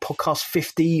of, was it podcast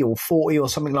 50 or 40 or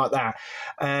something like that,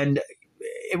 and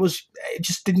it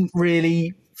just didn't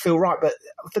really feel right. But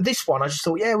for this one, I just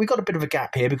thought, yeah, we got a bit of a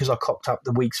gap here because I cocked up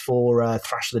the weeks for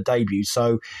Thrash of the debut.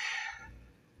 So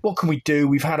what can we do?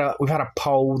 We've had a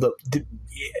poll that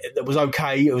was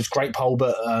okay. It was a great poll,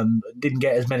 but didn't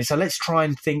get as many. So let's try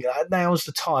and think. Now's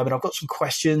the time. And I've got some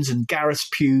questions. And Gareth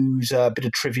Pugh's bit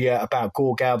of trivia about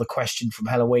Gorgal, the question from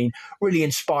Halloween, really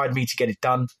inspired me to get it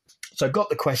done. So got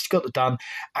the question, got it done,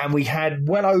 and we had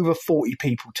well over 40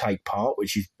 people take part,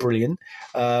 which is brilliant.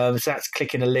 So that's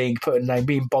clicking a link, putting a name,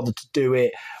 being bothered to do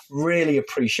it. Really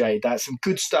appreciate that. Some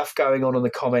good stuff going on in the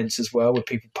comments as well, with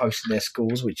people posting their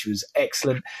scores, which was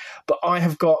excellent. But I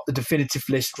have got the definitive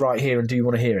list right here, and do you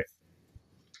want to hear it?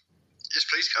 Yes,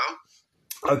 please, Carl.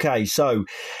 Okay, so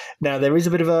now there is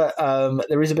a bit of a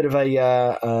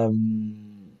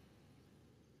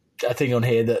thing on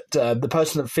here that the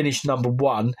person that finished number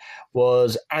one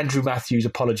was Andrew Matthews.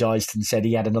 Apologised and said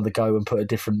he had another go and put a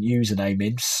different username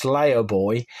in, Slayer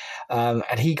Boy,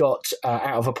 and he got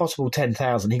out of a possible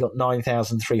 10,000, he got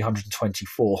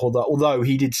 9,324. Although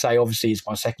he did say, obviously, it's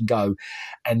my second go,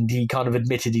 and he kind of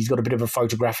admitted he's got a bit of a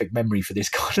photographic memory for this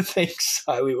kind of thing.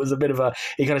 So it was a bit of a.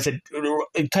 He kind of said,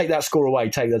 "Take that score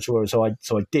away, take that score." So I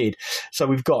did. So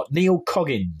we've got Neil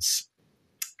Coggins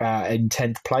in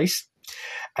 10th place.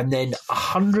 And then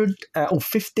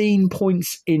 15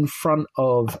 points in front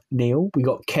of Neil, we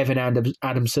got Kevin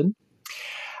Adamson.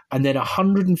 And then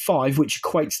 105, which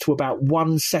equates to about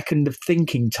 1 second of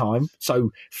thinking time.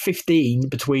 So 15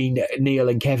 between Neil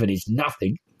and Kevin is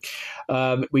nothing.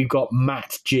 We've got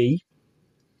Matt G.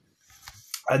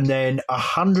 And then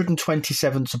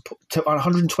 127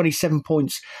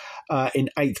 points in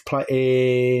 8th place.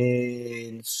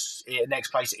 In next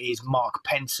place is Mark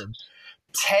Penson.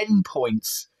 10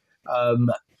 points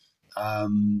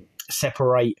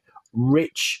separate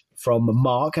Rich from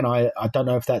Mark, and I don't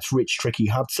know if that's Rich Tricky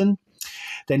Hudson.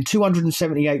 Then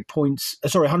 116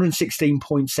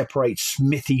 points separate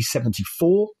Smithy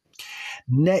 74.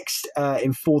 Next,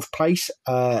 in 4th place,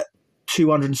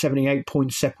 278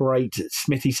 points separate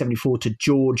Smithy 74 to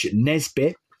George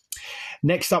Nesbitt.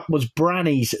 Next up was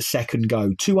Branny's second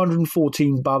go,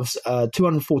 214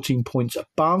 points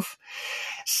above.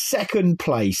 Second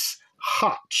place,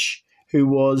 Hutch, who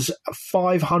was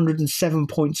 507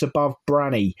 points above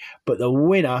Branny, but the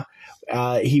winner,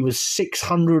 he was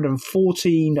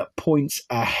 614 points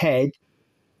ahead,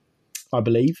 I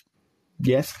believe.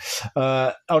 Yes.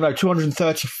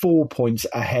 234 points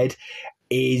ahead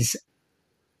is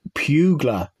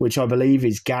Pugler, which I believe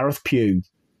is Gareth Pugh.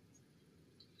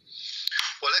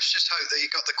 Well, let's just hope that he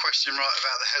got the question right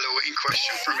about the Halloween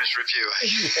question from his reviewer.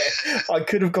 Yeah, I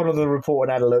could have gone on the report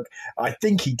and had a look. I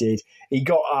think he did. He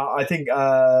got,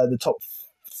 the top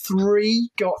 3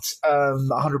 got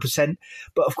 100%.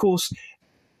 But, of course,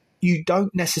 you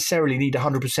don't necessarily need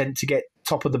 100% to get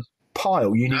top of the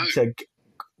pile. You need to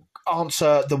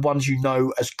answer the ones you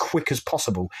know as quick as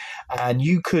possible, and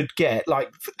you could get,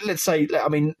 like, let's say,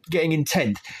 getting in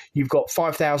 10th, you've got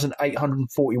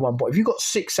 5,841 points. If you've got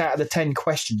 6 out of the 10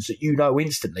 questions that you know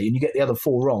instantly and you get the other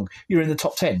 4 wrong, you're in the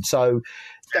top 10. So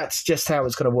that's just how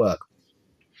it's going to work.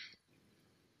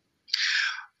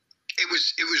 It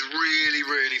was really,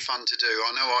 really fun to do.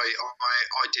 I know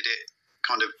I did it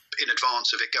kind of in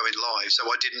advance of it going live, so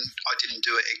I didn't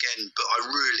do it again, but I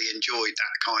really enjoyed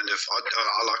that kind of,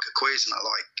 I like a quiz, and I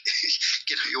like,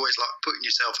 you always like putting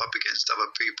yourself up against other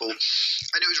people,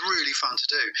 and it was really fun to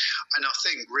do. And I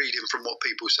think reading from what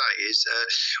people say is,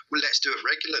 well, let's do it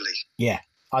regularly. Yeah.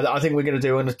 I think we're going to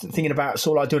do, and thinking about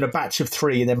sort of like doing a batch of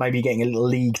 3, and then maybe getting a little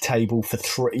league table for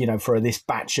 3, for this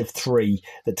batch of 3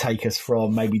 that take us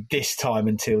from maybe this time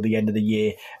until the end of the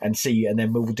year, and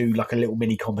then we'll do like a little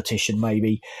mini competition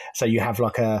maybe. So you have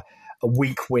like a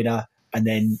week winner and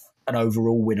then an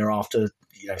overall winner after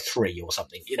 3 or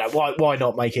something. Why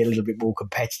not make it a little bit more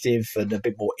competitive and a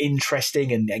bit more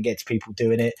interesting and get people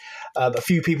doing it? A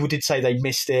few people did say they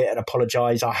missed it and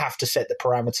apologise. I have to set the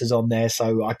parameters on there,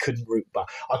 so I couldn't.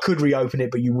 I could reopen it,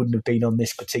 but you wouldn't have been on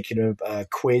this particular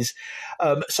quiz.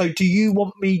 So, do you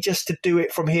want me just to do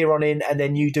it from here on in, and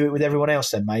then you do it with everyone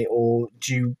else, then, mate, or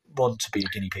do you want to be a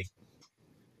guinea pig?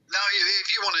 No,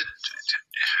 if you want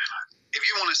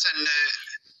to send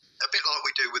a bit like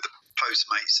we do with the post,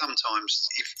 mate. Sometimes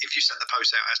if you send the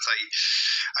post out as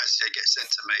they get sent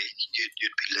to me, you'd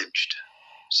be lynched.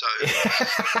 So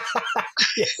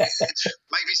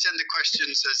maybe send the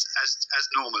questions as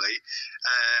normally.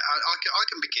 I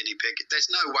can be guinea pig.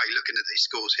 There's no way, looking at these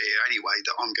scores here anyway,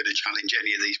 that I'm going to challenge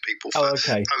any of these people for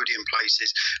podium places,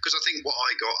 because I think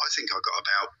I got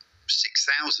about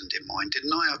 6,000 in mind,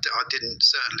 didn't I? I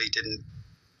certainly didn't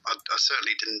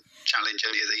challenge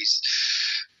any of these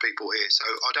people here. So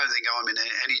I don't think I'm in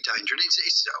any danger, and it's a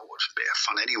bit of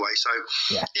fun anyway. So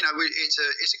you know,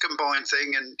 it's a combined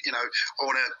thing, and you know, I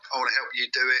want to help you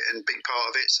do it and be part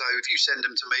of it. So if you send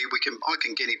them to me, I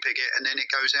can guinea pig it, and then it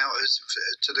goes out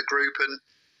to the group, and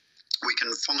we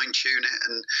can fine tune it,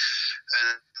 and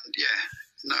yeah.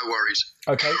 No worries.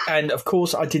 Okay, and of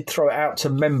course I did throw it out to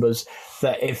members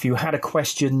that if you had a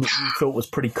question that you thought was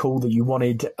pretty cool that you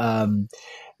wanted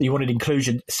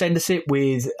inclusion, send us it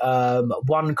with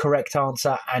 1 correct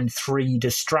answer and 3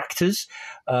 distractors.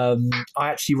 I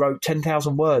actually wrote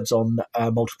 10,000 words on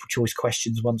multiple choice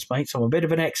questions once, mate, so I'm a bit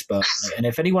of an expert. And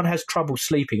if anyone has trouble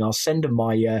sleeping, I'll send them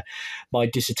my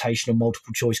dissertation on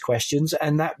multiple choice questions,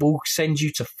 and that will send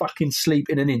you to fucking sleep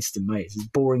in an instant, mate. It's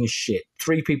boring as shit.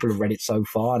 3 people have read it so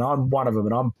far, and I'm one of them,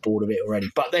 and I'm bored of it already.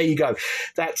 But there you go.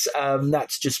 That's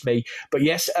just me. But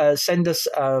yes, send us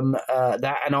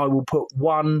that, and I will put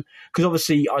 1, because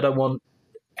obviously I don't want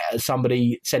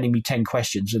somebody sending me 10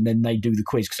 questions and then they do the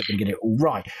quiz because they're going to get it all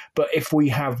right. But if we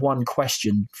have 1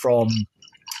 question from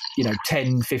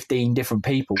 10, 15 different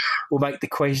people, we'll make the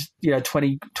quiz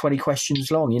 20 questions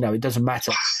long. It doesn't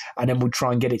matter, and then we'll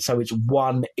try and get it so it's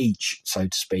 1 each, so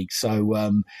to speak.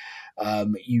 So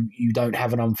you don't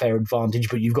have an unfair advantage,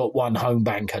 but you've got 1 home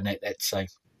banker, let's say.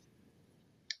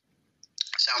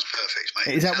 Sounds perfect,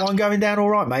 mate. Is that one going down all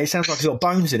right, mate? It sounds like it's got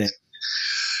bones in it.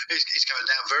 It's going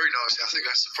down very nicely. I think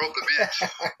that's the problem, yeah.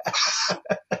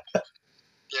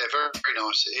 Yeah, very, very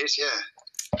nice it is, yeah.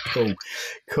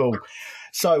 Cool.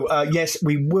 So, yes,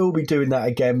 we will be doing that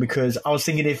again, because I was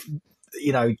thinking if,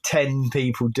 10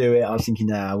 people do it, I was thinking,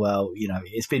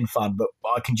 it's been fun, but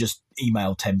I can just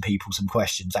email 10 people some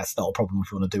questions. That's not a problem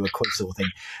if you want to do a quiz sort of thing.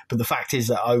 But the fact is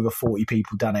that over 40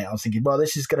 people done it. I was thinking, well,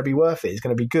 this is going to be worth it. It's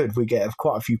going to be good. We get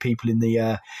quite a few people in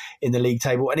the league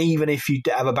table. And even if you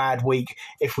have a bad week,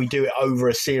 if we do it over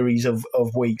a series of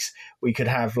weeks, we could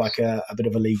have like a bit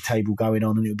of a league table going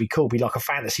on, and it would be cool. It'd be like a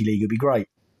fantasy league. It'd be great.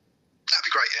 That'd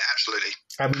be great, yeah, absolutely.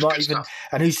 And we might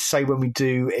and who's to say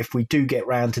if we do get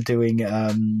round to doing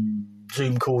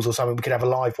Zoom calls or something, we could have a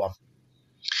live one.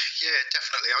 Yeah,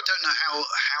 definitely. I don't know how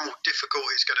difficult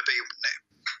it's going to be.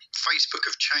 Facebook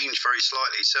have changed very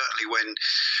slightly, certainly when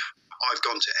I've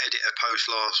gone to edit a post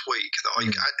last week,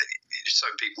 so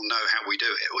people know how we do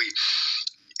it.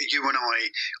 You and I,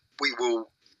 we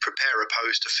will prepare a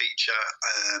post, a feature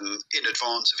in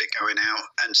advance of it going out,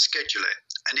 and schedule it.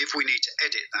 And if we need to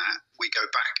edit that, we go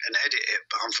back and edit it.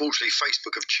 But unfortunately,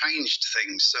 Facebook have changed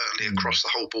things, certainly across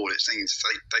the whole board.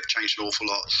 They've changed an awful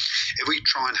lot. If we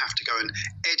try and have to go and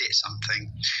edit something,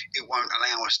 it won't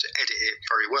allow us to edit it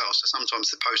very well. So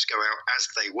sometimes the posts go out as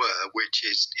they were, which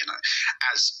is,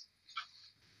 as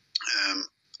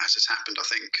has happened, I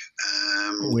think.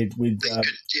 The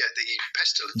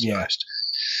pestilence post.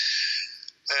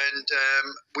 And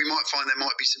we might find there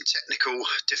might be some technical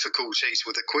difficulties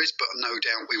with the quiz, but no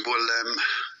doubt we will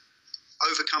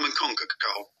overcome and conquer,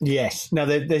 Carl. Yes. Now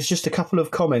there's just a couple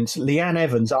of comments. Leanne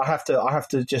Evans, I have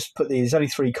to just put these. There's only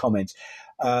 3 comments.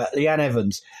 Leanne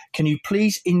Evans, can you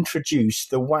please introduce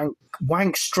the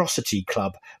Wankstrosity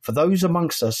Club for those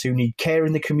amongst us who need care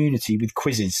in the community with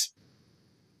quizzes?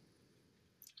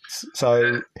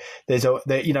 So there's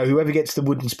whoever gets the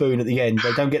wooden spoon at the end,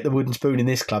 they don't get the wooden spoon in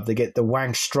this club. They get the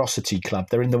Wankstrosity Club.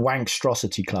 They're in the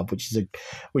Wankstrosity Club, which is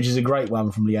a great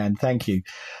one from Leanne. Thank you,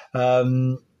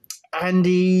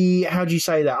 Andy. How do you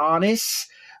say that, Arnis?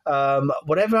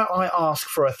 Whatever I ask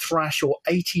for a thrash or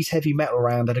 80s heavy metal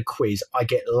round at a quiz, I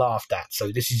get laughed at.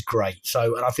 So this is great.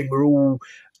 So, and I think we're all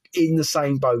in the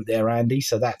same boat there, Andy.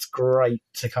 So that's great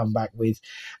to come back with.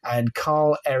 And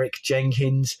Carl Eric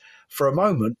Jenkins. For a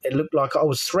moment, it looked like I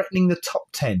was threatening the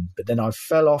top 10, but then I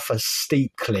fell off a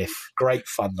steep cliff. Great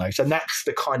fun, though. So that's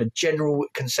the kind of general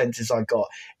consensus I got.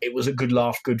 It was a good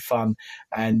laugh, good fun,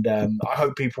 and I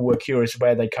hope people were curious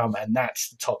where they come, and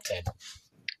that's the top 10.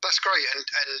 That's great, and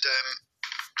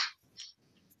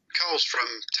Carl's from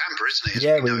Tampa, isn't he?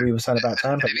 Yeah, we were saying about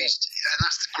Tampa. And that's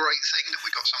the great thing, that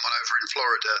we got someone over in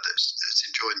Florida that's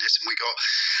enjoying this, and we got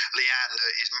Leanne,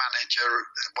 his manager,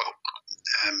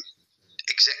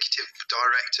 executive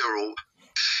director or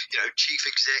chief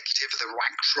executive of the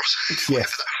Wankstrosity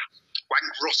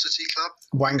Club.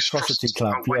 Wankstrosity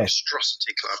Club, yes.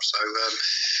 Wankstrosity Club. So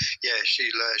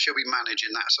she'll be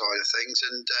managing that side of things,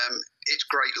 and it's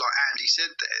great. Like Andy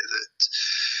said there, that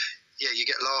you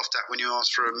get laughed at when you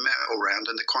ask for a metal round,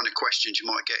 and the kind of questions you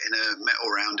might get in a metal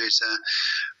round is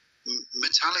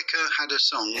Metallica had a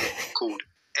song called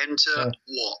Enter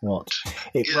What?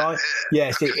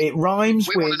 It rhymes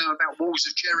with. We want to know about Walls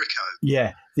of Jericho.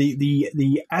 Yeah, the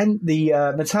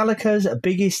Metallica's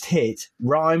biggest hit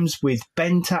rhymes with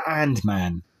Benta and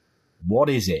Man. What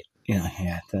is it?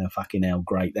 Yeah, fucking hell,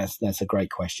 great. That's a great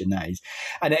question. That is,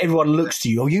 and everyone looks to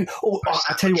you.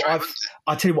 I tell you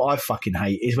what I fucking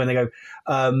hate is when they go,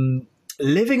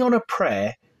 "Living on a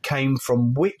Prayer came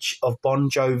from which of Bon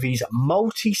Jovi's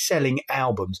multi-selling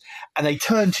albums?" And they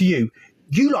turn to you.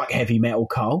 You like heavy metal,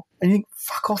 Carl, and you think,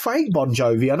 "Fuck off, I hate Bon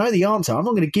Jovi. I know the answer. I'm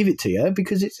not going to give it to you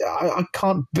because I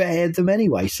can't bear them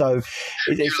anyway." So you like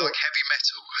heavy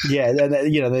metal. Yeah, I do. I don't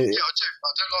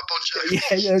like Bon Jovi.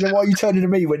 Yeah. Then why are you turning to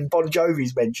me when Bon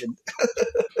Jovi's mentioned?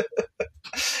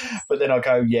 But then I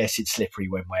go, yes, it's Slippery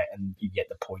When Wet, and you get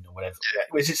the point or whatever.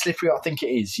 Yeah. Is it Slippery? I think it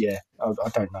is. Yeah, I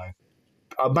don't know.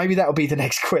 Maybe that'll be the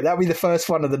next quiz. That'll be the first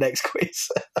one of the next quiz.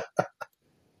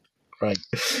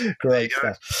 Great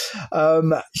stuff.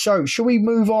 So, shall we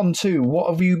move on to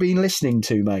what have you been listening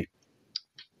to, mate?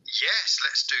 Yes,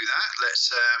 let's do that.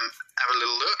 Let's have a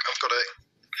little look.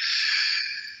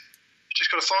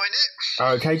 Just got to find it.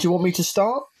 Okay, do you want me to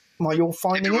start while you're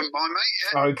finding it? If you wouldn't mind, mate,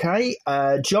 yeah.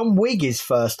 Okay, John Wigg is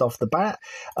first off the bat.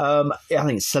 I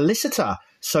think it's Solicitor,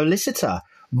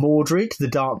 Mordred, The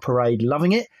Dark Parade,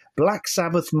 loving it. Black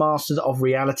Sabbath, Masters of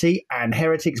Reality, and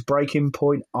Heretics, Breaking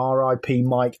Point, R.I.P.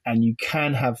 Mike, and you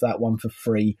can have that one for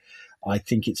free. I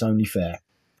think it's only fair.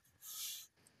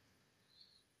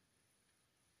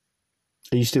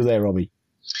 Are you still there, Robbie?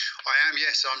 I am,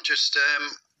 yes. I'm just,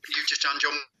 you've just done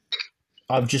John Wigg.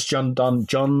 I've just done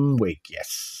John Wigg,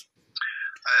 yes.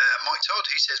 Mike Todd,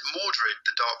 he says Mordred,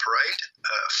 The Dark Parade,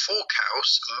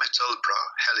 Forkhouse, Metalbra,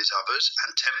 Hell is Others,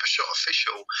 and Tempashot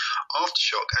Official,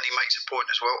 Aftershock, and he makes a point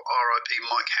as well, R.I.P.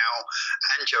 Mike Howe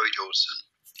and Joey Dawson.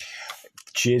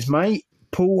 Cheers, mate.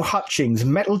 Paul Hutchings,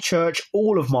 Metal Church,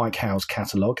 all of Mike Howe's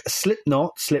catalogue,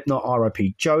 Slipknot,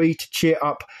 R.I.P. Joey, to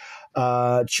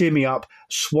cheer me up,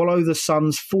 Swallow the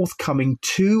Sun's forthcoming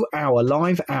 2-hour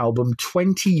live album,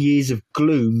 20 Years of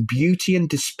Gloom, Beauty and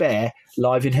Despair,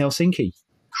 live in Helsinki.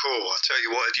 Cool, I tell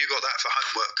you what, have you got that for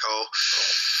homework, Carl?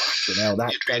 Fucking hell,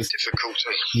 that you'd be in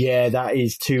difficulty. Yeah, that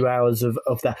is 2 hours of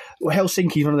that. Well,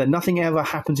 Helsinki is one of them. Nothing ever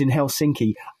happens in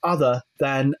Helsinki other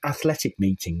than athletic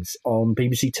meetings on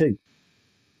BBC Two.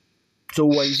 It's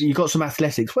always, you got some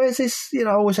athletics. Where's this? You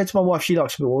know, I always say to my wife, she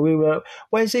likes me.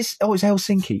 Where's this? Oh, it's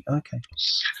Helsinki. Okay.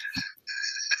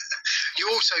 You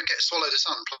also get Swallow the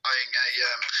Sun playing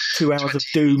a 2 hours of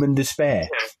doom and despair.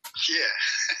 Yeah.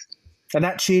 And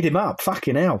that cheered him up.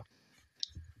 Fucking hell.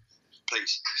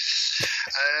 Please.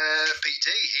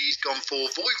 PD, he's gone for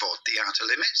Voivod, The Outer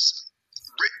Limits,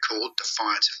 Ripcord,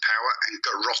 Defiance of Power, and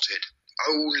Garrotted,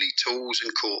 Only Tools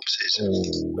and Corpses.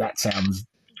 Oh, that sounds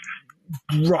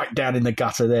right down in the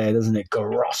gutter there, doesn't it?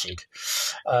 Garrotted.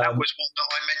 That was one that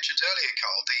I mentioned earlier,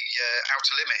 Carl, the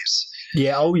Outer Limits.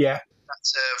 Yeah, oh yeah.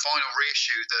 That's a vinyl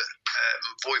reissue that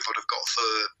Voivod have got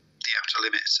for the Outer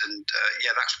Limits, and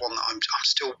that's one that I'm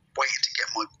still waiting to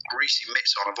get my greasy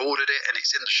mitts on. I've ordered it and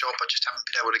it's in the shop, I just haven't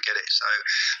been able to get it, so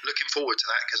looking forward to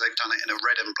that because they've done it in a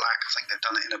red and black. I think they've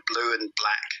done it in a blue and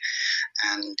black,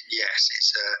 and yes,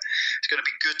 it's going to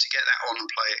be good to get that on and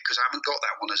play it because I haven't got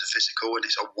that one as a physical, and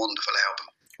it's a wonderful album.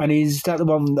 And is that the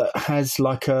one that has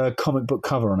like a comic book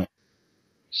cover on it?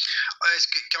 It's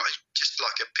got just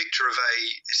like a picture of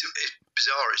it's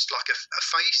bizarre. It's like a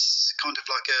face, kind of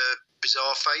like a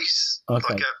bizarre face.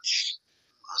 Okay. Like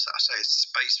I say, it's a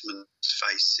spaceman's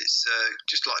face. It's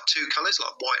just like two colours,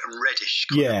 like white and reddish.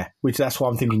 Yeah, which that's why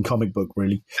I'm thinking comic book,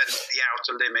 really. And the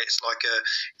Outer Limits, like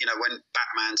when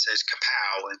Batman says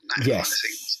kapow and that kind of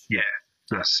thing. Yeah.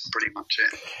 That's pretty much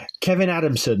it. Kevin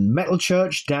Adamson, Metal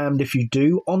Church, Damned If You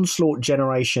Do, Onslaught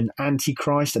Generation,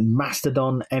 Antichrist, and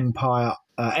Mastodon Empire,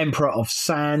 Emperor of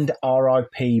Sand,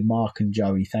 R.I.P. Mark and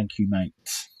Joey. Thank you, mate.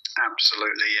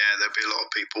 Absolutely, yeah. There'll be a lot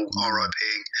of people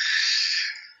R.I.P.ing.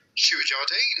 Stuart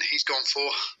Jardine, he's gone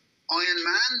for Iron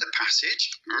Man, The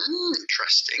Passage,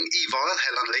 interesting, Evil,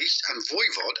 Hell Unleashed, and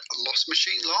Voivod, Lost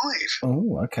Machine Live.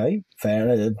 Oh, okay.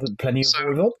 Fair. Plenty of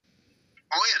Voivod.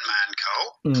 Iron Man,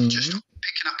 Carl, just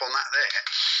picking up on that there.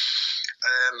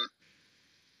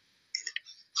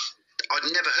 I'd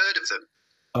never heard of them.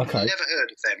 Okay. Never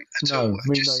heard of them at all.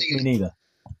 Me neither.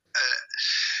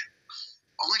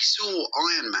 I saw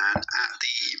Iron Man at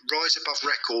the Rise Above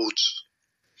Records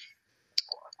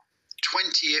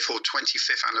 20th or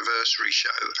 25th anniversary show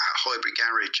at Highbury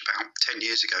Garage about 10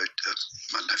 years ago,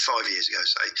 5 years ago,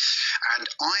 say. And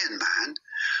Iron Man,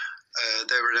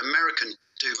 they're an American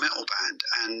doom metal band,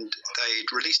 and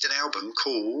they'd released an album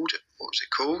called, what was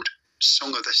it called?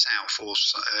 Song of the South, or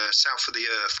South of the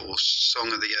Earth, or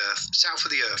Song of the Earth. South of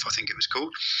the Earth, I think it was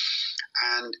called.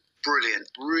 And brilliant,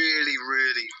 really,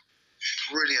 really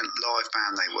brilliant live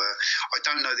band they were. I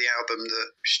don't know the album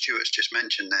that Stuart's just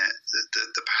mentioned there,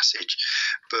 the Passage,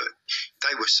 but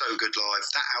they were so good live.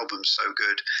 That album's so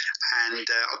good. And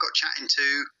I got chatting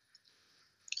to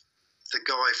the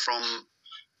guy from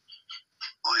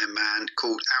Iron Man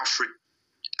called Alfred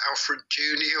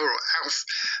Jr. or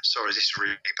sorry, this is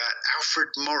really bad. Alfred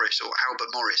Morris or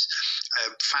Albert Morris, a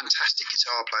fantastic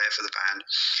guitar player for the band,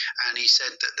 and he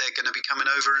said that they're going to be coming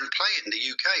over and playing the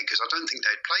UK, because I don't think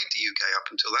they'd played the UK up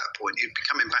until that point. He'd be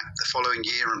coming back the following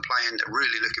year and playing. They're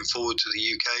really looking forward to the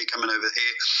UK coming over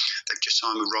here. They've just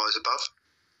signed with Rise Above,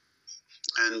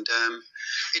 and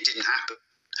it didn't happen.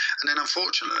 And then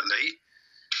unfortunately,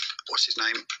 what's his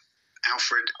name?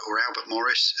 Alfred or Albert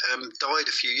Morris died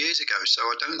a few years ago, so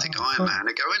I don't think Iron Man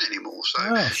are going anymore. So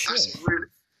that's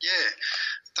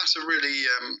a really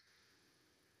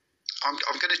I'm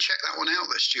going to check that one out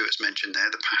that Stuart's mentioned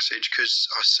there, the Passage, because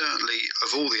I certainly,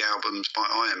 of all the albums by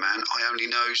Iron Man, I only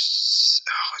know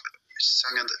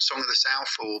Song of the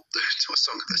South, or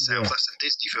Song of the South. That's a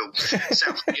Disney film,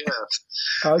 South of the Earth.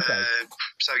 Okay.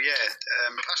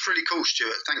 That's really cool,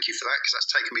 Stuart. Thank you for that, because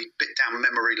that's taken me a bit down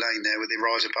memory lane there with the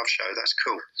Rise Above show. That's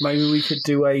cool. Maybe we could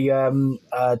do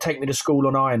a Take Me to School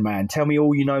on Iron Man. Tell me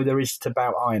all you know there is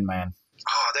about Iron Man.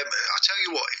 I'll tell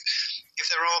you what, if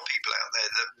there are people out there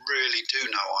that really do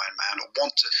know Iron Man or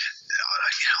want to,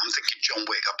 I'm thinking John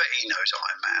Wick, I bet he knows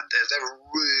Iron Man. They're a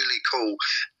really cool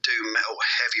doom metal,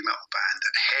 heavy metal band,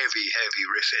 heavy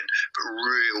riffing, but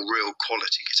real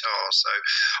quality guitars. So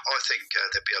I think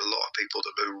there'd be a lot of people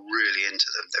that are really into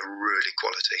them. They're really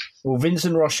quality. Well,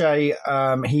 Vincent Roche,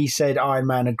 he said Iron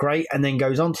Man are great, and then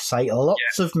goes on to say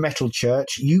lots of Metal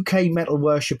Church, UK Metal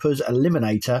Worshippers,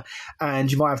 Eliminator,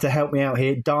 and you might have to help me out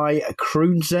here, Die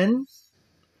Krunzen.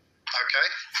 Okay.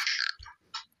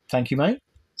 Thank you, mate.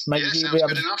 Maybe you'll be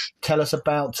able to tell us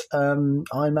about Iron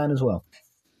Man as well.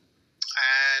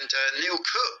 And Neil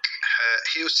Cook,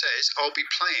 he says, I'll be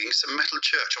playing some Metal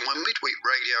Church on my midweek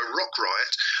radio Rock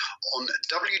Riot on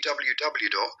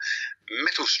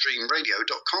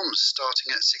www.metalstreamradio.com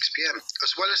starting at 6 p.m,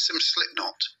 as well as some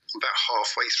Slipknot about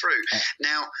halfway through.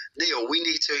 Now, Neil, we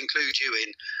need to include you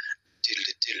in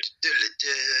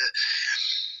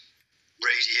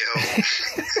radio and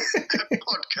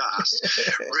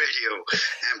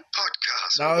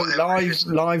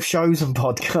live shows and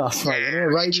podcasts, mate. Yeah,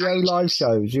 radio live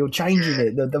shows. You're changing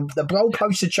it. The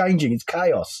goalposts are changing. It's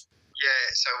chaos. Yeah,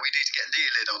 so we need to get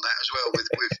Neil in on that as well with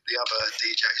the other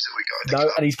DJs that we got in the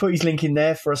club. And he's put his link in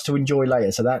there for us to enjoy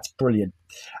later, so that's brilliant.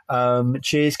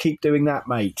 Cheers, keep doing that,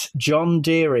 mate. John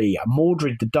Deary,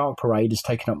 Mordred the Dark Parade has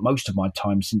taken up most of my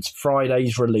time since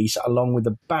Friday's release, along with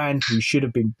a band who should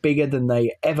have been bigger than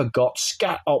they ever got,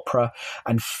 Scat Opera,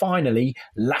 and finally,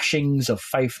 Lashings of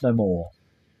Faith No More.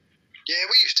 Yeah,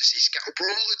 we used to see Scat Opera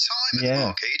all the time at the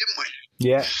Marquee, didn't we?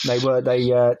 Yeah, they were.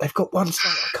 They've got one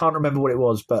song, I can't remember what it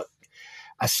was, but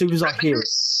as soon as I hear it...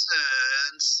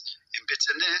 Reminiscence in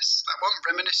Bitterness. That one,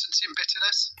 Reminiscence in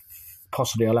Bitterness?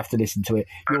 Possibly, I'll have to listen to it.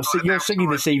 Your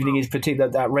singing this evening is particular.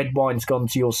 That red wine's gone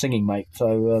to your singing, mate. So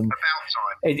about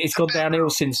time. It's gone downhill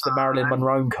since the Marilyn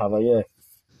Monroe cover, yeah.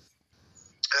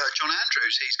 John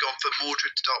Andrews, he's gone for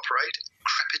Mordred the Dark Parade,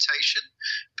 Crepitation,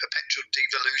 Perpetual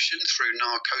Devolution through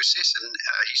Narcosis, and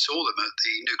he saw them at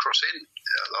the New Cross Inn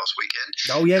last weekend.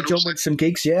 Oh, yeah, and John went some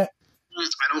gigs, yeah. And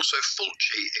also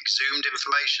Fulci, Exhumed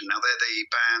Information. Now, they're the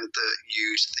band that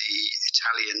used the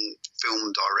Italian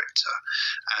film director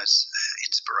as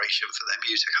inspiration for their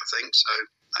music, I think. So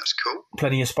that's cool.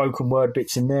 Plenty of spoken word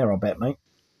bits in there, I bet, mate.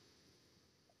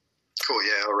 Cool,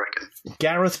 yeah, I reckon.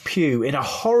 Gareth Pugh, in a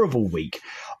horrible week,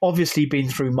 obviously been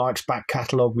through Mike's back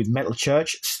catalogue with Metal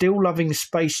Church, still loving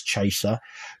Space Chaser,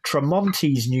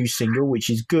 Tremonti's new single, which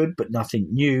is good but nothing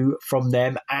new from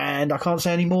them, and I can't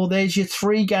say any more. There's your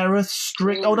three, Gareth.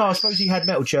 Oh no, I suppose he had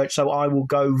Metal Church, so I will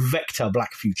go Vector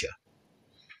Black Future.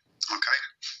 Okay.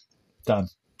 Done.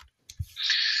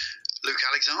 Luke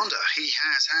Alexander, he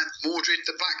has had Mordred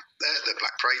the Black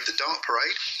Parade, the Dark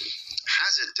Parade,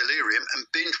 Hazard, Delirium, and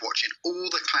binge watching all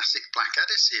the classic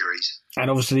Blackadder series. And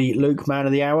obviously, Luke, man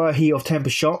of the hour, he of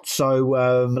Tempashot, so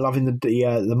loving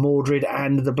the Mordred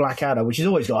and the Blackadder, which is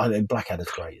always like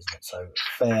Blackadder's great, isn't it? So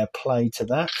fair play to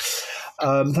that.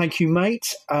 Thank you,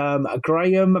 mate.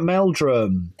 Graham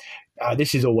Meldrum.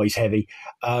 This is always heavy.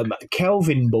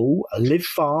 Kelvin Ball, Live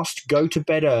Fast, Go to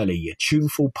Bed Early,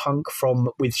 tuneful punk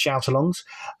with shout-alongs.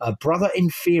 Brother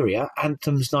Inferior,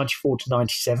 Anthems 94 to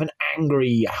 97,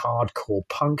 angry hardcore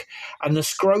punk. And the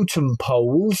Scrotum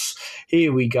Poles,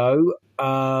 here we go.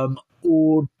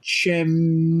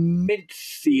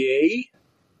 Orcheminthi,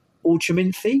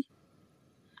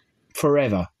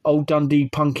 Forever, Old Dundee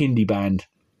punk indie band.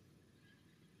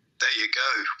 There you go.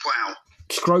 Wow.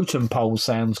 Scrotum pole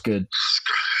sounds good.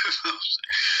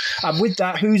 And with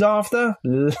that, who's after?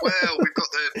 Well, we've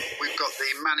got the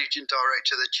managing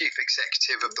director, the chief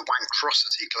executive of the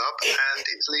Wancrosity Club, and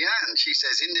it's Leanne. She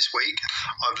says, in this week,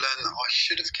 I've learned that I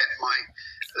should have kept my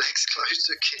legs close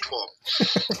to Kidwap.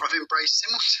 I've embraced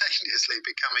simultaneously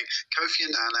becoming Kofi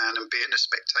Annan and being a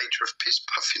spectator of piss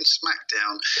puffing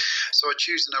SmackDown. So I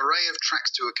choose an array of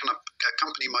tracks to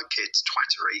accompany my kids'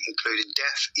 twattery, including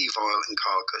Death, Evil, and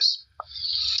Carcass.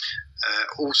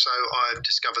 Also, I've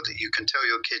discovered that you can tell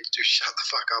your kids to shut the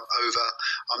fuck up over.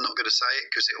 I'm not going to say it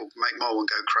because it will make my one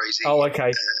go crazy. Oh,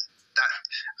 okay.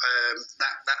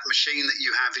 That machine that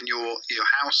you have in your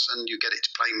house and you get it to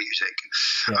play music.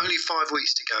 Yeah. Only 5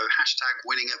 weeks to go.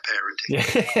 #winning at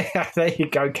parenting. Yeah, there you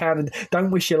go, Karen.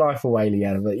 Don't wish your life away,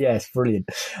 Leanne. But yes, brilliant.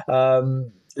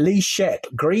 Lee Shep,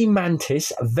 Green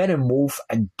Mantis, Venom Wolf,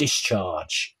 and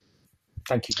Discharge.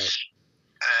 Thank you, mate.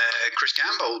 Chris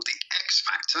Gamble, The X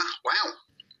Factor. Wow.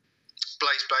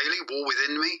 Blaze Bailey, War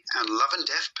Within Me, and Love and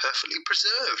Death, Perfectly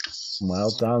Preserved. Well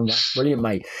done. That's brilliant,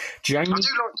 mate. Jamie? I do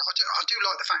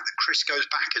like the fact that Chris goes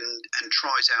back and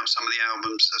tries out some of the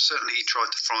albums. Certainly he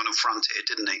tried the Final Frontier,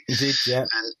 didn't he? He did, yeah.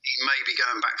 And he may be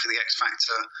going back for the X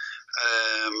Factor.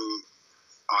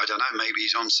 I don't know, maybe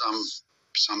he's on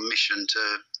some mission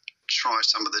to try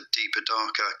some of the deeper,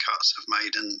 darker cuts of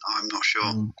Maiden. I'm not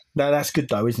sure. No, that's good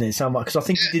though, isn't it? Because I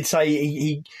think he did say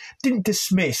he didn't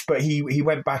dismiss, but he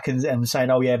went back and saying,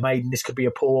 "Oh yeah, Maiden, this could be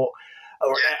a port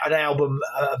or an album,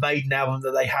 a Maiden album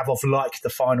that they have of like the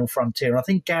Final Frontier." And I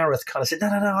think Gareth kind of said, "No,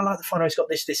 I like the Final. It's got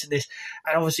this, and this."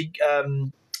 And obviously,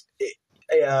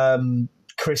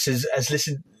 Chris has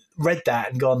read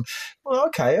that and gone, "Well,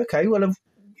 okay. Well,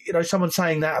 someone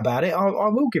saying that about it, I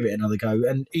will give it another go."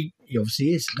 And he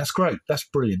obviously is. That's great. That's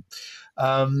brilliant.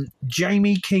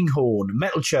 Jamie Kinghorn,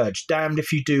 Metal Church, Damned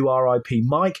If You Do, R.I.P.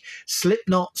 Mike,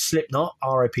 Slipknot,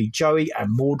 R.I.P. Joey,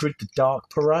 and Mordred, The Dark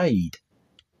Parade.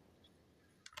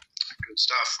 Good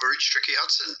stuff. Rich Tricky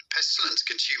Hudson, Pestilence,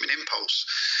 Consuming Impulse.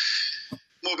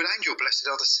 Morbid Angel, Blessed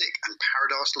Are the Sick, and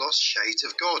Paradise Lost, Shades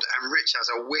of God. And Rich has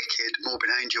a wicked Morbid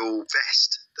Angel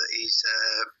vest that he's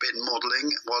been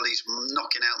modelling while he's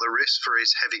knocking out the wrist for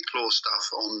his Heavy Claw stuff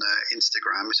on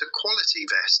Instagram. It's a quality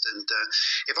vest, and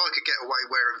if I could get away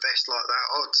wearing a vest like that,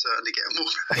 I'd certainly get a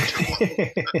Morbid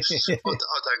Angel one.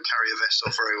 I don't carry a vest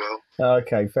off very well.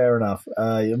 Okay, fair enough.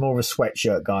 You're more of a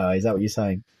sweatshirt guy, is that what you're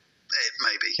saying?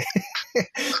 Maybe.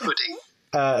 A hoodie.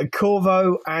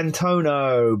 Corvo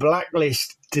Antono,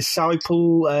 Blacklist,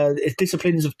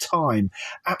 Disciplines of Time.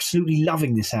 Absolutely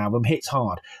loving this album. Hits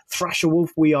hard. Thrasher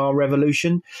Wolf, We Are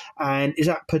Revolution. And is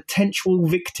that Potential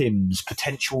Victims?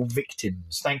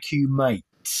 Thank you,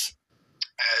 mates.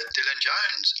 Dylan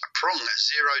Jones, A Prong, 0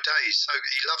 Days. So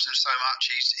he loves them so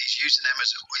much, he's using them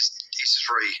as his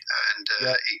three. And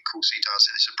of course he does.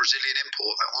 And it's a Brazilian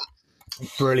import, that one.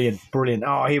 Brilliant.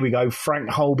 Oh, here we go. Frank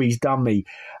Holby's done me.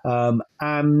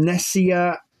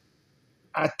 Amnesia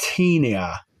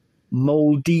Atenea,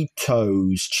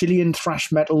 Molditos, Chilean thrash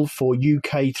metal for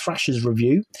UK Thrashers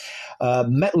Review,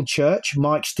 Metal Church,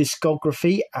 Mike's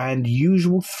discography, and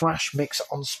usual thrash mix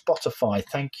on Spotify.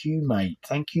 Thank you, mate.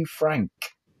 Thank you, Frank.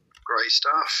 Great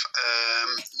stuff.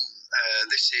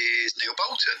 This is Neil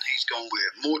Bolton. He's gone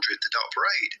with Mordred, The Dark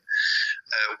Parade,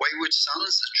 Wayward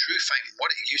Sons, The True Fame,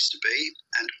 What It Used to Be,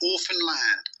 and Orphan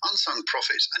Land, Unsung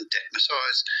Prophets, and Death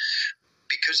Messiahs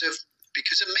because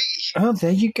of me. Oh,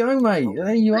 there you go, mate.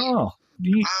 There you are.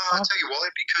 I'll tell you why,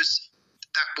 because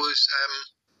that was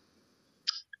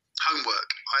homework.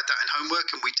 I had that in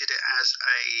homework, and we did it as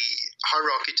a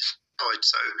hierarchy decide.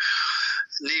 So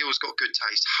Neil's got good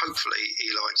taste. Hopefully he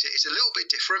likes it. It's a little bit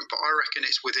different, but I reckon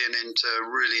it's within him to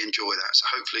really enjoy that. So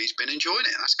hopefully he's been enjoying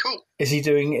it. That's cool. Has he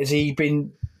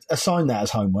been assigned that as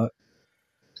homework?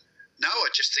 No, I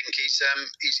just think he's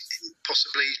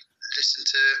possibly listened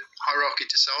to Hierarchy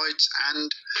Decides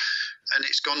and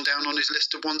it's gone down on his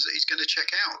list of ones that he's going to check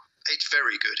out. It's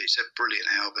very good. It's a brilliant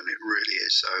album. It really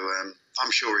is. So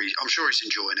I'm sure he's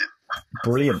enjoying it.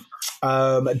 Brilliant.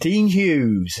 Dean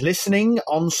Hughes, listening,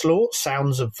 Onslaught,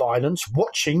 Sounds of Violence,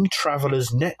 watching Travellers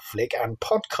Netflix and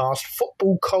podcast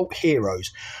Football Cult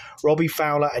Heroes, Robbie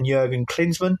Fowler and Jurgen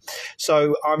Klinsmann.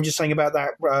 So I'm just saying about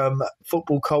that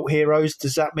Football Cult Heroes.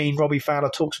 Does that mean Robbie Fowler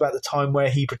talks about the time where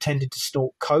he pretended to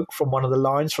snort coke from one of the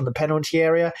lines from the penalty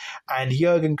area, and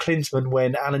Jurgen Klinsmann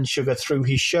when Alan Sugar threw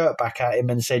his shirt back at him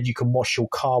and said, "You can wash your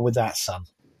car with that, son"?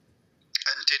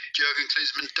 And did Jurgen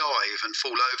Klinsmann dive and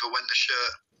fall over when the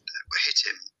shirt hit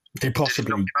him? They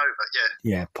possibly. Did he knock him over?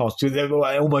 Yeah,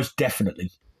 possibly. Almost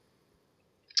definitely.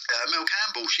 Mel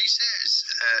Campbell, she says,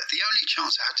 the only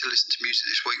chance I had to listen to music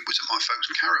this week was at my folks'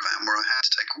 caravan, where I had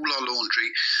to take all our laundry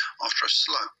after a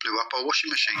slug blew up our washing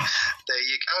machine. There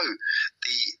you go.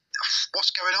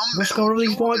 What's going on, What's Mel? going on with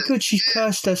these white goods? She's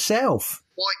cursed herself.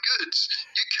 White goods.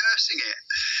 You're cursing it.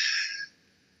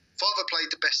 Father played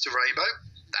The Best of Rainbow.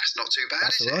 That's not too bad,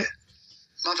 That's is all right. it?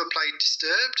 Mother played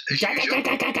Disturbed, as usual.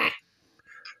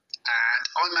 And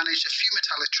I managed a few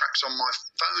Metallic tracks on my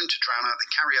phone to drown out the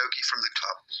karaoke from the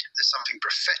club. There's something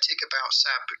prophetic about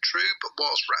sad but true, but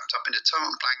whilst wrapped up in a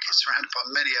tartan blanket surrounded by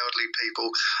many elderly people,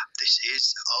 this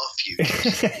is our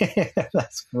future.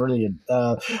 That's brilliant.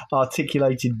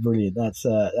 Articulated brilliant. That's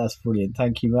brilliant.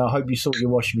 Thank you, Mel. I hope you sort your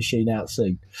washing machine out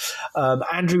soon.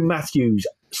 Andrew Matthews,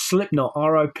 Slipknot,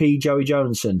 R.I.P. Joey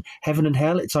Jonason, Heaven and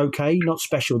Hell, it's okay, not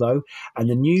special though. And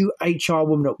the new HR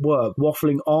woman at work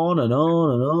waffling on and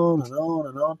on and on and on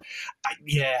and on.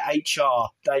 Yeah, HR,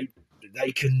 they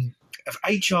can.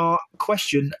 HR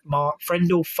question mark,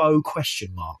 friend or foe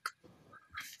question mark.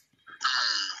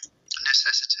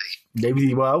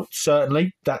 Necessity. Well,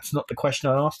 certainly. That's not the question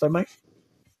I asked though, mate.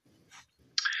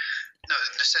 No,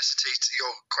 necessity to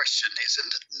your question. It's a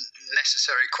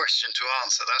necessary question to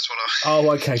answer. That's what I... Oh,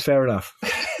 okay, fair enough.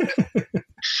 Tim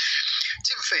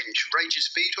Finch, Raging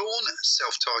Speedhorn,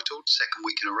 self-titled, second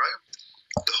week in a row.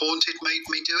 The Haunted made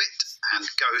me do it, and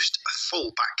Ghost, a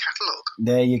full back catalogue.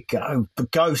 There you go.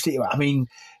 But Ghost, I mean,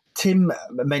 Tim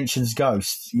mentions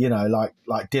Ghost, you know,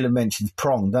 like Dylan mentions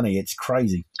Prong, doesn't he? It's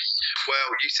crazy.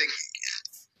 Well, you think,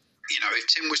 you know, if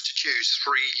Tim was to choose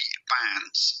 3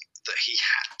 bands that he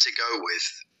had to go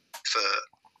with for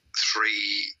 3,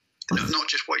 not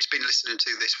just what he's been listening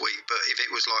to this week, but if it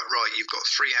was like, right, you've got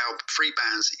 3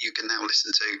 bands that you can now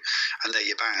listen to, and they're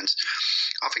your bands,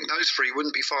 I think those 3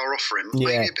 wouldn't be far off for him.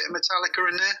 Yeah. Maybe a bit of Metallica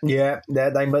in there. Yeah,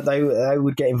 they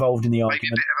would get involved in the Maybe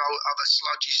argument. a bit of other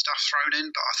sludgy stuff thrown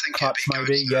in, but I think Clutch, it'd be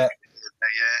maybe, good. yeah.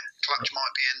 Yeah, Clutch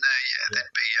might be in there. Yeah,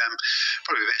 there'd be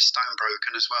probably a bit of Stone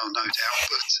Broken as well, no doubt.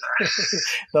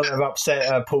 But They'll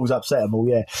have Paul's upset them all,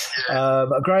 yeah.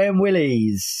 Graham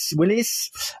Willis,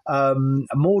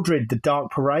 Mordred, The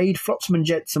Dark Parade, Flotsam and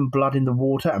Jetsam, Blood in the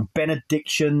Water, and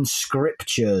Benediction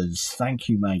Scriptures. Thank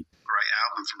you, mate. Great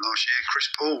album from last year. Chris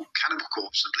Paul, Cannibal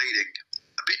Corpse, The Bleeding,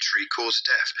 Obituary, Cause of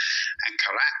Death, and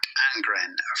Karak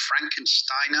Angren,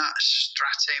 Frankensteiner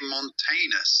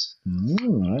Stratemontanus.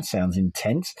 That sounds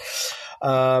intense.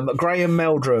 Graham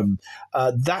Meldrum,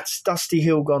 That's Dusty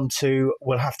Hill Gone Too.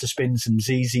 We'll have to spin some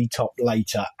ZZ Top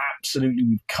later. Absolutely,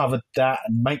 we've covered that,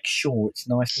 and make sure it's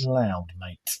nice and loud,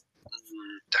 mate.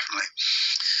 Definitely.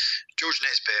 George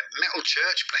Nesbitt, Metal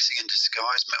Church, Blessing in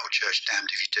Disguise, Metal Church, Damned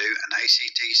If You Do, and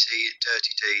AC/DC,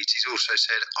 Dirty Deeds. He's also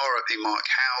said, R.I.P. Mark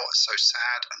Howe, so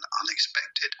sad and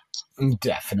unexpected.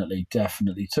 Definitely.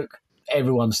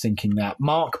 Everyone's thinking that.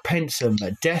 Mark Pensam,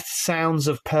 Death Sounds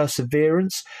of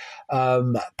Perseverance,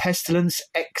 Pestilence,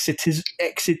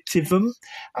 Exitivum,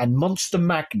 and Monster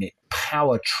Magnet,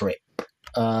 Power Trip.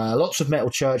 Lots of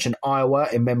Metal Church and Iowa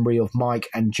in memory of Mike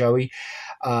and Joey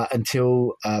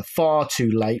until far too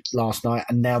late last night,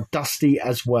 and now Dusty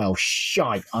as well.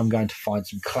 Shite, I'm going to find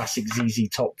some classic ZZ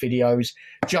Top videos.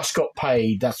 Just got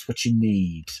paid, that's what you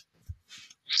need.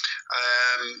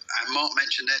 And Mark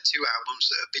mentioned there 2 albums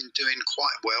that have been doing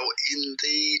quite well in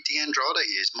the D'Andrade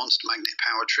years, Monster Magnet,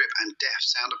 Power Trip, and Death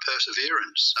Sound of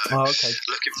Perseverance. So okay.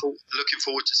 Looking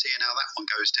forward to seeing how that one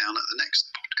goes down at the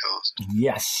next podcast.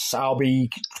 Yes, I'll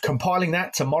be compiling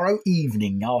that tomorrow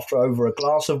evening after over a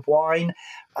glass of wine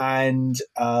and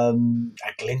a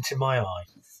glint in my eye.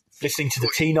 Listening to the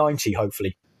T90,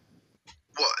 hopefully.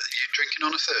 What, are you drinking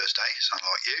on a Thursday? Sound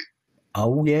like you?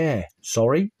 Oh, yeah.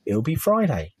 Sorry, it'll be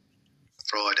Friday.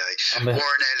 Warren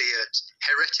Elliott,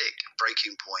 Heretic,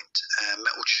 Breaking Point,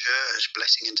 Metal Church,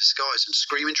 Blessing in Disguise, and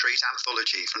Screaming Trees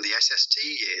Anthology from the SST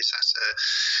years.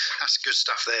 That's good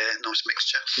stuff there. Nice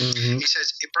mixture. Mm-hmm. He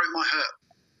says, It broke my heart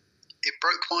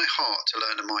to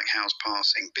learn of Mike Howe's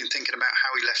passing. Been thinking about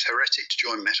how he left Heretic to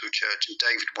join Metal Church, and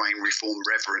David Wayne reformed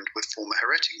Reverend with former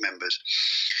Heretic members.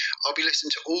 I'll be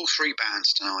listening to all 3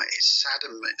 bands tonight. It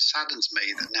saddens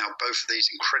me that now both of these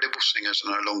incredible singers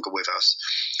are no longer with us.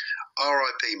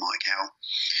 R.I.P. Mike Howe.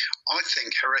 I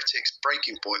think Heretic's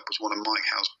Breaking Point was one of Mike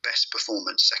Howe's best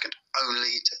performances, second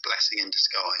only to Blessing in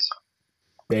Disguise.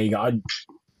 There you go.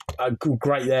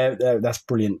 Great there. That's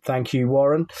brilliant. Thank you,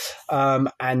 Warren.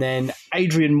 And then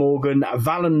Adrian Morgan,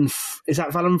 is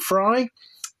that Valen Fry?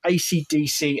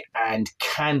 AC/DC and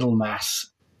Candlemass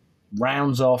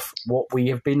rounds off what we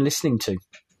have been listening to.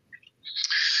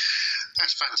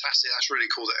 That's fantastic. That's really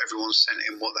cool that everyone's sent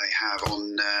in what they have on,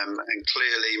 and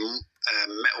clearly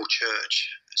Metal Church,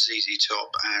 ZZ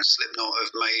Top and Slipknot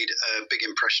have made a big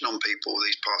impression on people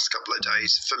these past couple of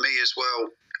days. For me as well,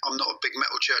 I'm not a big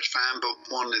Metal Church fan, but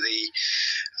one of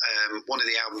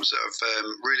the albums that have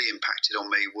really impacted on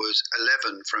me was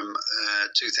 11 from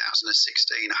 2016.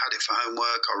 I had it for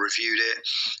homework. I reviewed it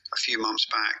a few months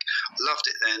back. Loved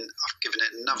it then. I've given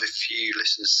it another few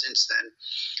listens since then,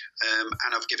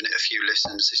 and I've given it a few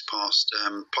listens this past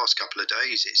couple of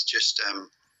days. It's just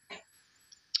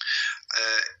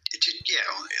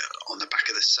on the back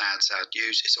of the sad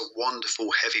news, it's a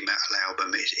wonderful heavy metal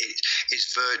album.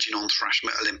 It's verging on thrash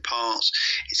metal in parts.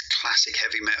 It's classic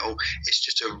heavy metal. It's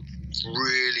just a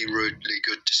really, really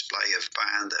good display of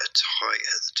band that are tight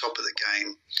at the top of the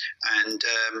game, and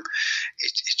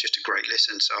it's just a great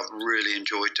listen. So I've really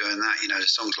enjoyed doing that. You know, the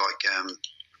songs like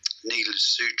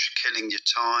Needless Suture, Killing Your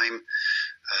Time,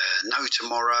 No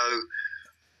Tomorrow.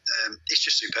 It's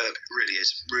just superb. It really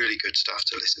is really good stuff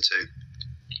to listen to.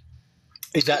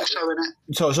 Is that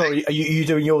so? Sorry, are you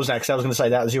doing yours now? Because I was going to say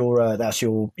that's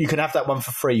your. You can have that one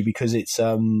for free because it's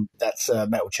that's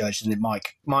Metal Church, isn't it,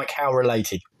 Mike? Mike, how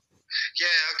related?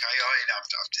 Yeah, okay.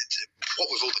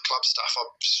 What with all the club stuff, I'm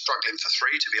struggling for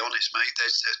three, to be honest, mate.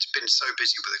 It's been so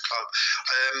busy with the club.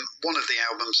 One of the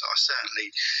albums that I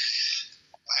certainly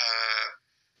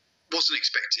wasn't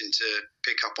expecting to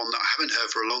pick up on, that I haven't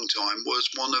heard for a long time, was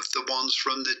one of the ones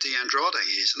from the D'Andrade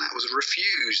years, and that was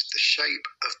Refuse, The Shape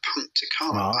of Punk to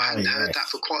Come. I hadn't heard that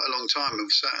for quite a long time,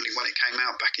 and certainly when it came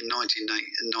out back in 1998,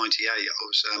 I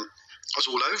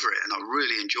was all over it, and I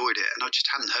really enjoyed it, and I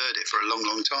just hadn't heard it for a long,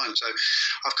 long time. So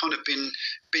I've kind of been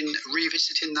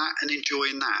revisiting that and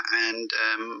enjoying that, and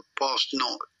whilst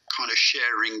not kind of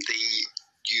sharing the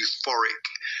euphoric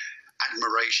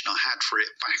admiration I had for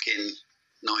it back in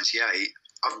 98,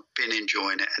 I've been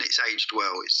enjoying it, and it's aged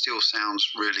well. It still sounds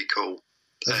really cool.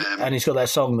 And it's got that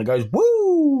song that goes,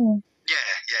 woo! Yeah,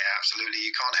 absolutely.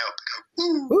 You can't help but go,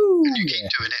 woo! Woo! And you keep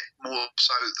doing it more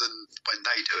so than when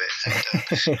they do it.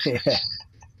 And,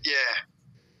 yeah.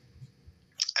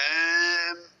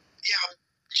 I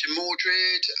mentioned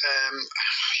Mordred.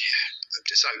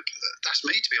 So that's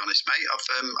me, to be honest, mate.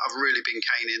 I've really been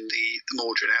caning the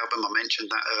Mordred album. I mentioned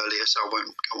that earlier, so I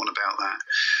won't go on about that.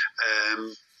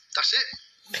 That's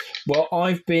it. Well,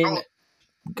 I've been...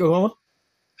 Go on.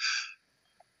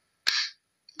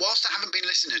 Whilst I haven't been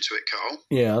listening to it, Carl,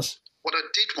 yes, what I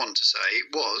did want to say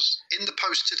was, in the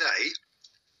post today,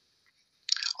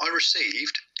 I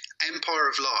received Empire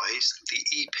of Lies, the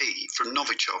EP from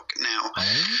Novichok. Now,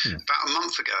 about a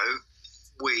month ago,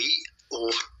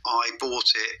 I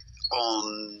bought it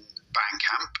on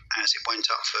Bandcamp as it went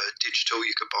up for digital.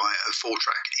 You could buy a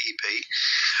 4-track EP.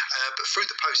 But through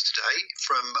the post today,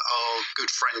 from our good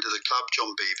friend of the club,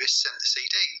 John Beavis, sent the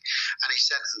CD. And he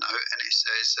sent a note, and it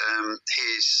says,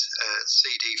 here's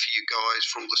CD for you guys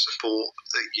for all the support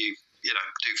that you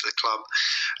do for the club,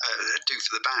 do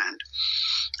for the band.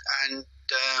 And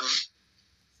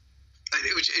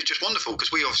it was just wonderful,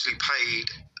 because we obviously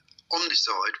paid on this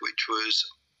side, which was,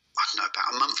 I don't know,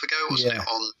 about a month ago, wasn't it,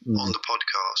 on the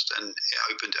podcast, and it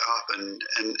opened it up, and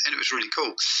it was really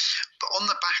cool. But on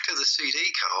the back of the CD,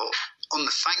 Carl, on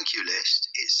the thank you list,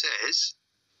 it says,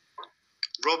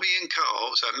 Robbie and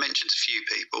Carl, so it mentions a few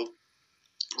people,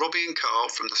 Robbie and Carl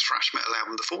from the thrash metal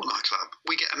album The Fortnight Club.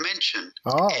 We get a mention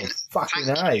in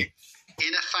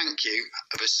a thank you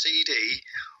of a CD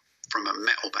from a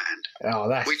metal band. Oh,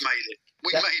 We've made it.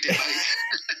 We made it, mate.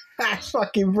 That's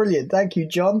fucking brilliant. Thank you,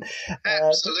 John.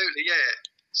 Absolutely, yeah.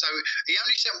 So he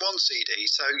only sent one CD,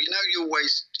 so you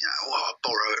always, I'll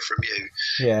borrow it from you.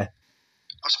 Yeah.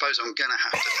 I suppose I'm going to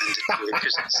have to send it to you,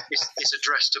 because it's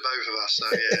addressed to both of us, so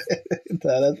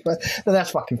yeah.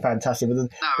 That's fucking fantastic. But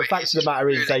the fact of the matter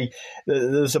is,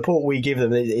 the support we give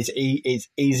them, it's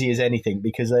easy as anything,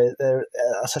 because they're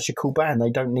such a cool band.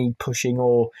 They don't need pushing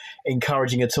or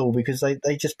encouraging at all, because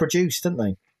they just produce, don't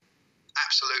they?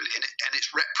 Absolutely, and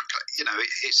it's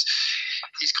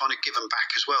he's kind of given back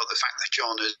as well. The fact that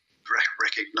John has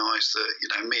recognised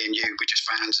that me and you, we're just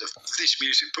fans of this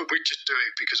music, but we just do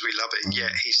it because we love it.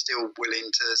 Yet he's still willing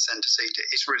to send a CD.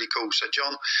 It's really cool. So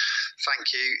John,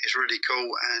 thank you. It's really cool,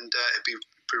 and it'd be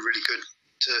really good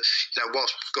to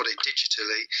whilst we've got it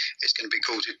digitally, it's going to be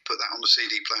cool to put that on the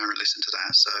CD player and listen to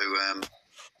that. So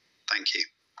thank you.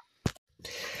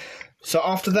 So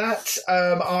after that,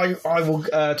 I will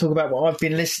talk about what I've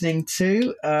been listening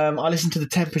to. I listened to the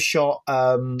Tempashot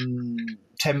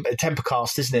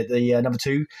Tempercast, isn't it? The number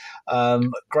 2.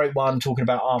 Great one, talking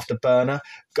about Afterburner.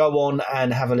 Go on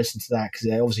and have a listen to that, because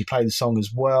they obviously play the song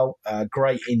as well.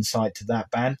 Great insight to that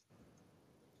band.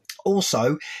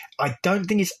 Also, I don't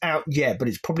think it's out yet, but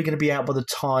it's probably going to be out by the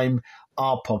time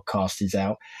our podcast is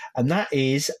out, and that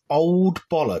is Old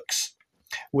Bollocks,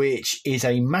 which is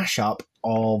a mashup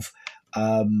of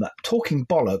Talking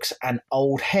Bollocks and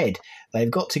Old Head.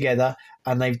 They've got together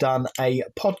and they've done a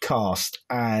podcast,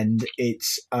 and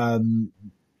it's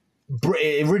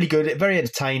really good, very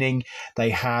entertaining. They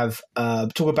have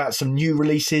talk about some new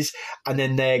releases, and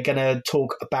then they're going to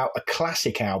talk about a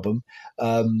classic album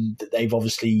that they've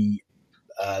obviously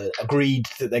agreed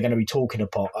that they're going to be talking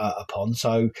upon.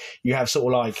 So you have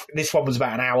sort of like, this one was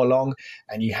about an hour long,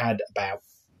 and you had about,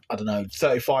 I don't know,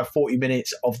 35, 40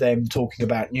 minutes of them talking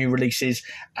about new releases.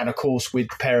 And of course, with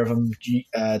the pair of them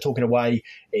talking away,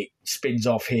 it spins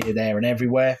off here, there and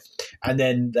everywhere. And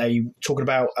then they talking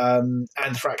about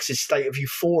Anthrax's State of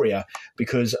Euphoria,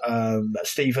 because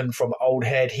Stephen from Old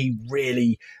Head,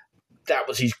 that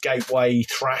was his gateway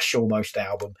thrash almost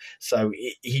album. So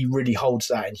he really holds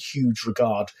that in huge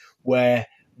regard, where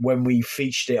when we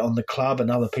featured it on the club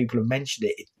and other people have mentioned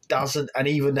it, it doesn't, and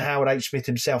even Howard H. Smith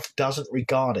himself doesn't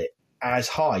regard it as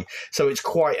high. So it's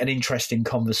quite an interesting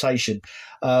conversation.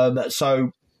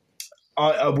 So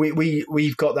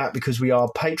we've got that because we are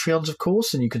Patreons, of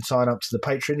course, and you can sign up to the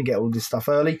Patreon and get all this stuff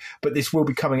early. But this will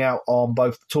be coming out on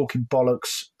both Talking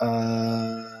Bollocks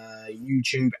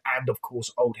YouTube and, of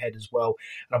course, Old Head as well.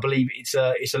 And I believe it's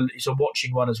a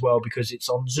watching one as well, because it's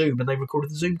on Zoom and they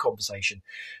recorded the Zoom conversation.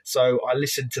 So I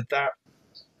listened to that.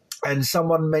 And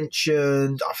someone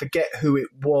mentioned, I forget who it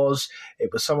was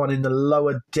someone in the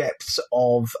lower depths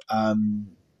of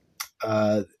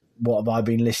what have I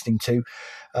been listening to,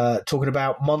 talking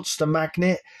about Monster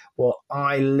Magnet. Well,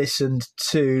 I listened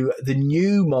to the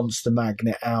new Monster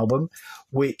Magnet album,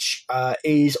 which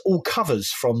is all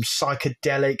covers from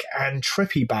psychedelic and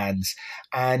trippy bands.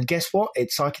 And guess what?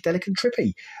 It's psychedelic and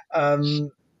trippy.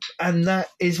 And that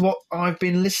is what I've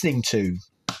been listening to.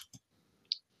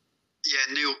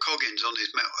 Yeah, Neil Coggins on his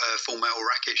Full Metal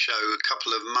Racket show a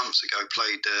couple of months ago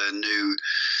played a new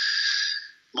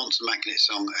Monster Magnet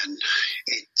song, and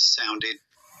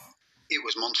it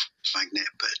was Monster Magnet,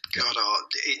 but God,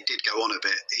 it did go on a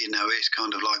bit. You know, it's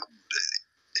kind of like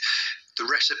the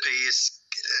recipe is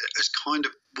kind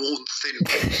of worn thin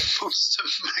Monster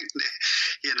Magnet.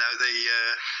 You know,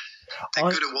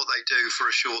 they're good at what they do for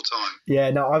a short time. Yeah,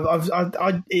 no,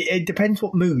 it depends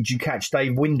what mood you catch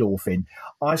Dave Windorf in.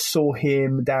 I saw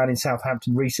him down in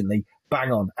Southampton recently.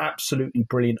 Bang on, absolutely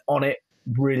brilliant on it.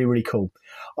 Really, really cool.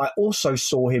 I also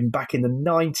saw him back in the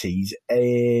 90s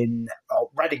in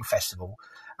Reading Festival,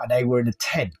 and they were in a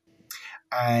tent.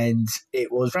 And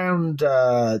it was around,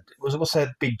 what's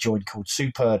a big joint called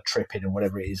Super Tripping or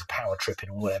whatever it is, Power Tripping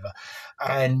or whatever.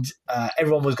 And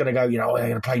everyone was going to go, you know, they're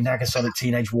going to play Nagasonic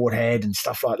Teenage Warhead and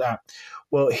stuff like that.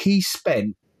 Well, he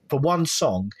spent, for one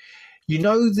song, you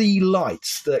know the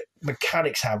lights that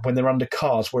mechanics have when they're under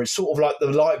cars, where it's sort of like the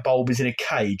light bulb is in a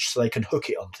cage so they can hook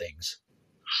it on things,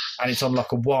 and it's on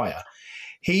like a wire.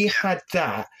 He had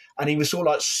that, and he was sort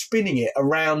of like spinning it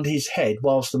around his head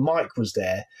whilst the mic was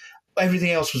there.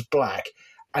 Everything else was black,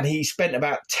 and he spent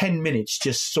about 10 minutes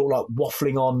just sort of like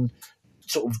waffling on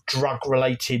sort of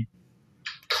drug-related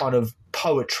kind of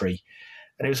poetry.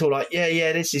 And it was all like,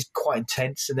 yeah, this is quite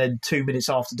intense. And then 2 minutes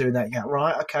after doing that, you go,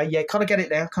 right, okay, yeah, kind of get it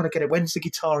now, kind of get it. When's the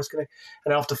guitarist going to...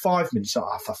 And after 5 minutes,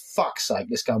 oh, for fuck's sake,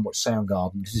 let's go and watch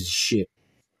Soundgarden. This is shit.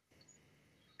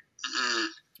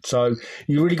 So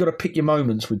you really got to pick your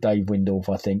moments with Dave Windorf,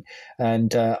 I think.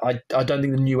 And I don't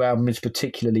think the new album is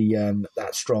particularly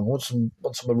that strong. Want some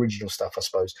original stuff, I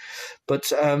suppose.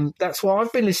 But that's what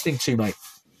I've been listening to, mate.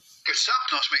 Good stuff.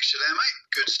 Nice mixture there, mate.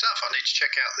 Good stuff. I need to check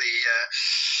out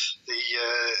the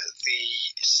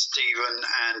Stephen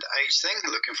and H thing.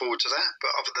 Looking forward to that. But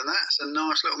other than that, it's a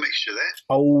nice little mixture there.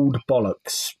 Old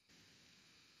Bollocks.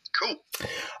 Cool.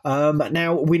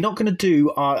 Now we're not going to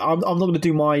do. I'm not going to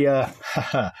do my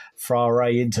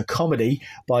foray into comedy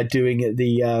by doing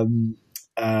the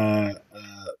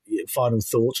final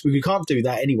thoughts. We can't do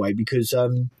that anyway because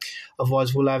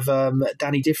otherwise we'll have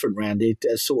Danny Different round it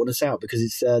sorting us out because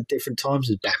it's different times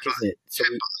is back, isn't it? So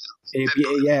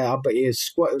yeah, but a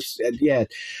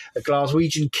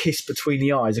Glaswegian kiss between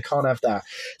the eyes. I can't have that.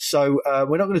 So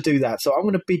we're not going to do that. So I'm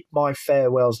going to bid my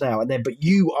farewells now, but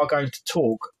you are going to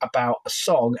talk about a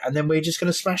song, and then we're just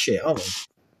going to smash it, aren't we?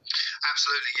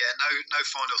 Absolutely, yeah. No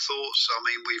final thoughts. I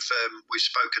mean, we've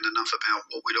spoken enough about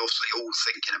what we're obviously all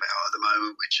thinking about at the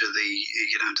moment, which are the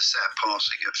sad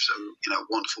passing of some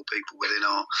wonderful people within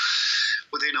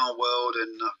our world,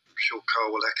 and I'm sure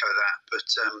Carl will echo that. But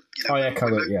I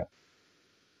echo it, yeah.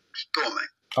 Go on,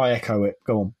 mate. I echo it.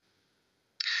 Go on.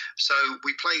 So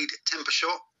we played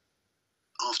Tempashot,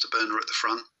 Afterburner at the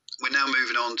front. We're now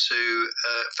moving on to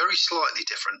very slightly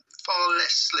different, far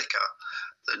less slicker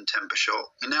than Tempashot.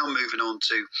 And now moving on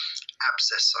to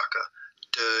Abscess Sucker,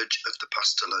 Dirge of the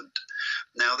Pestilent.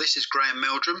 Now, this is Graham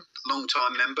Meldrum,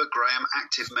 long-time member. Graham,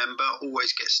 active member,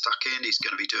 always gets stuck in. He's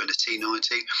going to be doing a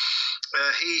T90.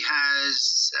 He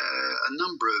has a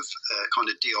number of kind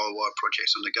of DIY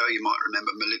projects on the go. You might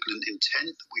remember Malignant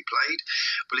Intent that we played.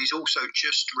 But he's also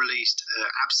just released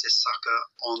Abscess Sucker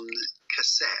on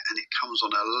cassette, and it comes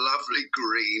on a lovely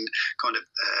green kind of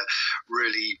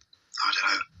really, I don't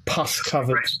know,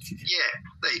 pus-covered. Yeah,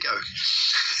 there you go.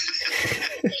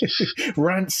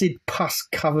 Rancid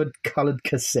pus-covered coloured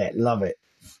cassette. Love it.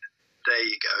 There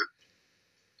you go.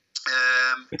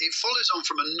 It follows on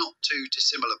from a not too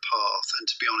dissimilar path, and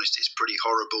to be honest, it's pretty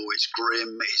horrible. It's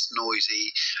grim, it's noisy,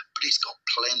 but it's got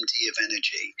plenty of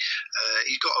energy.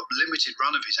 He's got a limited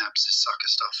run of his Abscess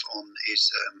Sucker stuff on his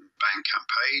Bandcamp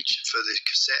page for the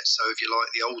cassette, so if you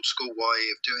like the old school way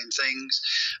of doing things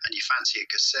and you fancy a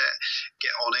cassette,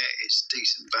 get on it. It's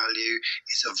decent value.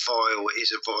 It is a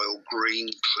vile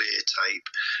green clear tape.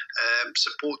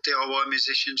 Support DIY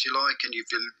musicians you like, and if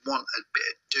you want a bit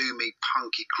of doomy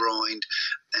punky grind,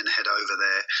 then head over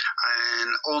there.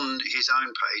 And on his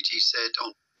own page, he said,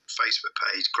 on Facebook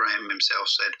page, Graham himself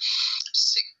said,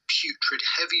 sick, putrid,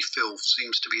 heavy filth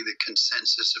seems to be the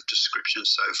consensus of description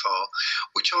so far,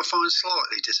 which I find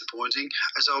slightly disappointing,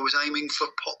 as I was aiming for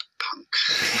pop punk.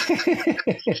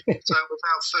 So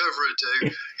without further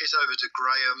ado, it's over to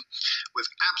Graham with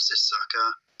Abscess Sucker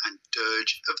and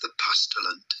Dirge of the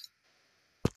Pestilent.